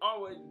hit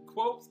all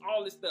quotes,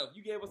 all this stuff.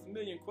 You gave us a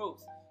million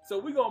quotes. So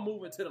we're going to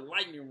move into the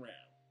lightning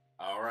round.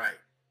 All right.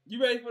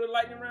 You ready for the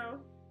lightning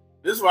round?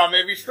 This is why I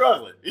may be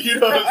struggling. You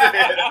know what I'm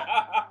saying?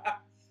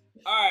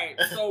 All right.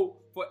 So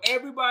for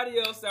everybody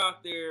else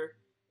out there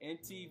in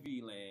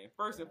TV land,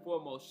 first and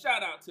foremost,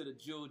 shout out to the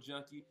Jewel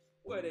Junkie,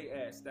 where they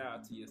add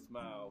style to your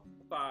smile,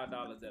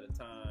 $5 at a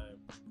time.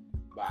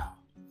 Wow.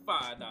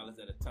 $5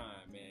 at a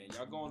time, man.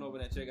 Y'all going over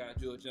there and check out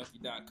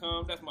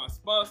JewelJunkie.com. That's my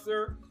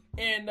sponsor,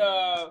 and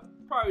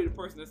probably the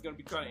person that's going to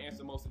be trying to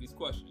answer most of these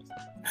questions.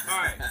 All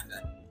right.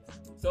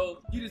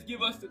 So you just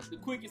give us the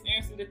quickest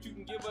answer that you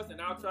can give us,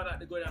 and I'll try not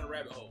to go down a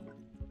rabbit hole.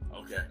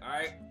 Okay. All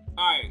right.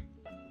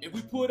 If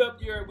we put up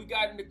we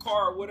got in the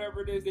car,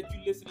 whatever it is that you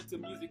listening to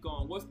music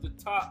on, what's the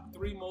top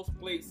 3 most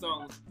played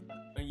songs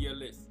on your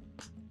list?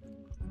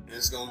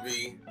 It's gonna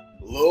be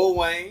Lil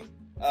Wayne,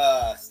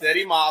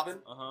 Steady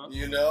Mobbin',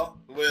 you know,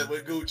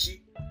 with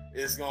Gucci.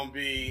 It's gonna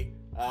be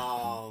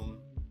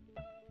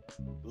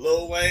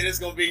Lil Wayne. It's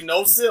gonna be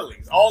No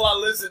Ceilings. All I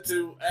listen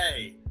to,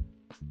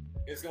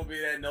 It's gonna be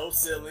that no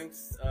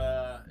ceilings.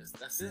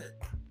 That's it.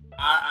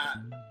 I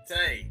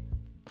tell you,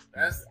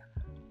 that's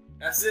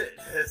it.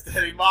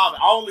 Steady mobbing.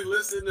 I only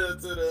listen to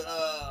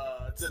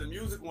the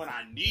music when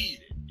I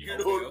need it. You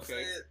know what I'm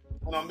saying?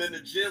 When I'm in the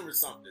gym or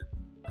something,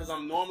 because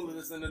I'm normally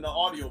listening to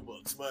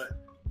audiobooks. But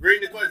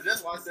reading the question,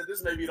 that's why I said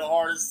this may be the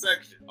hardest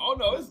section. Oh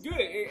no, it's good.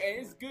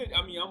 It's good.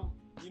 I mean,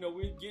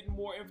 we're getting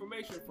more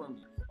information from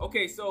you.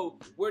 Okay, so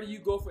where do you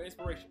go for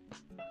inspiration?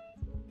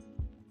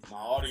 My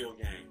audio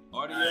game.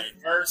 Audio.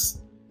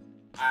 First,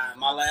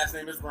 my last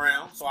name is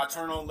Brown, so I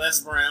turn on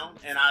Les Brown,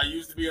 and I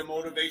used to be a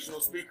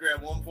motivational speaker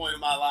at one point in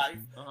my life.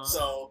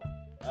 So,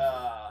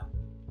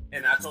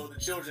 and I told the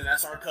children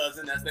that's our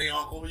cousin, that's their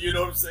uncle. You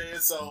know what I'm saying?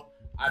 So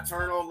I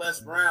turn on Les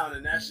Brown,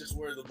 and that's just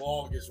where the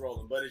ball gets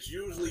rolling. But it's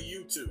usually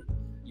YouTube.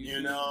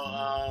 You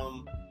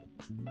know,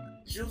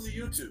 it's usually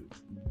YouTube.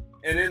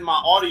 And then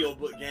my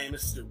audiobook game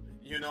is stupid.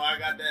 You know, I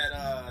got that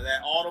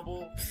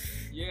Audible.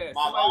 Yeah,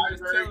 somebody was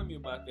just telling me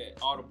about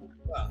that Audible.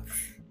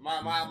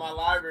 My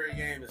library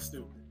game is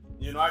stupid.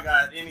 You know, I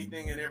got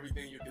anything and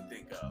everything you can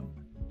think of.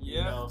 Yeah.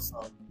 You know,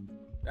 so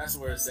that's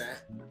where it's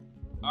at.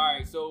 All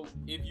right, so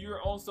if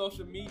you're on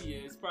social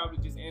media, it's probably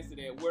just answer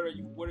that. What are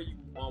you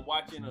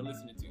watching or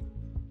listening to?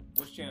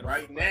 Which channel?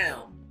 Right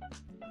now,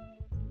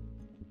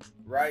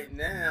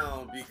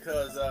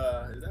 because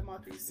is that my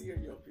PC or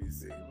your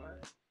PC, man?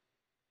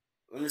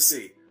 Let me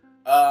see.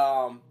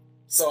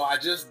 So I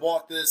just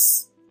bought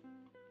this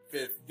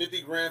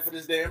 50 grand for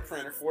this damn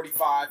printer,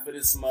 45 for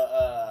this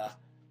my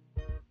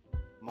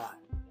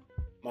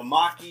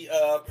Maki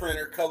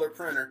printer, color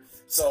printer.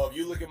 So if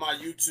you look at my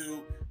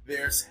YouTube,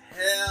 there's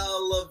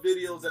hella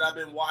videos that I've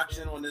been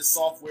watching on this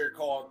software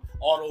called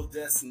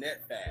Autodesk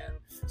NetFab.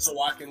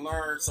 So I can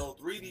learn. So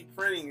 3D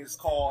printing is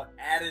called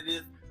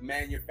additive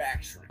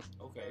manufacturing.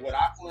 Okay. What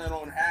I plan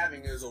on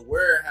having is a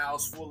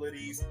warehouse full of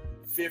these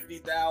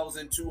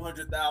 $50,000,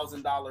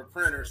 $200,000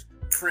 printers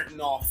printing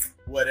off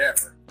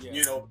whatever. Yeah.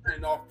 You know,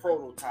 printing off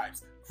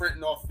prototypes,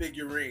 printing off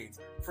figurines,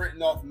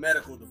 printing off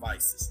medical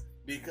devices.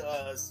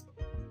 Because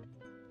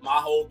my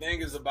whole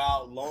thing is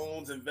about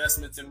loans,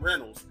 investments, and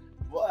rentals.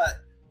 But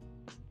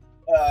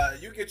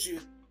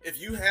if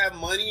you have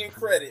money and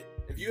credit,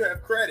 if you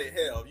have credit,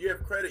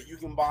 you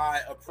can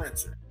buy a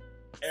printer.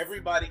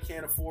 Everybody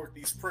can't afford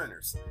these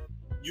printers.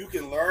 You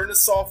can learn the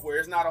software.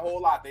 It's not a whole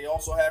lot. They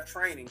also have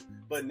training,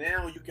 but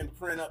now you can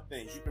print up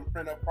things. You can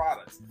print up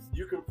products.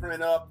 You can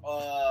print up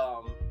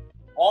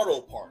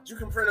auto parts. You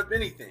can print up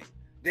anything.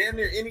 Damn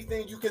near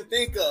anything you can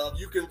think of,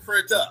 you can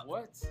print up.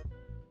 What?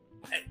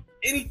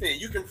 Anything.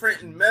 You can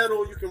print in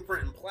metal. You can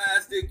print in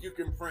plastic. You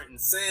can print in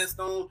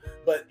sandstone.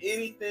 But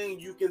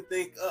anything you can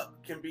think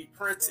up can be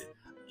printed.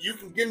 You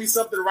can give me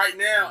something right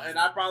now, and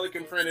I probably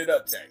can print it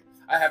up, Tay.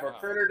 I have a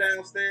printer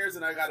downstairs,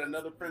 and I got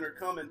another printer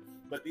coming.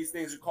 But these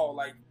things are called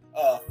like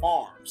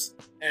farms.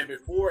 And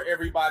before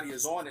everybody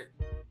is on it,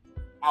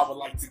 I would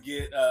like to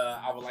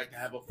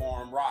have a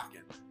farm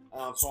rocking.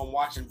 So I'm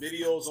watching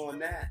videos on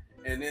that.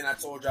 And then I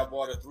told you I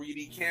bought a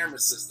 3D camera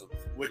system,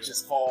 which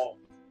is called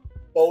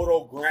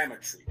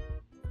photogrammetry.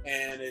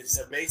 And it's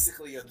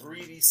basically a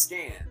 3D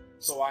scan.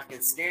 So I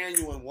can scan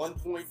you in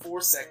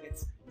 1.4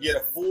 seconds, get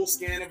a full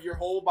scan of your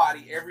whole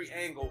body, every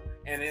angle,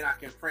 and then I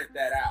can print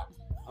that out.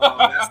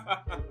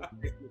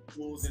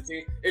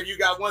 If you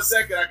got 1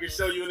 second, I can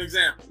show you an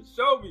example.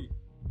 Show me.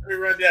 Let me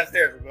run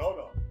downstairs. Hold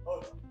on.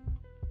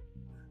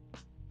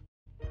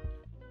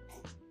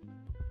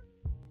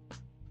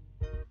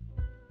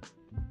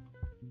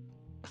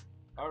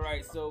 All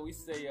right, so we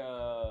say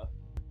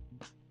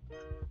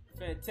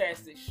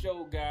fantastic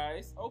show,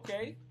 guys.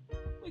 Okay,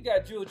 we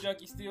got Jewel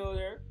Junkie still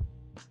there.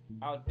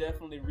 I'll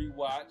definitely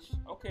rewatch.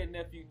 Okay,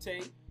 nephew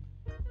Tate.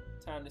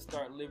 Time to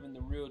start living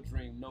the real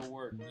dream. No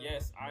work.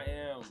 Yes, I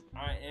am.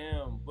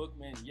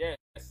 Bookman, yes.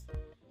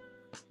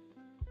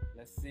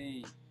 Let's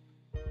see.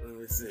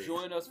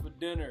 Join us for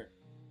dinner.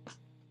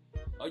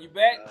 Are you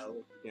back?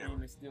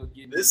 Still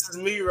getting this is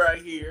me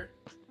right here.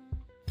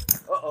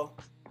 Uh-oh.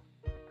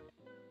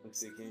 Let me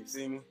see. Can you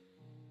see me?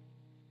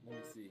 Let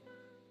me see.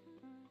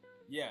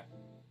 Yeah.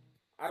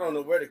 I don't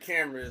know where the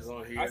camera is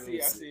on here. I see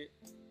it.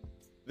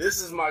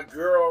 This is my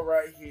girl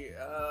right here.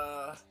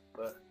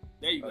 But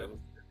there you go.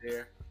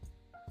 There.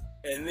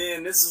 And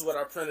then this is what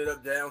I printed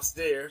up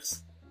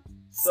downstairs.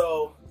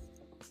 So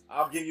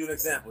I'll give you an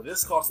example.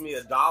 This cost me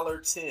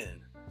 $1.10.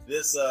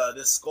 This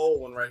skull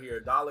one right here,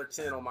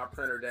 $1.10 on my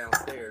printer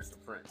downstairs to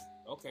print.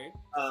 Okay.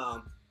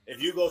 If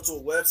you go to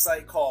a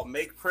website called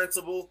Make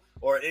Printable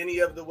or any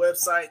of the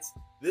websites,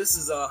 this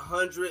is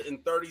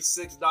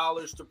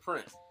 $136 to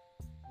print.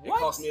 What? It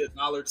cost me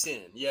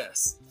 $1.10.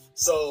 Yes.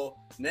 So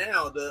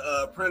now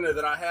the printer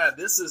that I have,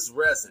 this is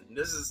resin.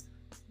 This is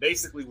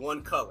basically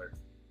one color.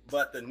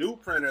 But the new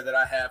printer that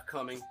I have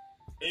coming,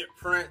 it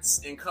prints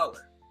in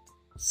color.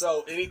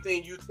 So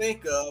anything you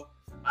think of,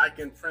 I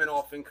can print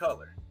off in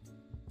color.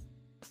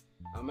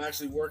 I'm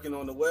actually working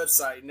on the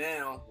website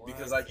now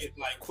because I get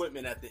my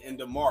equipment at the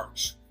end of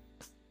March.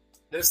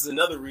 this is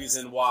another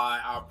reason why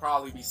I'll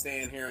probably be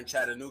staying here in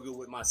Chattanooga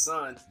with my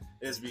son,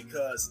 is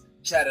because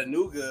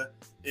Chattanooga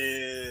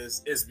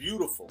is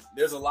beautiful.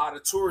 There's a lot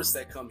of tourists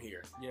that come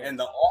here. Yeah. And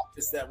the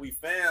office that we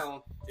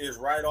found is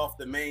right off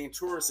the main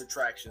tourist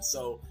attraction.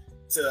 So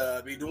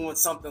to be doing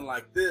something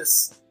like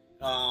this,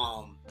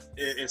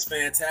 it's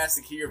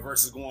fantastic here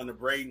versus going to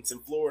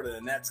Bradenton, Florida,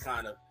 and that's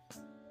kind of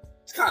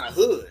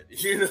hood,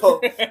 you know.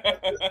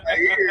 Right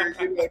here,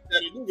 you know,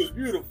 Chattanooga's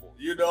beautiful.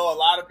 You know, a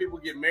lot of people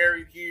get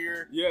married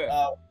here.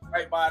 Yeah.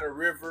 Right by the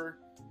river,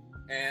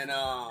 and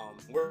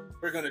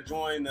we're gonna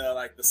join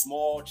the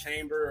small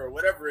chamber or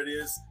whatever it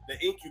is, the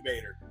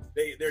incubator.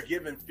 They're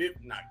giving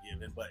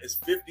it's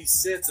 50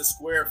 cents a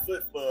square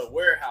foot for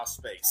warehouse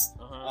space,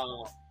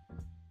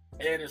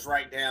 and it's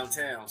right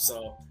downtown.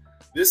 So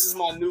this is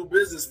my new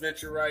business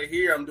venture right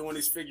here. I'm doing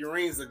these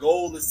figurines. The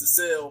goal is to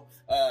sell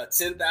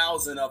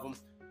 10,000 of them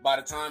by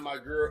the time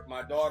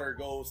my daughter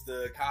goes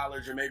to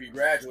college or maybe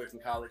graduate from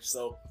college.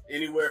 So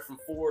anywhere from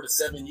 4 to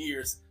 7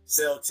 years,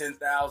 sell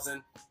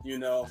 10,000. You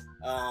know,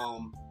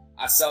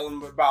 I sell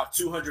them about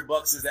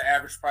 $200 is the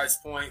average price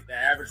point. The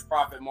average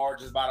profit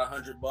margin is about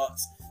 $100.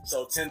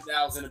 So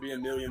 10,000 to be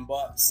 $1 million.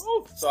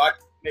 Ooh. So I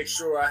make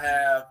sure I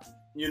have,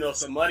 you know,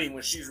 some money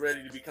when she's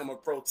ready to become a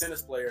pro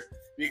tennis player,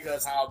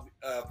 because how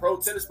a pro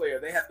tennis player,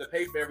 they have to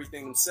pay for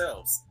everything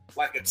themselves,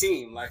 like a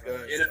team, like an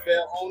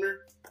NFL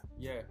owner.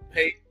 Yeah.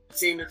 Pay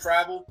team to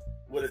travel.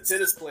 With a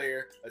tennis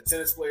player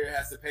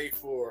has to pay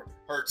for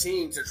her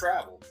team to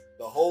travel,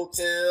 the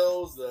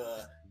hotels,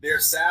 their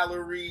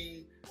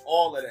salary,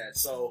 all of that.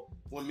 So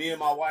when me and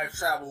my wife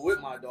travel with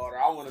my daughter,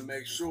 I want to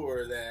make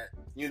sure that,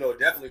 you know,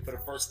 definitely for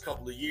the first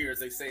couple of years,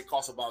 they say it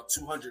costs about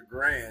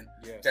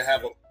 $200,000 to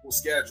have a full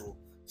schedule.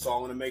 So I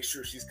want to make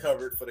sure she's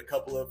covered for the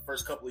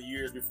first couple of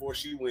years before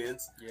she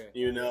wins. Yeah.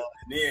 You know,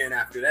 and then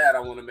after that,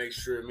 I want to make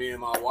sure me and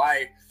my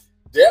wife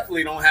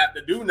definitely don't have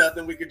to do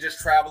nothing. We could just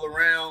travel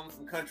around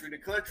from country to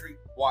country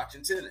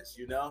watching tennis,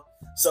 you know?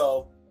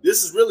 So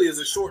this is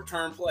a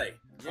short-term play.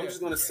 I'm just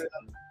going to set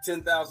up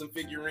 10,000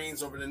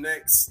 figurines over the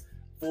next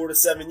 4 to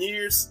 7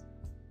 years.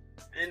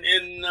 And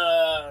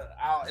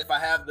if I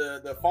have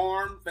the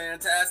farm,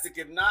 fantastic.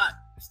 If not,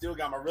 still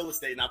got my real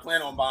estate, and I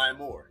plan on buying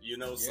more, you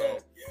know? So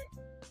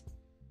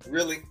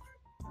really,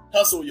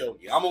 hustle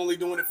yogi. I'm only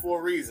doing it for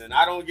a reason.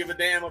 I don't give a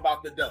damn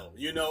about the dough,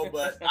 you know,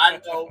 but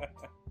I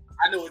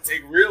know it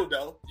take real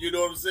dough. You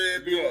know what I'm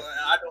saying? People,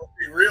 I know it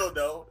take real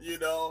dough. You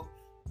know,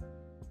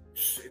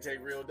 it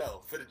take real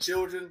dough for the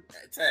children.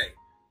 Hey,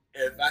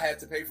 if I had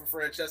to pay for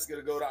Francesca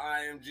to go to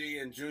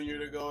IMG and Junior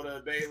to go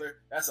to Baylor,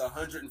 that's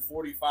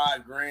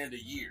 $145,000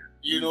 a year.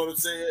 You know what I'm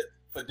saying?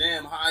 For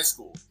damn high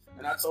school.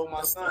 And I told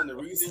my son, the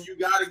reason you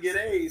gotta get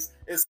A's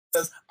is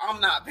because I'm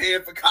not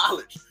paying for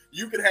college.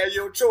 You can have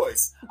your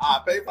choice.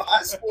 I pay for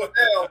high school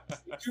now,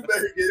 but you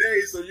better get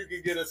A's so you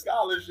can get a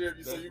scholarship.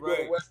 So you go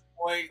to West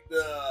Point,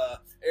 the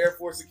Air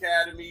Force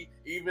Academy,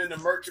 even the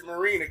Merchant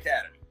Marine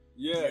Academy.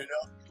 Yeah. You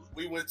know,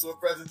 we went to a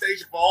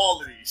presentation for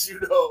all of these, you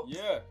know.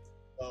 Yeah.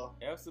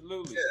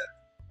 Absolutely.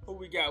 Yeah. Who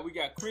we got? We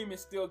got Cream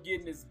is still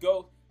getting his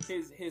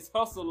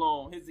hustle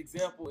on. His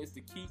example is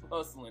to keep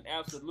hustling.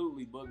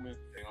 Absolutely, Boogman.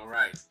 All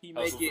right. He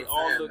make it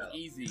all look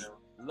easy. You know?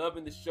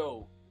 Loving the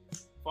show.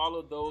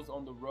 Follow those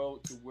on the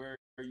road to where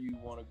you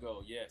want to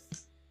go.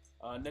 Yes.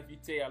 Nephew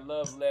Tay, I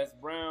love Les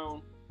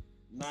Brown.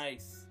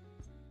 Nice.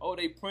 Oh,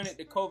 they printed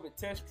the COVID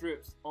test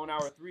strips on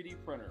our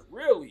 3D printer.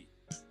 Really?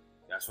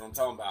 That's what I'm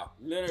talking about.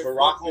 Leonard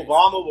Barack Buckman.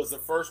 Obama was the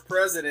first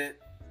president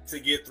to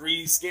get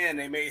 3D scan.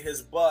 They made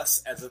his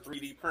bus as a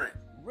 3D print.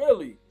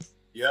 Really?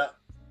 Yep.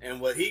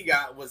 And what he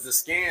got was the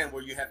scan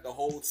where you have to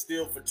hold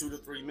still for 2 to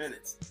 3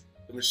 minutes.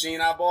 The machine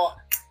I bought,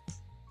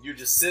 you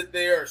just sit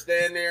there or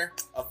stand there,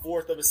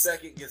 1/4 of a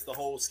second gets the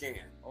whole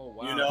scan. Oh,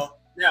 wow. You know?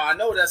 Now, I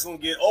know that's going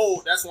to get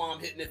old. That's why I'm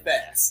hitting it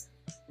fast.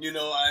 You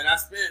know, and I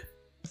spent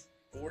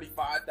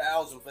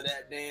 $45,000 for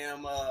that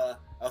damn a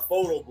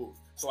photo booth.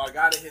 So I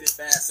got to hit it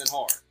fast and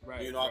hard.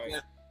 Right, you know,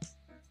 right.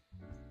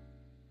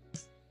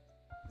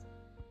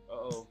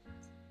 Uh-oh.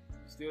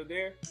 Still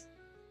there?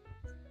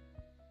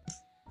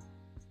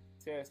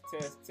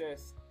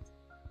 Test.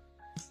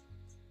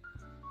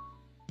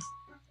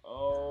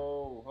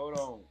 Oh, hold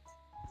on.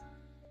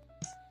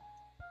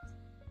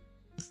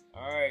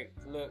 All right,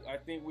 look, I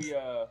think we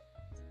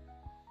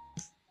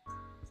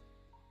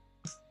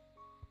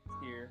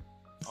here.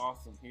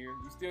 Awesome. Here.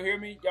 You still hear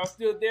me? Y'all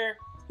still there?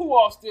 Who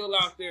all still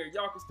out there?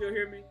 Y'all can still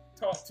hear me?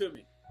 Talk to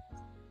me.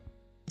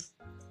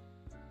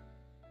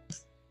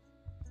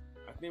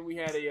 I think we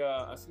had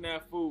a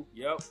snafu.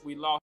 Yep, we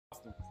lost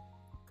him.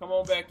 Come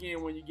on back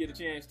in when you get a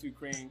chance to,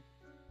 Cream.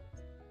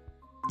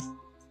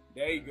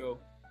 There you go.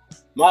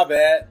 My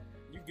bad.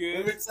 You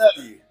good? Let me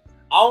tell you,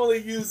 I only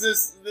use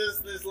this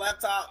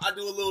laptop. I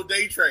do a little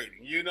day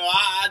trading. You know,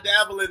 I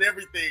dabble in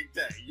everything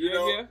today. You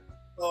know? Yeah.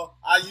 So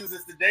I use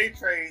this to day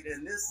trade,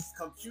 and this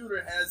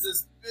computer has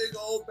this big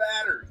old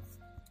battery.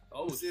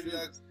 Oh, see if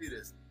y'all can see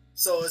this.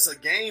 So it's a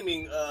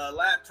gaming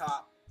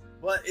laptop,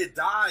 but it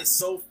dies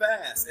so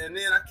fast. And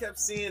then I kept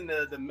seeing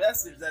the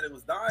message that it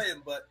was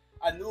dying, but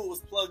I knew it was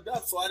plugged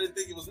up, so I didn't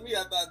think it was me.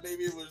 I thought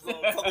maybe it was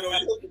coming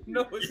on your computer.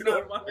 No, it's You know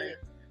not what I'm mine.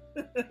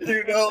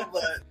 saying?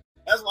 But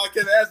that's why I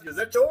kept asking, is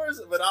that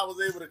yours? But I was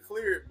able to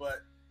clear it,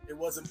 but it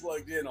wasn't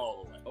plugged in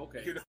all the way.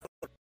 Okay.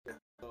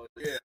 So,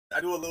 yeah,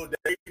 I do a little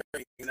day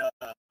trading.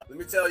 Let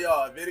me tell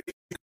y'all, if it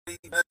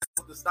invests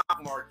in the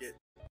stock market,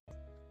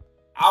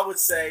 I would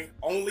say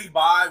only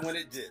buy when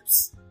it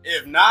dips.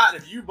 If not,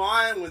 if you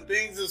buying when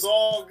things is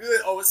all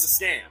good, it's a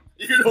scam.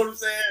 You know what I'm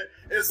saying?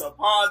 It's a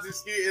Ponzi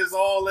scheme. It's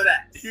all of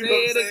that. You know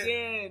what I'm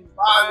saying? Again.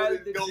 Buy when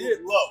it goes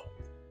low.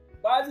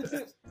 Buy the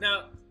dips.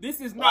 Now,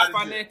 this is not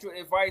financial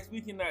advice.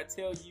 We cannot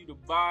tell you to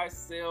buy,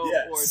 sell,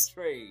 or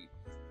trade.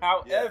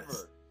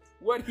 However,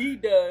 what he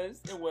does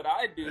and what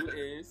I do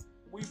is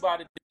we buy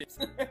the dips.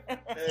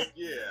 Heck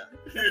yeah.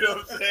 You know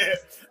what I'm saying?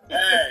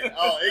 Hey,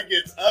 it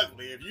gets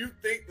ugly. If you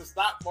think the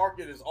stock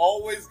market is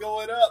always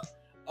going up,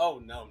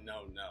 no.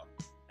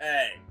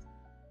 Hey,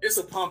 it's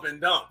a pump and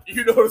dump.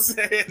 You know what I'm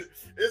saying?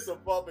 It's a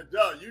pump and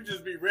dump. You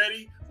just be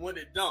ready when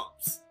it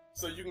dumps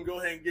so you can go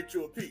ahead and get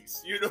you a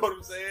piece. You know what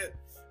I'm saying?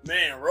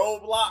 Man,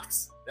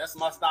 Roblox, that's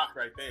my stock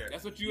right there.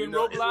 That's what you in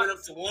know, Roblox? It went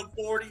up to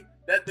 140.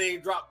 That thing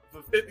dropped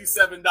for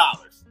 $57.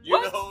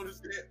 You know what I'm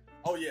saying?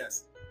 Oh,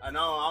 yes. I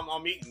know.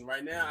 I'm eating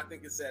right now. I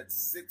think it's at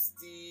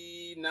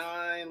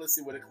 69. Let's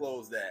see what it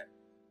closed at.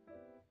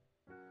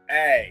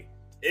 Hey,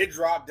 it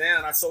dropped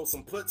down. I sold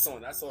some puts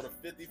on it. I sold a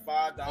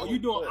 $55. Oh, you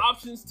doing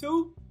options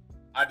too?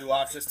 I do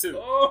options too.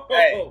 Oh,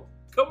 hey,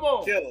 come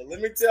on, killer. Let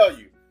me tell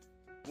you,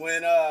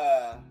 when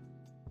I'm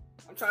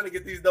trying to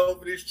get these dough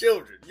for these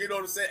children, you know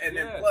what I'm saying? And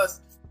then plus,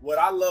 what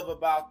I love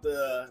about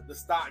the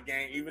stock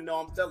game, even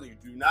though I'm telling you,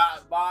 do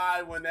not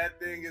buy when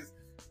that thing is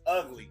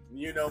ugly.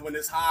 You know, when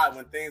it's high,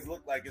 when things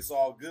look like it's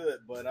all good.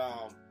 But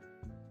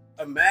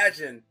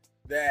imagine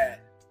that.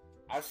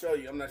 I'll show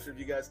you. I'm not sure if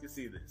you guys can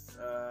see this,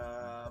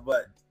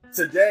 but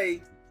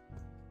today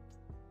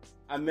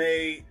I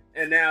made.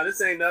 And now this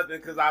ain't nothing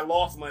because I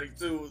lost money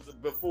too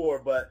before,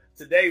 but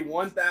today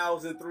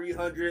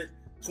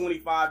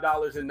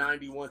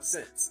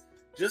 $1,325.91.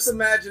 Just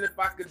imagine if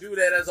I could do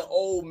that as an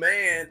old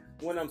man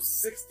when I'm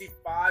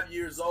 65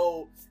 years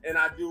old and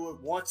I do it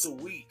once a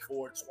week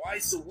or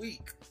twice a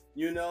week,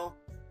 you know?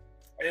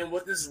 And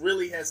what this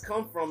really has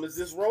come from is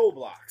this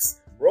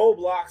Roblox.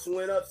 Roblox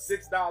went up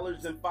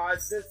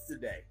 $6.05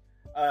 today.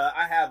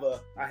 I have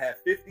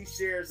 50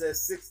 shares at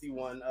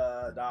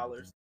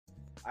 $61.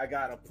 I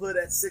got to put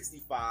at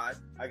 65,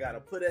 I got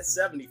to put at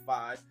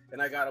 75, and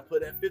I got to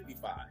put at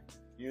 55,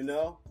 you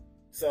know?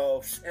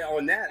 So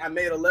on that, I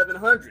made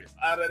 1,100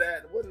 out of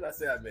that. What did I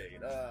say I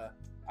made?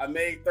 I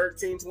made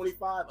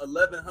 1,325.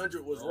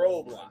 1,100 was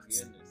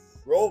Roblox.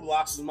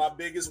 Roblox was my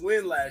biggest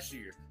win last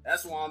year.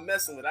 That's why I'm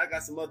messing with. I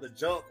got some other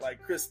junk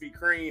like Krispy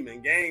Kreme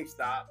and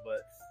GameStop,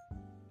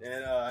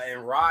 and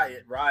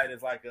Riot. Riot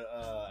is like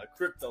a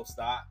crypto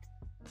stock,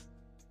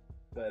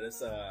 but it's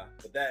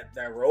but that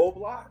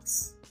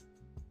Roblox.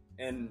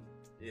 And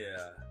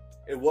yeah,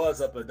 it was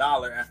up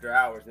 $1 after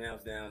hours. Now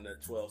it's down to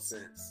 12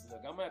 cents.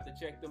 Look, I'm gonna have to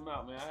check them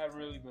out, man. I haven't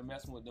really been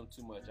messing with them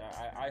too much.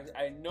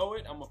 I know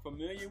it. I'm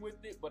familiar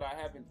with it, but I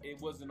haven't. It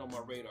wasn't on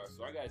my radar,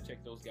 so I gotta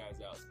check those guys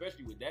out,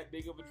 especially with that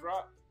big of a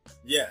drop.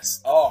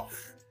 Yes. Oh,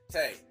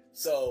 hey.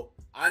 So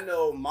I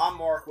know my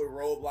mark with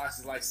Roblox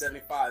is like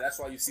 75. That's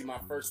why you see my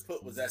first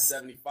put was at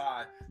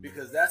 75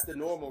 because that's the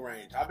normal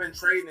range. I've been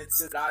trading it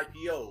since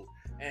IPO,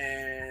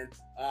 and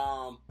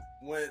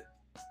when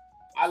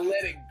I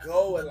let it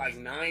go at like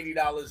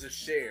 $90 a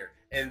share.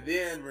 And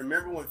then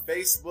remember when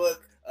Facebook,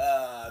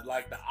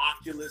 like the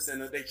Oculus,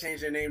 and they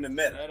changed their name to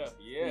Meta.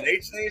 When they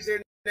changed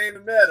their name to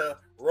Meta,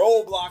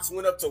 Roblox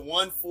went up to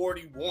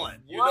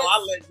 141. You know, I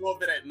let go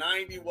of it at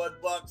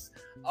 $91.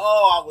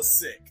 Oh, I was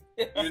sick.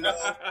 You know,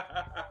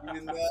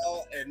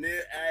 and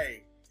then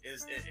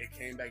it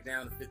came back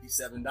down to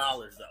 $57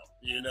 though.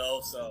 You know,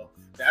 so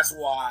that's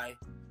why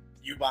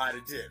you buy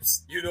the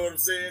dips. You know what I'm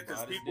saying?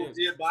 Because people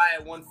did buy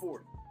at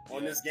 140.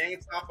 On this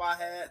GameStop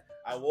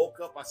I woke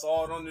up, I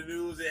saw it on the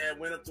news, it had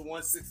went up to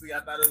 160.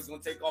 I thought it was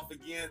going to take off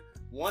again.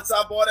 Once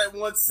I bought at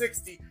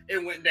 160,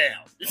 it went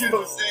down. You know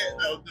what I'm saying?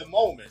 The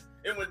moment.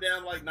 It went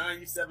down like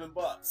 $97,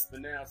 but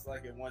now it's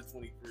like at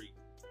 123,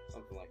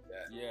 something like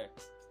that. Yeah.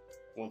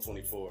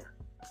 124.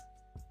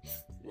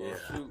 Well, yeah.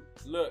 Shoot.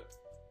 Look,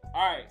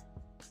 all right.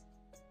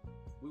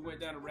 We went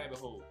down a rabbit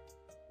hole.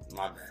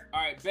 My bad.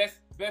 All right, best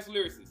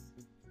lyricist.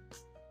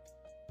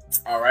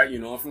 All right, you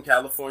know I'm from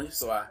California,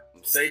 so I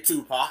say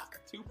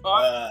Tupac.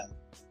 Tupac.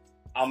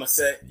 I'm gonna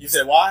say. You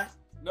said why?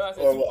 No, I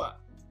said Tupac. What?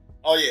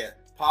 Oh yeah,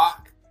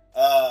 Pac.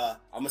 I'm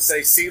gonna say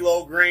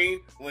CeeLo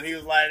Green when he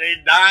was like, "They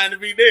dying to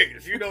be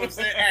niggas." You know what I'm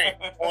saying? Hey,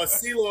 on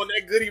CeeLo on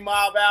that Goody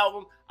Mob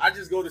album, I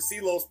just go to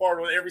CeeLo's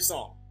part on every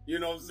song. You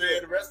know what I'm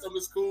saying? The rest of them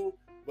is cool,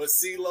 but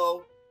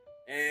CeeLo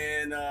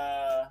and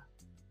I'm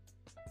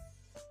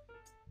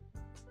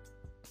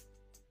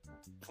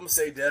gonna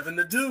say Devin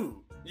the Dude.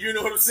 You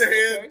know what I'm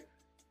saying? Okay.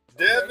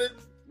 Devin. Okay.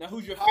 Now,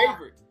 who's your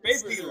favorite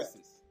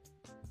lyricist?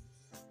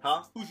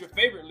 Huh? Who's your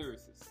favorite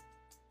lyricist?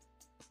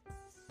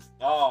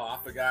 Oh, I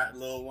forgot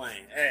Lil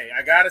Wayne. Hey,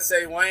 I gotta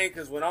say Wayne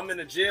because when I'm in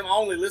the gym, I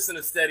only listen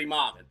to Steady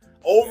Mobbin'.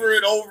 Over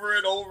it.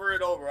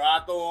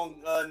 I throw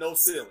on No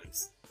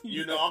Ceilings.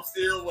 You know, I'm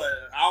still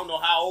I don't know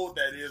how old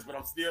that is, but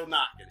I'm still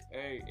knocking it.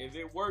 Hey, if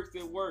it works,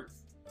 it works.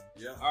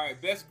 Yeah. All right,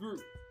 best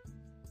group.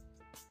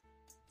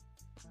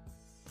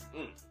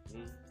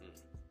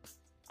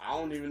 I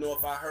don't even know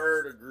if I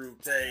heard a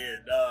group,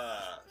 Ted.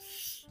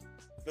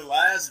 The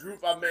last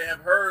group I may have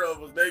heard of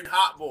was maybe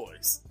Hot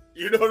Boys.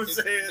 You know what I'm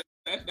saying?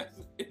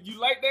 If you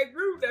like that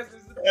group, that's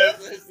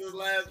his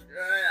last.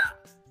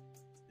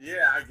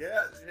 Yeah, I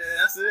guess. Yeah,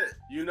 that's it.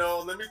 You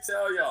know, let me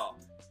tell y'all,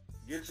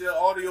 get your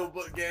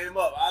audiobook game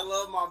up. I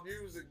love my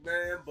music,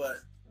 man, but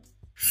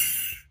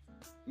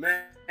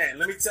man,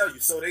 let me tell you.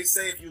 So they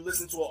say if you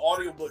listen to an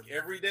audiobook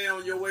every day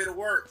on your way to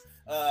work,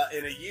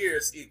 in a year,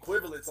 it's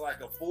equivalent to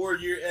like a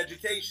 4-year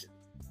education.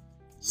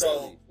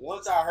 So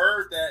once I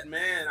heard that,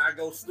 man, I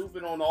go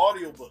stupid on the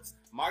audiobooks.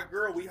 My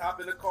girl, we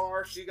hop in the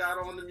car. She got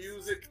on the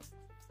music.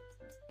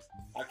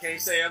 I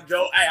can't say I'm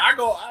Joe.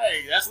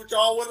 Hey, that's what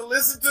y'all want to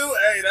listen to.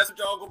 Hey, that's what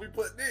y'all gonna be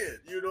putting in.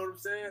 You know what I'm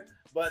saying?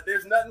 But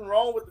there's nothing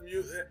wrong with the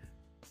music.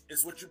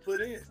 It's what you put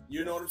in.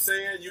 You know what I'm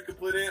saying? You can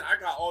put in. I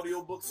got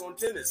audiobooks on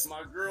tennis.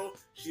 My girl,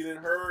 she done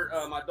heard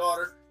my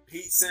daughter,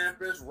 Pete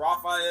Sampras,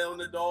 Rafael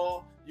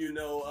Nadal. You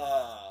know,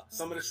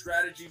 some of the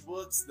strategy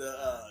books,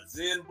 the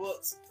Zen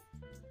books.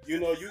 You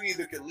know, you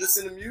either can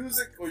listen to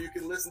music or you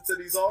can listen to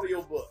these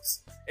audiobooks.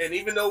 And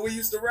even though we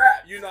used to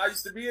rap, you know, I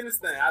used to be in this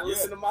thing. I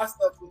listen to my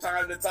stuff from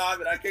time to time,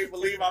 and I can't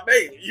believe I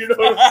made it. You know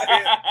what I'm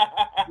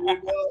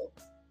saying?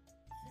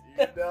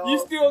 you know. You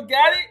still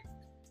got it?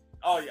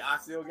 Oh, yeah, I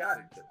still got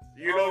it.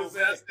 You know what I'm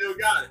saying? I still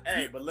got it.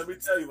 Hey, but let me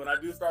tell you, when I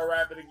do start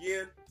rapping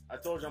again, I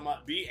told you I'm going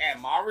to be at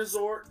my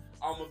resort.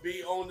 I'm going to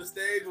be on the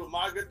stage with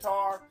my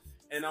guitar,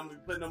 and I'm going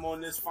to be putting them on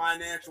this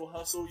financial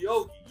hustle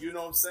yogi. You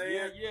know what I'm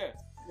saying? Yeah.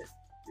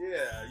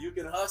 Yeah, you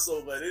can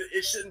hustle, but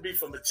it shouldn't be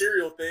for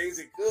material things.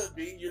 It could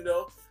be, you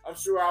know. I'm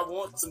sure I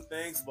want some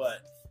things,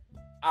 but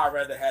I'd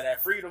rather have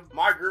that freedom.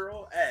 My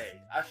girl, hey,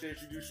 I should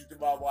introduce you to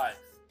my wife.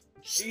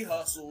 She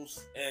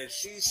hustles, and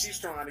she's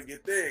trying to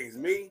get things.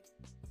 Me,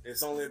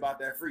 it's only about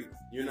that freedom.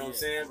 You know what I'm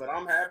saying? But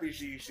I'm happy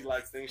she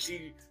likes things.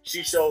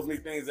 She shows me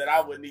things that I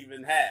wouldn't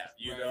even have,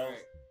 you know?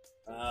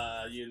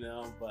 Right. You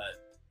know,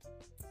 but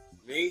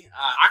me,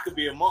 I could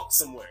be a monk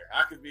somewhere.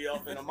 I could be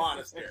up in a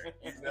monastery,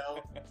 you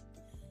know?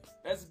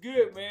 That's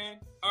good, man.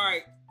 All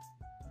right.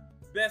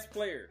 Best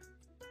player.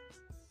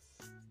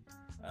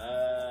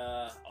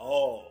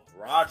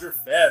 Roger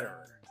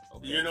Federer.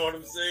 Okay. You know what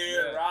I'm saying?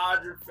 Yeah.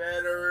 Roger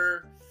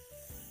Federer.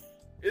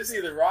 It's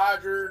either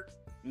Roger,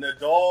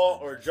 Nadal,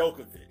 or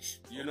Djokovic.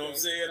 You know what I'm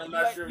saying? I'm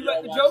not sure if y'all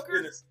like the watch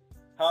Joker? tennis.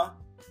 Huh?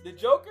 The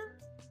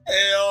Joker?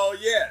 Hell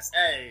yes.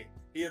 Hey,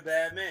 he a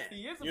bad man.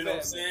 He is a bad man. You know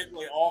what I'm saying? He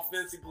plays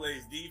offense, he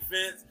plays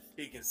defense,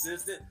 he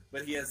consistent,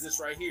 but he has this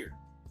right here.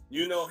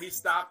 You know, he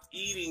stopped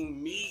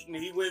eating meat and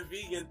he went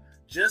vegan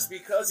just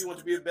because he wanted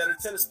to be a better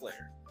tennis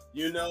player.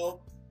 You know?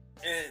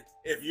 And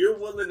if you're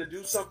willing to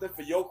do something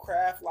for your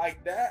craft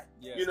like that,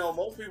 you know,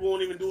 most people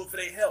won't even do it for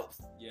their health.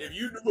 Yeah. If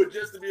you do it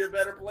just to be a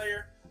better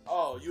player,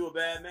 you a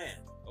bad man.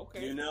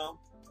 Okay. You know?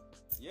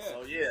 Yeah.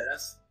 So yeah,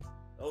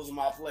 those are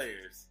my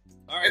players.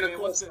 All right, and of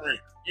course,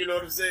 you know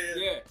what I'm saying?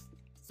 Yeah.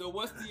 So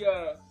what's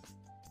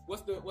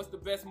the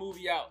best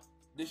movie out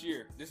this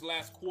year? This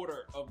last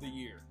quarter of the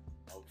year?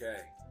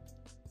 Okay.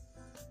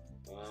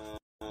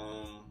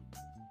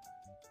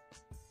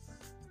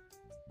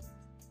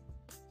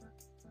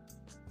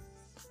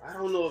 I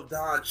don't know if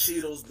Don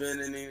Cheadle's been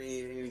in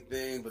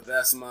anything, but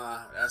that's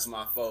my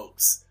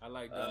folks. I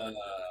like Don.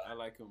 I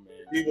like him,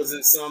 man. If he was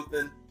in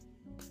something,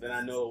 then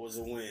I know it was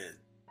a win.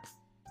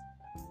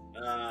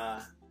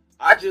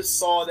 I just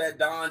saw that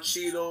Don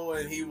Cheadle,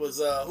 and he was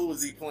who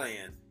was he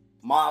playing?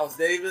 Miles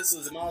Davis?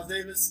 Was it Miles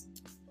Davis?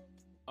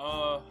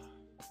 I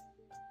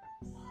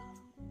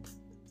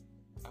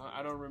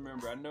don't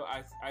remember. I know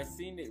I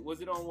seen it.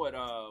 Was it on what?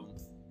 I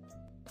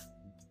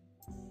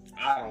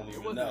don't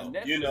even know.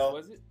 Netflix, you know,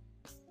 was it?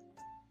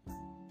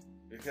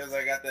 Because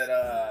I got that.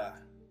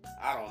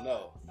 I don't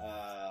know.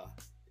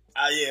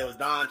 Yeah, it was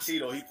Don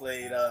Cheadle. He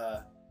played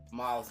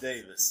Miles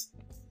Davis.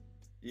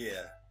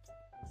 Yeah.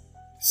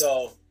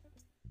 So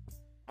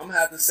I'm gonna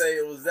have to say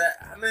it was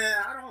that.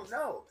 Man, I don't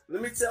know.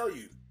 Let me tell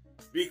you,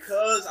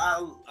 because I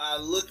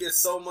look at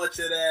so much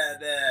of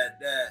that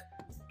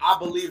I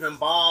believe in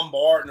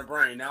bombarding the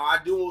brain. Now, I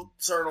do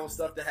turn on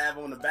stuff to have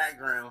on the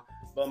background,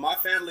 but my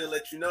family will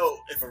let you know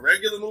if a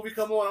regular movie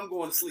come on, I'm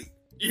going to sleep.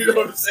 You know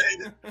what I'm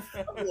saying?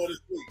 I'm going to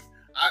sleep.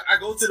 I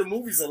go to the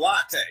movies a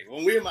lot, Tay.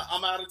 When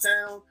I'm out of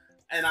town,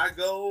 and I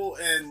go,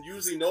 and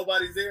usually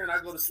nobody's there, and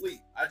I go to sleep.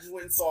 I just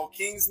went and saw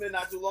Kingsman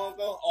not too long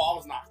ago. Oh, I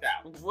was knocked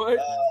out. What?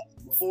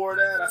 Before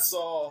that, I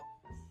saw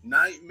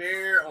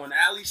Nightmare on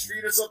Alley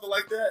Street or something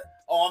like that.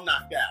 Oh, I'm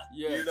knocked out.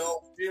 Yeah. You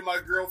know, me and my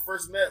girl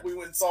first met, we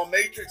went and saw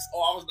Matrix.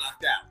 Oh, I was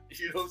knocked out.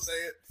 You know what I'm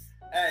saying?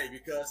 Hey,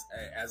 because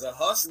as a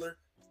hustler,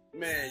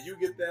 man, you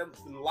get them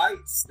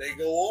lights, they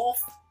go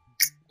off,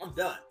 I'm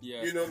done.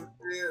 Yeah. You know what I'm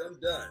saying? I'm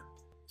done.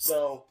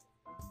 So,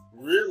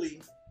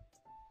 really,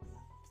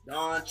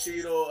 Don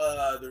Cheadle,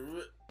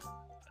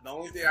 the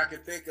only thing I can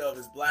think of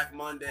is Black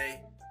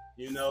Monday,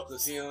 you know,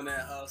 because he on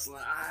that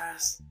hustling.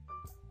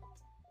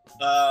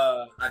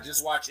 I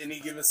just watched Any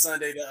Given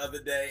Sunday the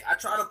other day. I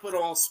try to put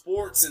on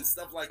sports and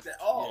stuff like that.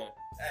 Oh,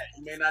 hey,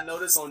 you may not know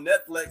this, on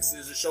Netflix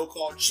there's a show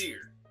called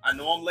Cheer. I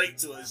know I'm late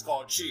to it. It's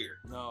called Cheer.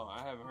 No,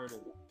 I haven't heard of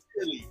it.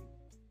 Really?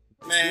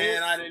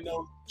 Man, I didn't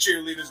know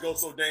cheerleaders go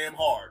so damn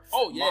hard.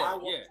 Oh, yeah,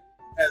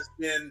 has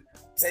been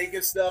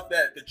taking stuff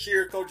that the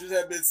cheer coaches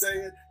have been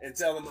saying and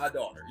telling my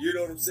daughter. You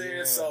know what I'm saying?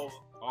 Yeah. So,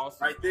 awesome.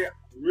 Right there,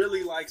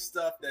 really like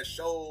stuff that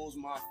shows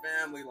my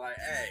family, like,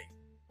 hey,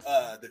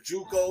 the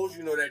JUCOs,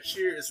 you know, that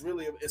cheer is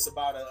really, it's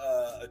about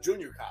a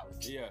junior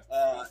college. Yeah.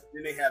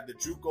 Then they have the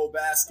JUCO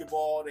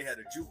basketball. They had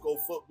the JUCO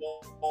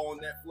football on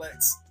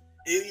Netflix.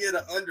 Any of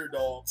the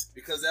underdogs,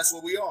 because that's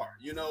what we are.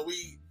 You know,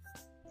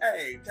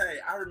 hey,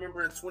 I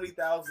remember in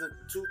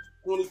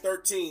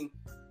 2013,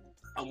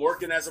 I'm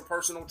working as a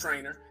personal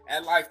trainer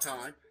at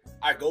Lifetime.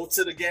 I go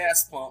to the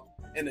gas pump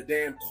and the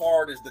damn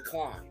card is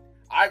declined.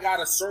 I got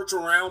to search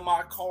around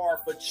my car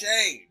for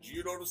change.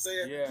 You know what I'm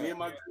saying? Yeah. Me and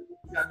my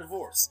got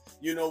divorced.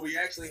 You know, we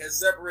actually had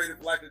separated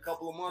for like a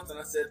couple of months, and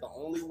I said the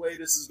only way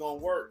this is going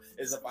to work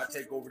is if I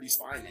take over these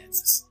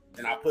finances.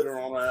 And I put her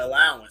on an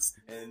allowance.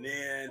 And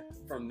then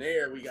from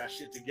there, we got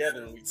shit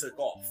together and we took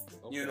off.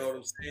 Okay. You know what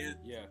I'm saying?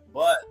 Yeah.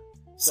 But,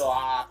 so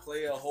I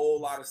play a whole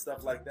lot of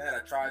stuff like that. I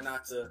try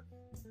to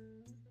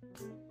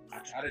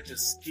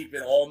just keep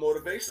it all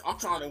motivation. I'm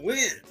trying to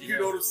win. You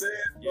know what I'm saying?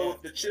 Yeah. So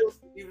if the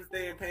children, even if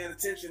they ain't paying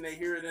attention, they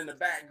hear it in the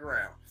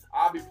background.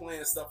 I'll be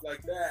playing stuff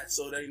like that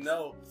so they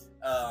know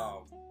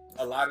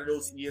a lot of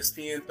those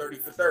ESPN 30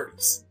 for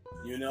 30s.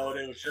 You know,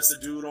 there was just a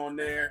dude on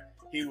there.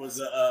 He was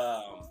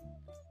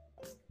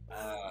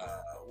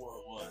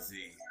what was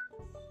he?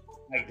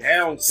 Like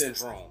Down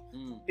syndrome.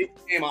 He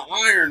became an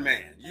Iron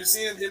Man. You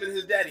see him and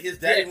his daddy. His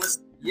daddy was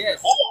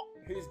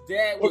His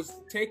dad was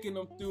taking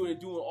him through and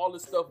doing all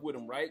this stuff with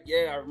him, right?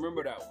 Yeah, I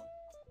remember that one.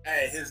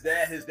 Hey, his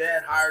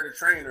dad hired a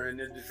trainer, and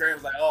then the trainer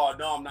was like, "Oh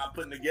no, I'm not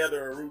putting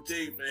together a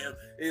routine for him."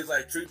 He was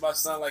like, "Treat my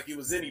son like he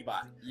was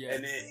anybody." Yeah.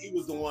 And then he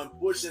was the one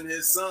pushing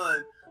his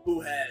son,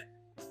 who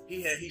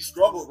he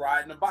struggled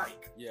riding a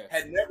bike. Yeah.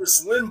 Had never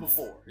swum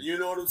before. You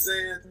know what I'm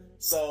saying?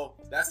 So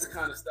that's the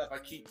kind of stuff I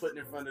keep putting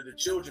in front of the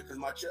children,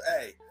 because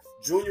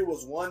Junior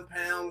was 1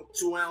 pound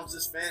 2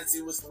 ounces.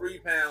 Fancy was 3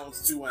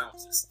 pounds 2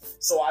 ounces.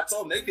 So I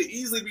told them they could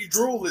easily be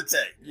drooling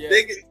tank. Yeah.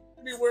 They could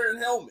be wearing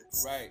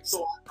helmets. Right.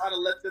 So I try to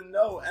let them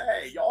know,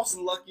 hey, y'all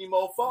some lucky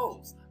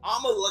mofos.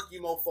 I'm a lucky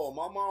mofo.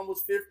 My mom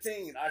was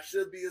 15. I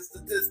should be a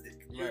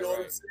statistic. You know what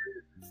I'm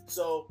saying?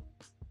 So,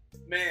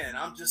 man,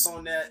 I'm just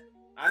on that.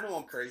 I know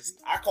I'm crazy.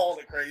 I call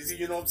it crazy.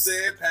 You know what I'm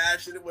saying?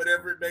 Passionate,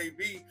 whatever it may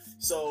be.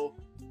 So,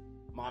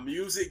 my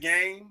music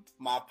game,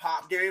 my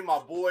pop game, my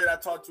boy that I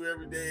talk to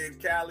every day in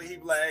Cali, he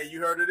be like, hey, you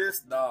heard of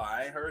this? No,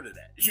 I ain't heard of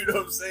that. You know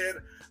what I'm saying?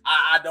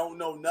 I don't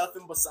know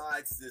nothing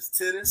besides this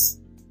tennis,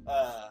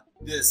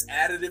 this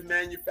additive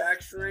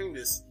manufacturing,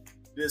 this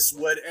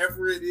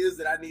whatever it is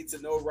that I need to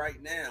know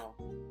right now.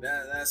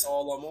 That's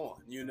all I'm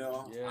on, you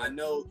know? Yeah. I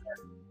know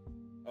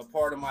a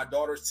part of my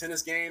daughter's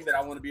tennis game that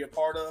I want to be a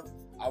part of,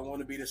 I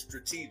want to be the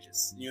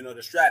strategist, you know?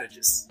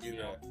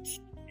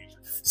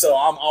 So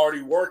I'm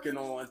already working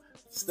on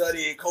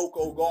studying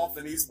Coco Golf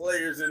and these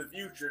players in the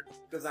future,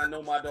 because I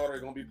know my daughter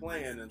is going to be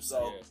playing them.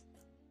 So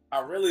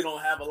I really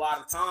don't have a lot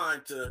of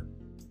time to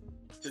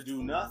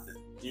do nothing,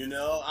 you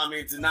know? I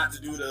mean, not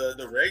to do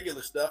the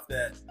regular stuff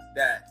that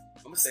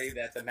I'm going to say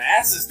that the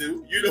masses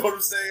do, you know what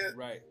I'm saying?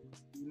 Right.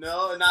 You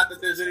know, not that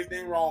there's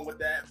anything wrong with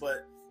that,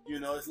 but, you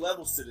know, it's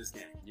levels to this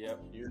game. Yep.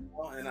 You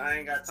know, and I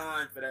ain't got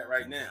time for that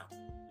right now,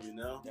 you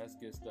know? That's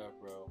good stuff,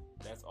 bro.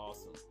 That's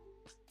awesome.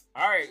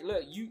 All right,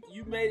 look,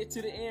 you made it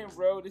to the end,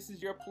 bro. This is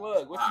your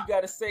plug. What you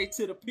got to say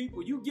to the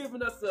people? You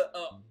giving us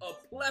a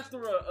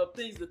plethora of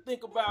things to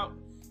think about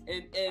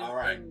and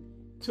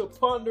to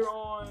ponder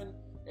on,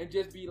 and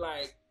just be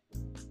like,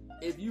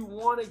 if you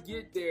want to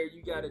get there,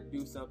 you got to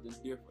do something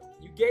different.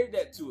 You gave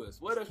that to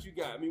us. What else you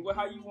got? I mean,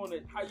 how you want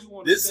to?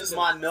 This is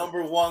my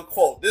number one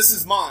quote. This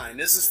is mine.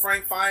 This is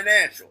Frank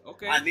Financial.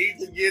 Okay. I need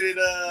to get it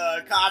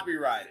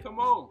copyrighted. Come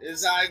on. This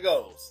is how it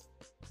goes.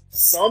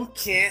 Some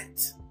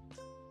can't.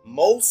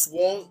 Most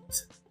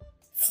won't,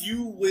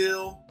 few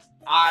will,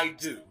 I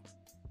do.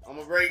 I'm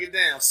going to break it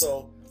down.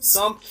 So,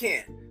 some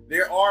can't.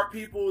 There are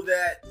people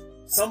that,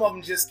 some of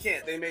them just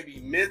can't. They may be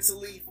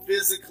mentally,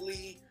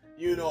 physically,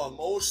 you know,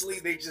 emotionally,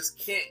 they just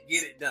can't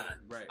get it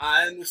done. Right.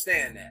 I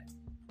understand that.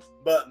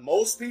 But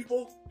most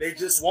people, they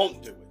just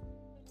won't do it.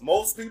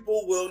 Most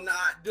people will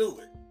not do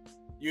it.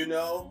 You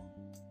know,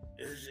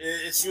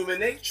 it's human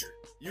nature.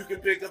 You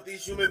can pick up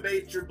these human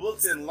nature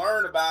books and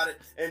learn about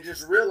it and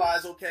just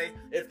realize, okay,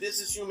 if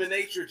this is human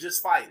nature,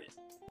 just fight it.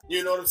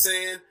 You know what I'm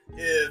saying?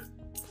 If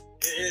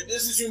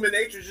this is human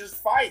nature, just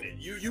fight it.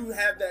 You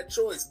have that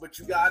choice, but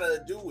you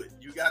gotta do it.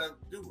 You gotta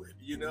do it,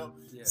 you know?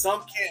 Yeah.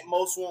 Some can't,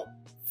 most won't,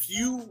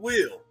 few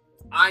will.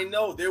 I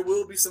know there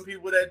will be some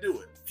people that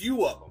do it.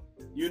 Few of them.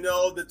 You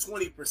know, the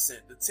 20%,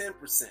 the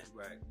 10%.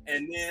 Right.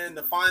 And then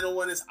the final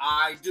one is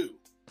I do.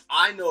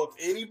 I know if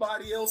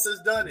anybody else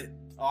has done it,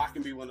 oh, I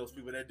can be one of those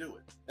people that do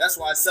it. That's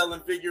why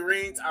selling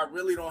figurines, I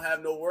really don't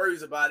have no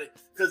worries about it.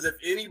 Because if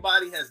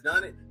anybody has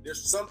done it,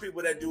 there's some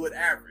people that do it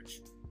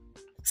average.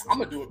 I'm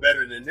going to do it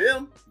better than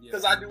them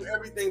because I do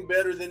everything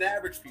better than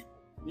average people.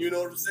 You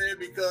know what I'm saying?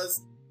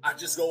 Because I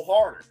just go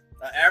harder.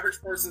 An average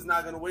person's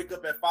not going to wake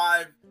up at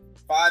 5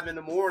 in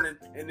the morning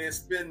and then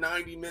spend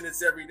 90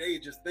 minutes every day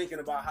just thinking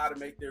about how to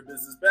make their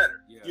business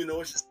better. Yeah. You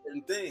know, it's just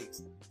certain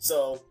things.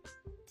 So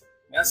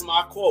that's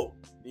my quote.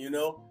 You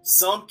know,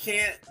 some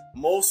can't,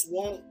 most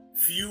won't,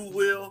 few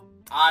will,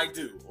 I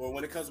do. Or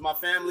when it comes to my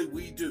family,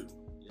 we do.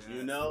 Yeah.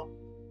 You know,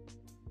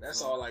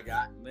 that's all I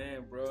got.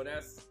 Man, bro,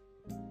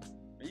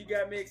 you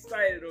got me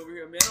excited over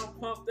here, man. I'm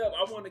pumped up.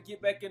 I want to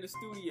get back in the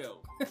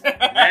studio.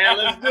 Man,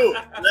 let's do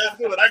it. Let's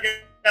do it. I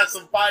got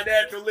some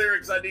financial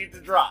lyrics I need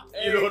to drop.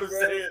 You know what I'm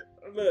saying?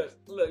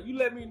 Look. You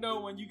let me know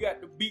when you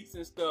got the beats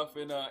and stuff,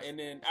 and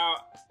then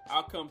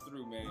I'll come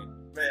through,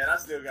 man. Man, I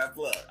still got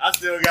plug. I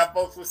still got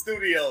folks with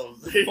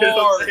studios. You know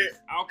what I'm saying?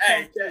 I'll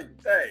come through.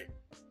 Hey,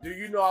 do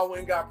you know I went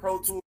and got Pro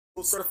Tools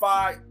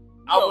certified?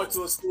 I went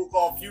to a school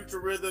called Future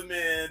Rhythm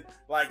in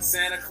like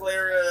Santa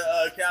Clara,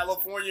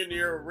 California,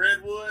 near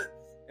Redwood.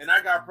 And I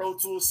got Pro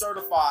Tools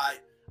certified.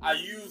 I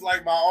used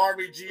like my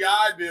Army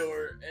GI Bill,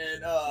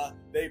 and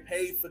they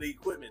paid for the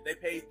equipment. They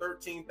paid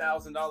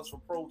 $13,000 for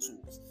Pro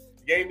Tools.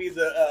 Gave me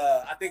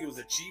the, I think it was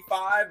a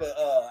G5,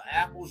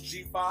 Apple's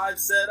G5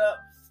 setup.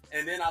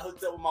 And then I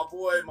hooked up with my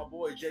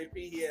boy JP.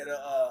 He had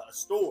a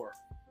store,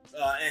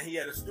 and he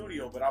had a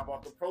studio, but I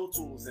bought the Pro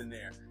Tools in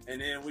there.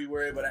 And then we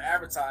were able to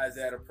advertise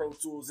that a Pro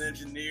Tools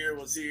engineer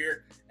was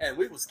here, and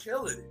we was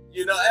killing it.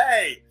 You know,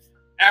 hey.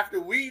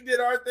 After we did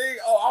our thing,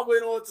 I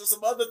went on to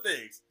some other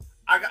things.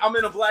 I'm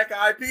in a Black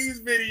Eyed Peas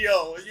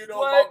video. You know,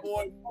 what? My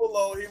boy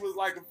Polo, he was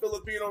like a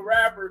Filipino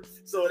rapper.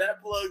 So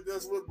that plugged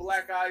us with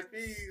Black Eyed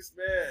Peas,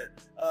 man.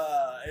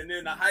 And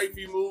then the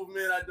hyphy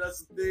movement, I done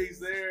some things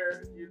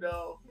there, you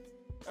know.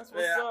 That's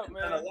what's up,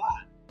 man. I done a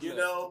lot, you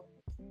know.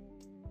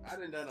 I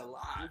done a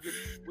lot.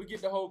 We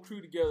get the whole crew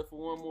together for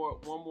one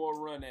more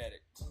run at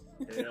it.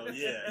 Hell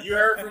yeah! You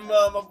heard from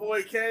my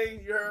boy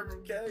K. You heard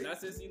from K.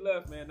 Not since he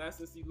left, man. Not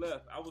since he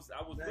left. I was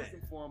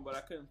looking for him, but I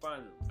couldn't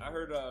find him. I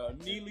heard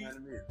Neely,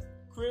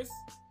 Chris,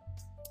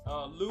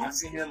 Lou. I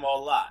see him a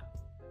lot.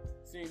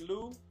 Seen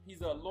Lou.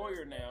 He's a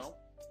lawyer now,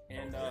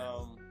 and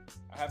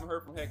I haven't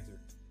heard from Hector.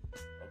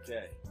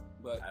 Okay.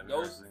 But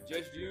those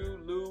just you,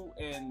 Lou,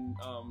 and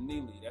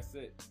Neely. That's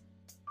it.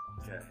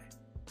 Okay.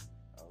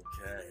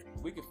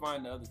 We can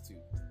find the other two.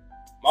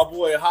 My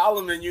boy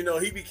Holloman, you know,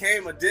 he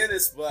became a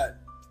dentist, but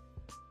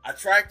I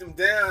tracked him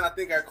down. I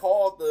think I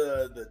called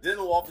the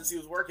dental office he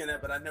was working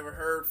at, but I never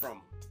heard from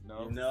him.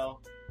 No. You know?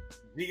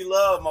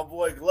 D-Love, my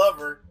boy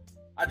Glover,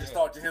 I just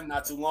talked to him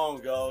not too long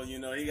ago. You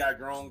know, he got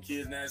grown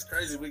kids now. It's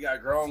crazy we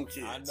got grown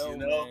kids. I know, you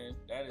know? Man.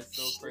 That is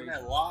so crazy.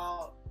 Isn't that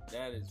wild?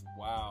 That is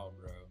wild,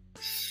 bro.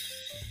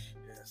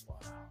 Yeah, that's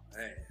wild.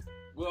 Man.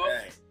 Well,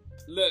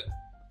 look,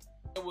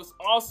 it was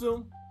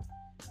awesome.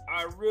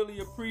 I really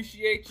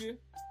appreciate you.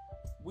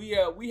 We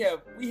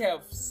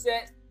have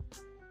set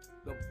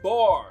the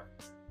bar.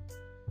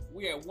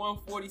 We at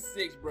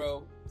 146,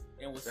 bro,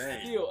 and we're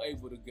still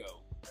able to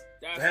go.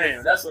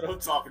 That's what I'm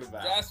talking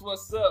about. That's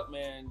what's up,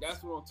 man.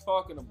 That's what I'm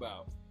talking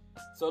about.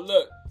 So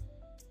look,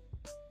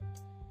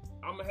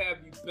 I'm gonna have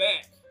you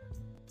back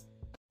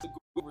to go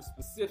over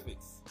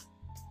specifics.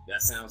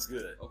 That sounds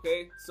good.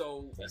 Okay,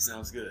 so that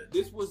sounds good.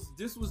 This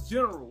was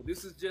general.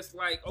 This is just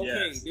like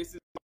this is.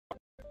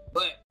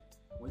 But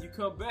when you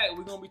come back,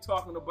 we're gonna be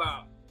talking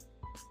about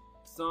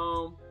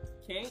some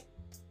can't,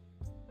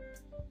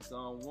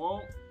 some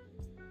won't.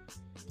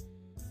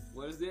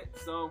 What is it?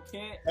 Some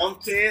can't. Some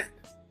can't,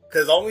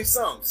 because only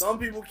some. Some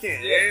people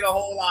can't. There ain't a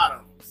whole lot of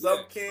them.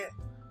 Some can't,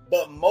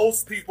 but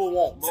most people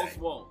won't. Most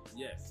won't.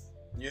 Yes.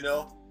 You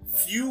know,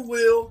 few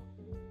will.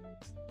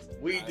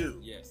 We do.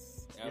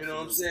 Yes. Absolutely. You know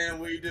what I'm saying?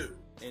 We do.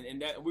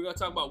 And that we're gonna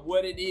talk about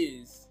what it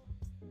is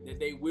that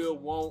they will,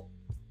 won't,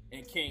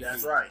 and can't.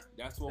 That's do. right.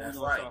 That's what we're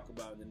gonna talk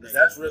about in the next.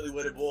 That's really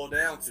what it boiled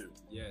down to.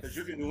 Yes. Because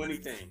you can do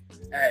anything.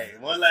 Hey,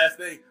 one last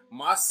thing.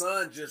 My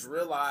son just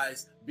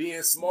realized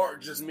being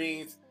smart just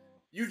means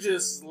you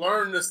just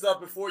learned the stuff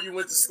before you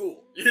went to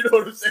school. You know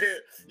what I'm saying?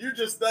 You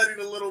just studied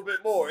a little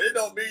bit more. It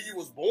don't mean you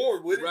was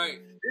born with it. Right.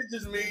 It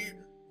just means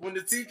when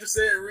the teacher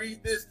said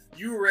read this,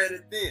 you read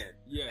it then.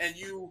 Yeah. And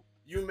you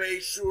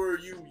made sure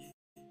you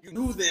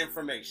knew the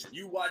information.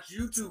 You watch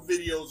YouTube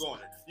videos on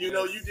it. You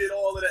know, you did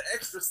all of the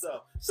extra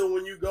stuff. So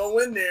when you go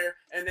in there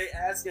and they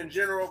asking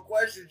general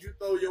questions, you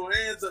throw your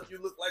hands up,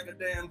 you look like a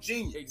damn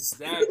genius.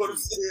 Exactly. You know what I'm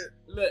saying?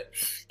 Look,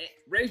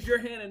 raise your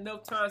hand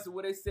enough times to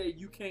where they say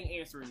you can't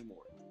answer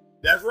anymore.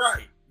 That's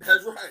right.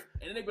 That's right.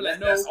 And then they be like,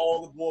 no. That's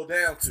all it boiled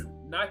down to.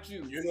 Not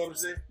you. You know what I'm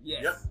saying?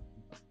 Yes.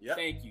 Yep.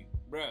 Thank you,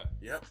 bruh.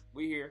 Yep.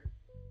 We here.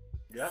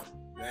 Yep.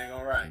 Dang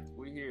all right.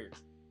 We here.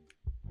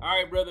 All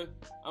right, brother.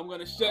 I'm going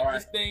to shut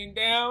this thing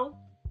down.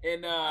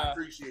 And I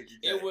appreciate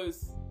you, Jay. It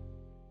was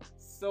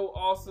so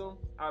awesome.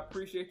 I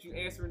appreciate you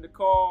answering the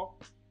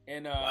call.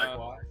 And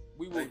likewise.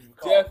 We will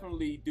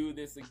definitely do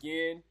this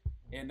again.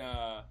 And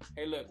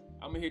hey, look,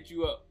 I'm going to hit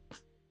you up.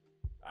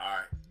 All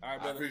right. All right,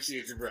 I brother.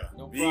 appreciate you, bro.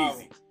 No be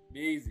problem. easy. Be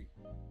easy.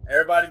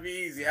 Everybody be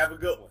easy. Have a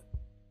good one.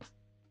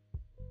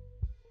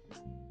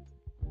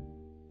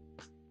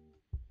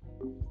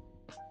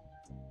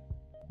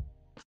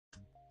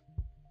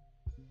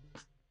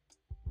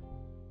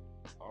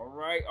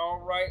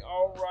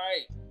 All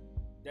right.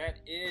 That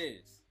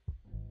is